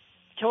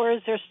 Ture,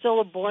 is there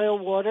still a boil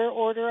water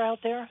order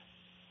out there?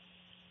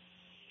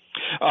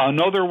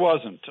 No, there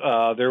wasn't.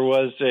 There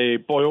was a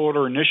boil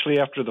order initially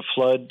after the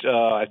flood.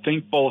 I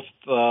think both,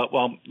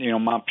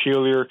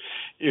 Montpelier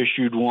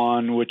issued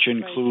one, which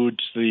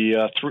includes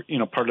the,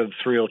 part of the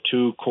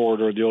 302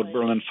 corridor, the old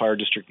Berlin Fire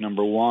District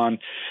number 1,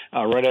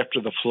 right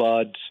after the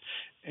floods.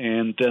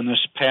 And then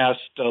this past,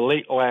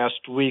 late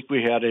last week,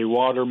 we had a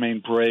water main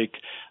break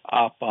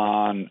up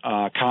on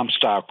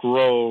Comstock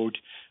Road,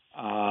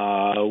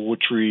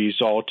 which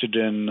resulted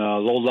in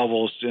low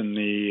levels in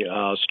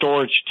the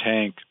storage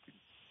tank,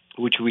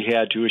 which we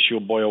had to issue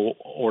a boil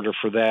order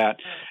for that.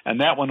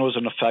 And that one was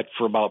in effect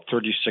for about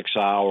 36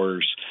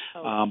 hours.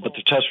 But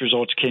the test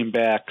results came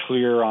back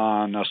clear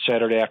on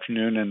Saturday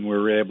afternoon, and we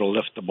were able to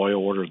lift the boil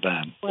order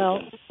then.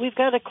 Well, we've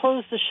got to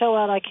close the show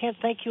out. I can't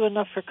thank you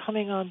enough for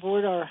coming on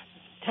board. Our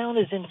town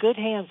is in good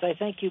hands. I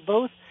thank you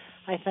both.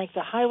 I thank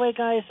the highway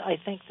guys. I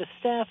thank the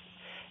staff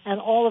and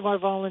all of our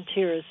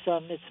volunteers.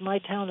 It's my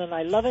town, and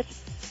I love it.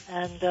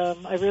 And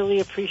I really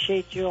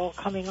appreciate you all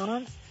coming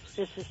on.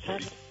 This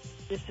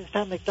is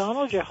Pat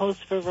McDonald, your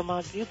host for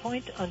Vermont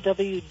Viewpoint on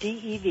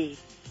WDEV.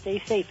 Stay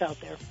safe out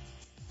there.